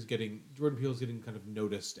is getting kind of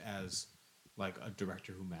noticed as like a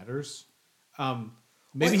director who matters.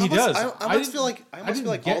 Maybe he does. I almost feel like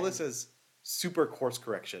didn't all this is super course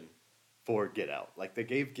correction for Get Out. Like they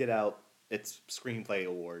gave Get Out its screenplay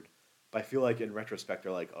award, but I feel like in retrospect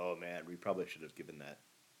they're like, oh man, we probably should have given that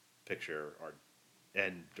picture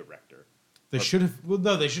and director. They should have. Well,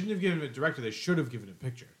 no, they shouldn't have given it director. They should have given it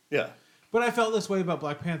picture. Yeah. But I felt this way about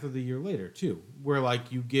Black Panther the year later too, where like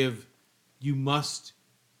you must,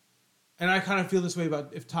 and I kind of feel this way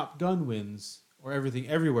about if Top Gun wins or Everything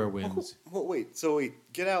Everywhere wins. Well, wait. So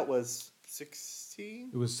Get Out was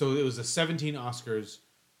 16, It was the 17 Oscars.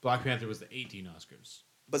 Black Panther was the 18 Oscars.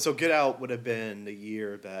 but so Get Out would have been the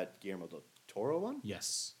year that Guillermo del Toro won.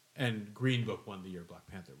 Yes, and Green Book won the year Black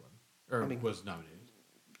Panther won, or was nominated.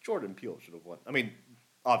 Jordan Peele should have won. I mean,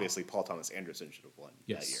 obviously Paul Thomas Anderson should have won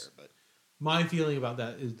Yes. that year, but My feeling about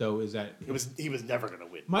that is that he was never going to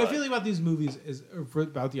win. my but- feeling about these movies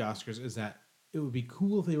about the Oscars is that it would be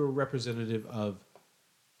cool if they were representative of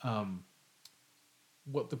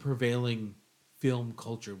what the prevailing film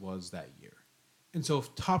culture was that year. And so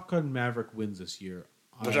if Top Gun Maverick wins this year,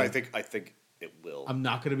 which I think it will. I'm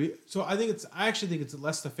not going to be. So I actually think it's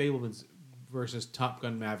less The Fablemans versus Top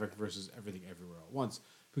Gun Maverick versus Everything Everywhere All at Once,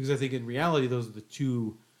 because I think in reality those are the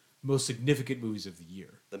two most significant movies of the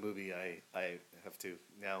year. The movie I have to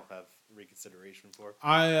now have reconsideration for.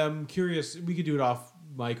 I am curious. We could do it off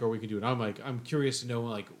mic or we could do it on mic. I'm curious to know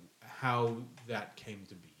like how that came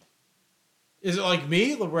to be. Is it like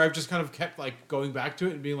me, where I've just kind of kept like going back to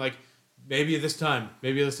it and being like, maybe this time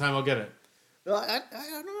I'll get it. No, I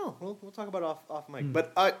don't know. We'll talk about it off mic.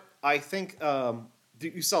 But I think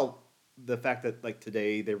you saw the fact that like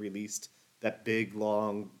today they released that big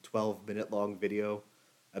long 12-minute long video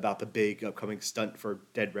about the big upcoming stunt for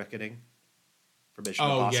Dead Reckoning for Mission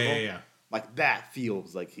Impossible. Yeah. Like that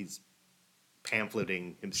feels like he's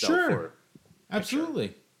pamphleting himself Sure. for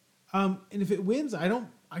Absolutely. And if it wins, I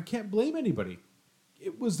can't blame anybody.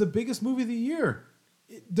 It was the biggest movie of the year.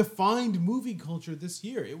 It defined movie culture this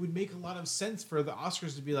year. It would make a lot of sense for the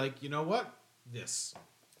Oscars to be like, you know what? This.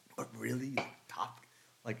 But really,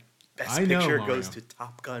 Best I know, Picture Mario. goes to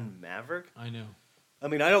Top Gun Maverick. I know. I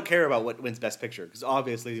mean, I don't care about what wins Best Picture because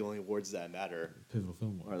obviously the only awards that matter Pivotal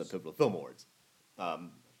Film are the Awards. Pivotal Film Awards,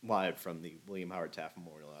 live from the William Howard Taft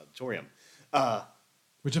Memorial Auditorium.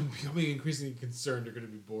 Which I'm becoming increasingly concerned are going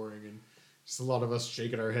to be boring and just a lot of us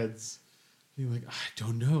shaking our heads. Being like, I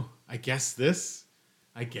don't know. I guess this.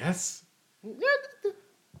 I guess.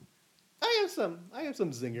 I have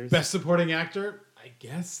some zingers. Best Supporting Actor. I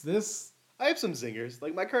guess this. I have some zingers.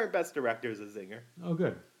 Like my current Best Director is a zinger. Oh,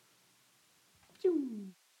 good.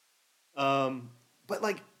 But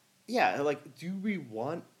like, yeah, like, do we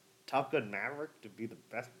want Top Gun Maverick to be the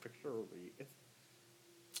Best Picture?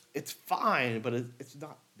 It's fine, but it's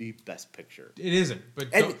not the Best Picture. It isn't. But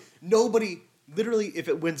And nobody, literally, if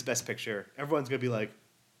it wins Best Picture, everyone's gonna be like,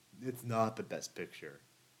 it's not the Best Picture.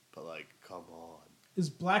 But like, come on. is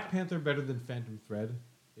Black Panther better than Phantom Thread?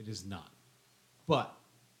 It is not. But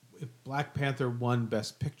if Black Panther won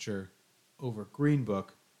Best Picture over Green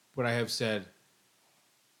Book, would I have said,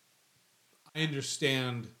 I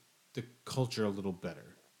understand the culture a little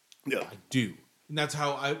better. Yeah. I do. And that's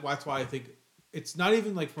why I think it's not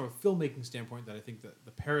even like from a filmmaking standpoint that I think that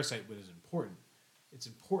the Parasite win is important. It's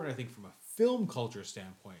important, I think, from a film culture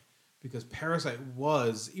standpoint, because Parasite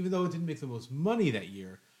was, even though it didn't make the most money that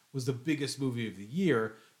year, was the biggest movie of the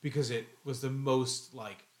year because it was the most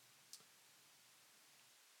like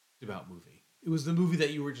about movie. It was the movie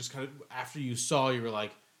that you were just kind of after you saw, you were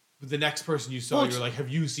like, the next person you saw, you were like, have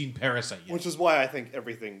you seen Parasite yet? Which is why I think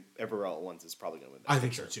Everything Everywhere All at Once is probably going to win. I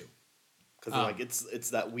think so too. Because like it's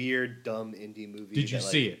that weird, dumb indie movie. Did you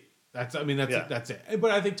see it? That's it.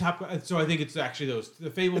 But I think So I think it's actually the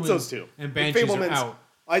Fablemans. It's those two. And Banshees are out.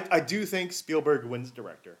 I do think Spielberg wins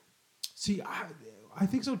director. See, I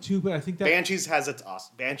think so too. But I think that Banshees has its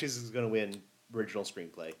Banshees is going to win original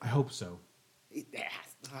screenplay. I hope so. Yeah,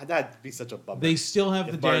 that'd be such a bummer. They still have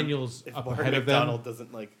the Daniels up ahead of them. McDonald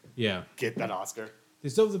doesn't get that Oscar. They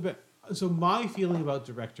still have the So my feeling about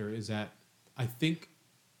director is that I think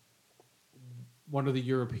one of the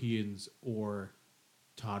Europeans or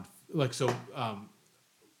Todd, Ruben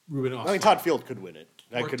Oswald. I think Todd Field could win it.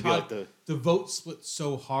 That could be like the vote split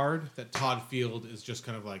so hard that Todd Field is just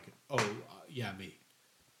kind of like, me.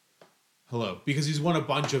 Hello, because he's won a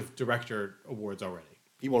bunch of director awards already.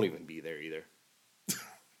 He won't even be there either.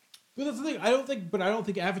 But that's the thing. I don't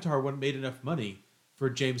think Avatar made enough money for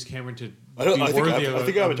James Cameron to I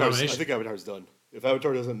think Avatar's done. If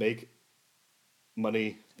Avatar doesn't make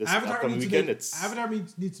money this upcoming weekend, Avatar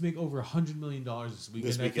needs to make over $100 million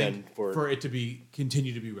this weekend. For it to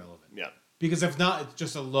continue to be relevant. Yeah. Because if not, it's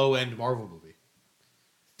just a low end Marvel movie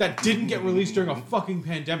that didn't get released during a fucking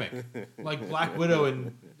pandemic, like Black Widow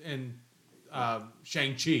and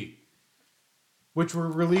Shang-Chi, which were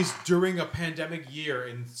released during a pandemic year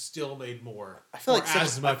and still made more. I feel like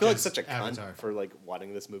such a cunt for like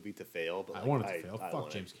wanting this movie to fail. But I want it to fail. Fuck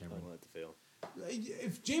James Cameron. I want it to fail.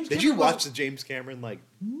 If James Did you watch the James Cameron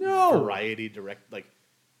variety direct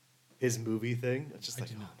his movie thing? It's just like,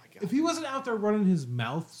 oh my god. If he wasn't out there running his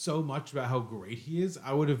mouth so much about how great he is,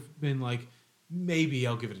 I would have been like, maybe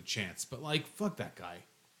I'll give it a chance. But like, fuck that guy.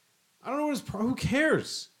 I don't know what his who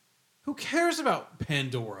cares? Who cares about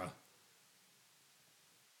Pandora?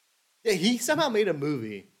 Yeah, he somehow made a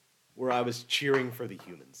movie where I was cheering for the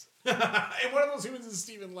humans. And one of those humans is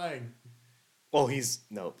Stephen Lang. Well,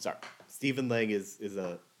 Stephen Lang is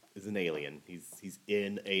an alien. He's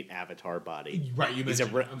in an avatar body. Right, you mentioned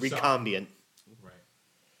he's a recombinant. Right.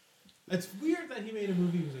 It's weird that he made a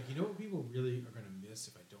movie. He was like, you know what people really are going to miss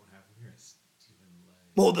if I don't have him here is Stephen Lang.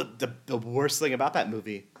 Well, the worst thing about that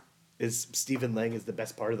movie is Stephen Lang is the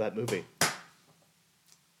best part of that movie.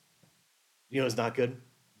 You know what's not good?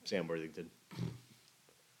 Sam Worthington.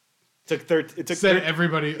 It took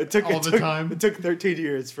everybody all the time. It took 13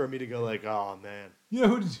 years for me to go like, oh man. You know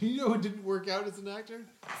who didn't work out as an actor?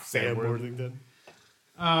 Sam Worthington.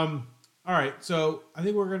 All right, so I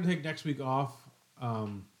think we're going to take next week off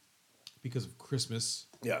because of Christmas.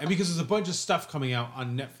 Yeah. And because there's a bunch of stuff coming out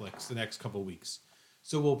on Netflix the next couple of weeks.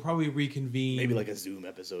 So we'll probably reconvene. Maybe like a Zoom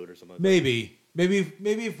episode or something. Maybe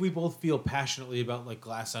if we both feel passionately about like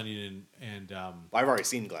Glass Onion and I've already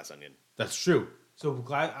seen Glass Onion. That's true. So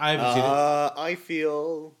glad I haven't seen it. I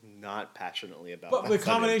feel not passionately about. But the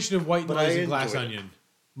combination of White Noise and Glass Onion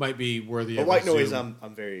might be worthy of White Zoom. Noise,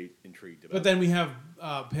 I'm very intrigued about. But then we have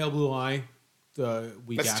Pale Blue Eye the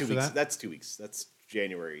week after 2 weeks. that. That's 2 weeks. That's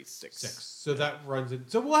January 6th. So that runs in.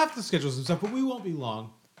 So we'll have to schedule some stuff, but we won't be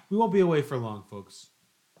long. We won't be away for long, folks.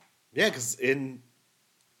 Yeah, because in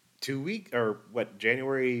 2 weeks, or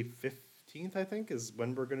January 15th, I think, is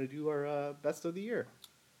when we're going to do our best of the year.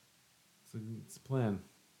 It's a plan.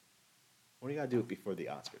 What do you got to do it before the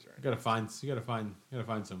Oscars, right? You gotta find some. You got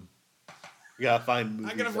to find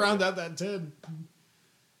movies. I gotta round out that 10.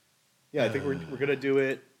 Yeah, I think we're going to do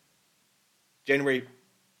it. January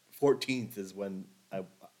 14th is when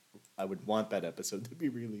I would want that episode to be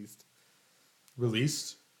released.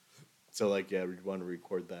 Released? So, we'd want to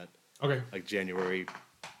record that. Okay. Like January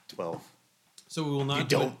 12th. So we will not.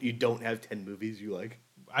 You don't have 10 movies you like.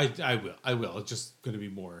 I will. It's just going to be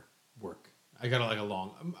more work. I got a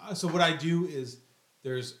long. So what I do is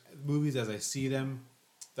there's movies as I see them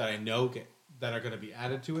that I know that are going to be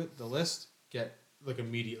added to it. The list get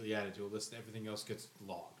immediately added to a list, and everything else gets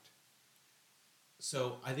logged.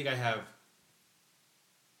 So I think I have.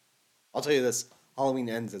 I'll tell you this: Halloween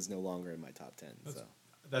Ends is no longer in my top 10.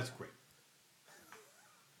 That's great.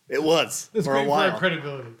 It was for a while. For our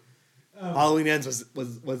credibility. Halloween Ends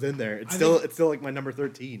was in there. It's still like my number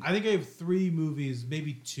 13. I think I have 3 movies,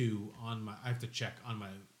 maybe 2 on my. I have to check on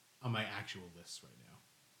my actual list right now,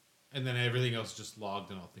 and then everything else just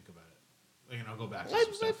logged, and I'll think about it. And I'll go back to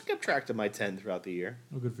some stuff. I've kept track of my 10 throughout the year.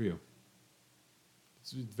 Oh, good for you.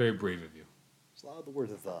 It's very brave of you. There's a lot of the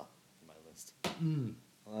word of the in my list.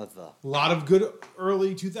 A lot of good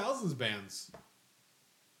early 2000s bands.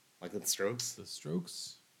 Like the Strokes? The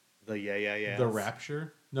Strokes. The Yeah. The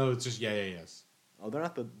Rapture. No, it's just Yeah. Oh, they're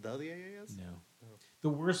not the AAS? No. The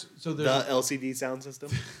worst. So The there's LCD sound system?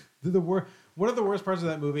 one of the worst parts of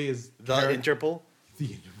that movie is The Interpol? The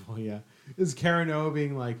Interpol, yeah, is Karen O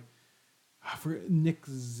being like, for Nick,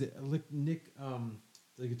 the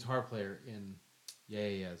guitar player in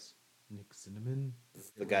Yes, Nick Cinnamon,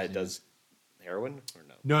 The guy that does heroin or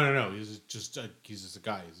no? No. He's just a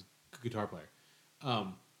guy. He's a guitar player.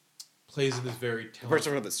 Plays in this very The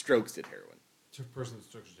person from the Strokes did heroin. person that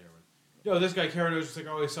structures heroin. No, this guy Karen was just like,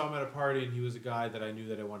 oh, I saw him at a party, and he was a guy that I knew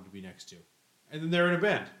that I wanted to be next to, and then they're in a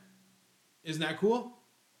band. Isn't that cool?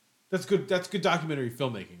 That's good. That's good documentary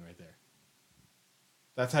filmmaking right there.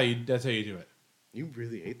 That's how you do it. You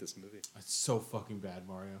really hate this movie. It's so fucking bad,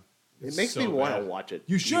 Mario. It makes me want to watch it.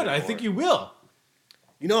 You should. I think you will.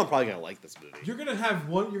 You know I'm probably gonna like this movie. You're gonna have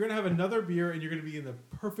one. You're gonna have another beer, and you're gonna be in the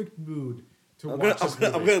perfect mood to I'm watch gonna, this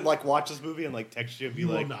movie. I'm gonna like watch this movie and like text you and be You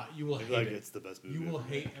like, will not. You will hate like, it. it's the best movie. You will ever.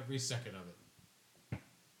 hate every second of it. I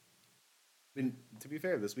mean, to be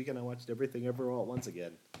fair, this weekend I watched Everything Everywhere All at Once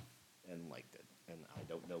again and liked it, and I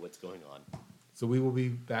don't know what's going on. So we will be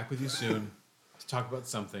back with you soon to talk about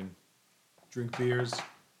something. Drink beers,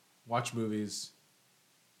 watch movies.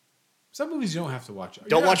 Some movies you don't have to watch.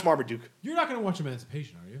 Don't watch Marmaduke. You're not going to watch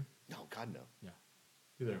Emancipation, are you? No, God no. Yeah.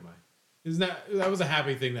 Neither am I. Isn't that was a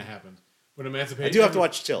happy thing that happened when Emancipation? I do have to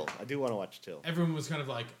watch Till. I do want to watch Till. Everyone was kind of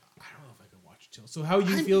like, I don't know if I can watch Till. So how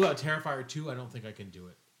you feel about Terrifier 2? I don't think I can do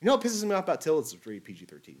it. You know what pisses me off about Till? It's rated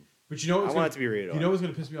PG-13. But you know what's I want it to be rated R. You know what's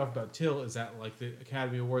going to piss me off about Till is that like the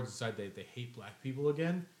Academy Awards decide they hate black people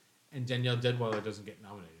again, and Danielle Deadwyler doesn't get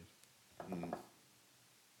nominated.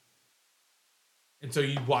 And so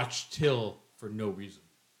you watch Till for no reason.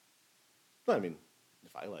 But I mean,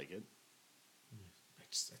 if I like it,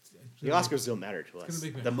 It's the Oscars don't matter to us. gonna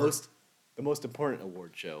make me The hurt. most important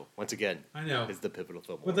award show, once again, I know. is the Pivotal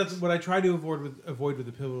Film But Awards. that's what I try to avoid with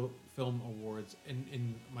the Pivotal Film Awards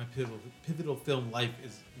in my pivotal film life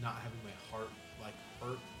is not having my heart like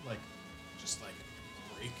hurt, like just like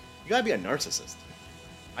break. You gotta be a narcissist.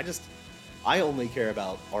 I only care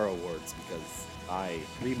about our awards because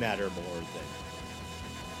we matter more than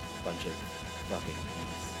a bunch of fucking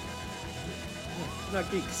geeks.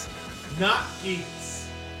 Not geeks. Not geeks.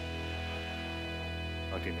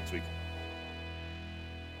 Talk to you next week.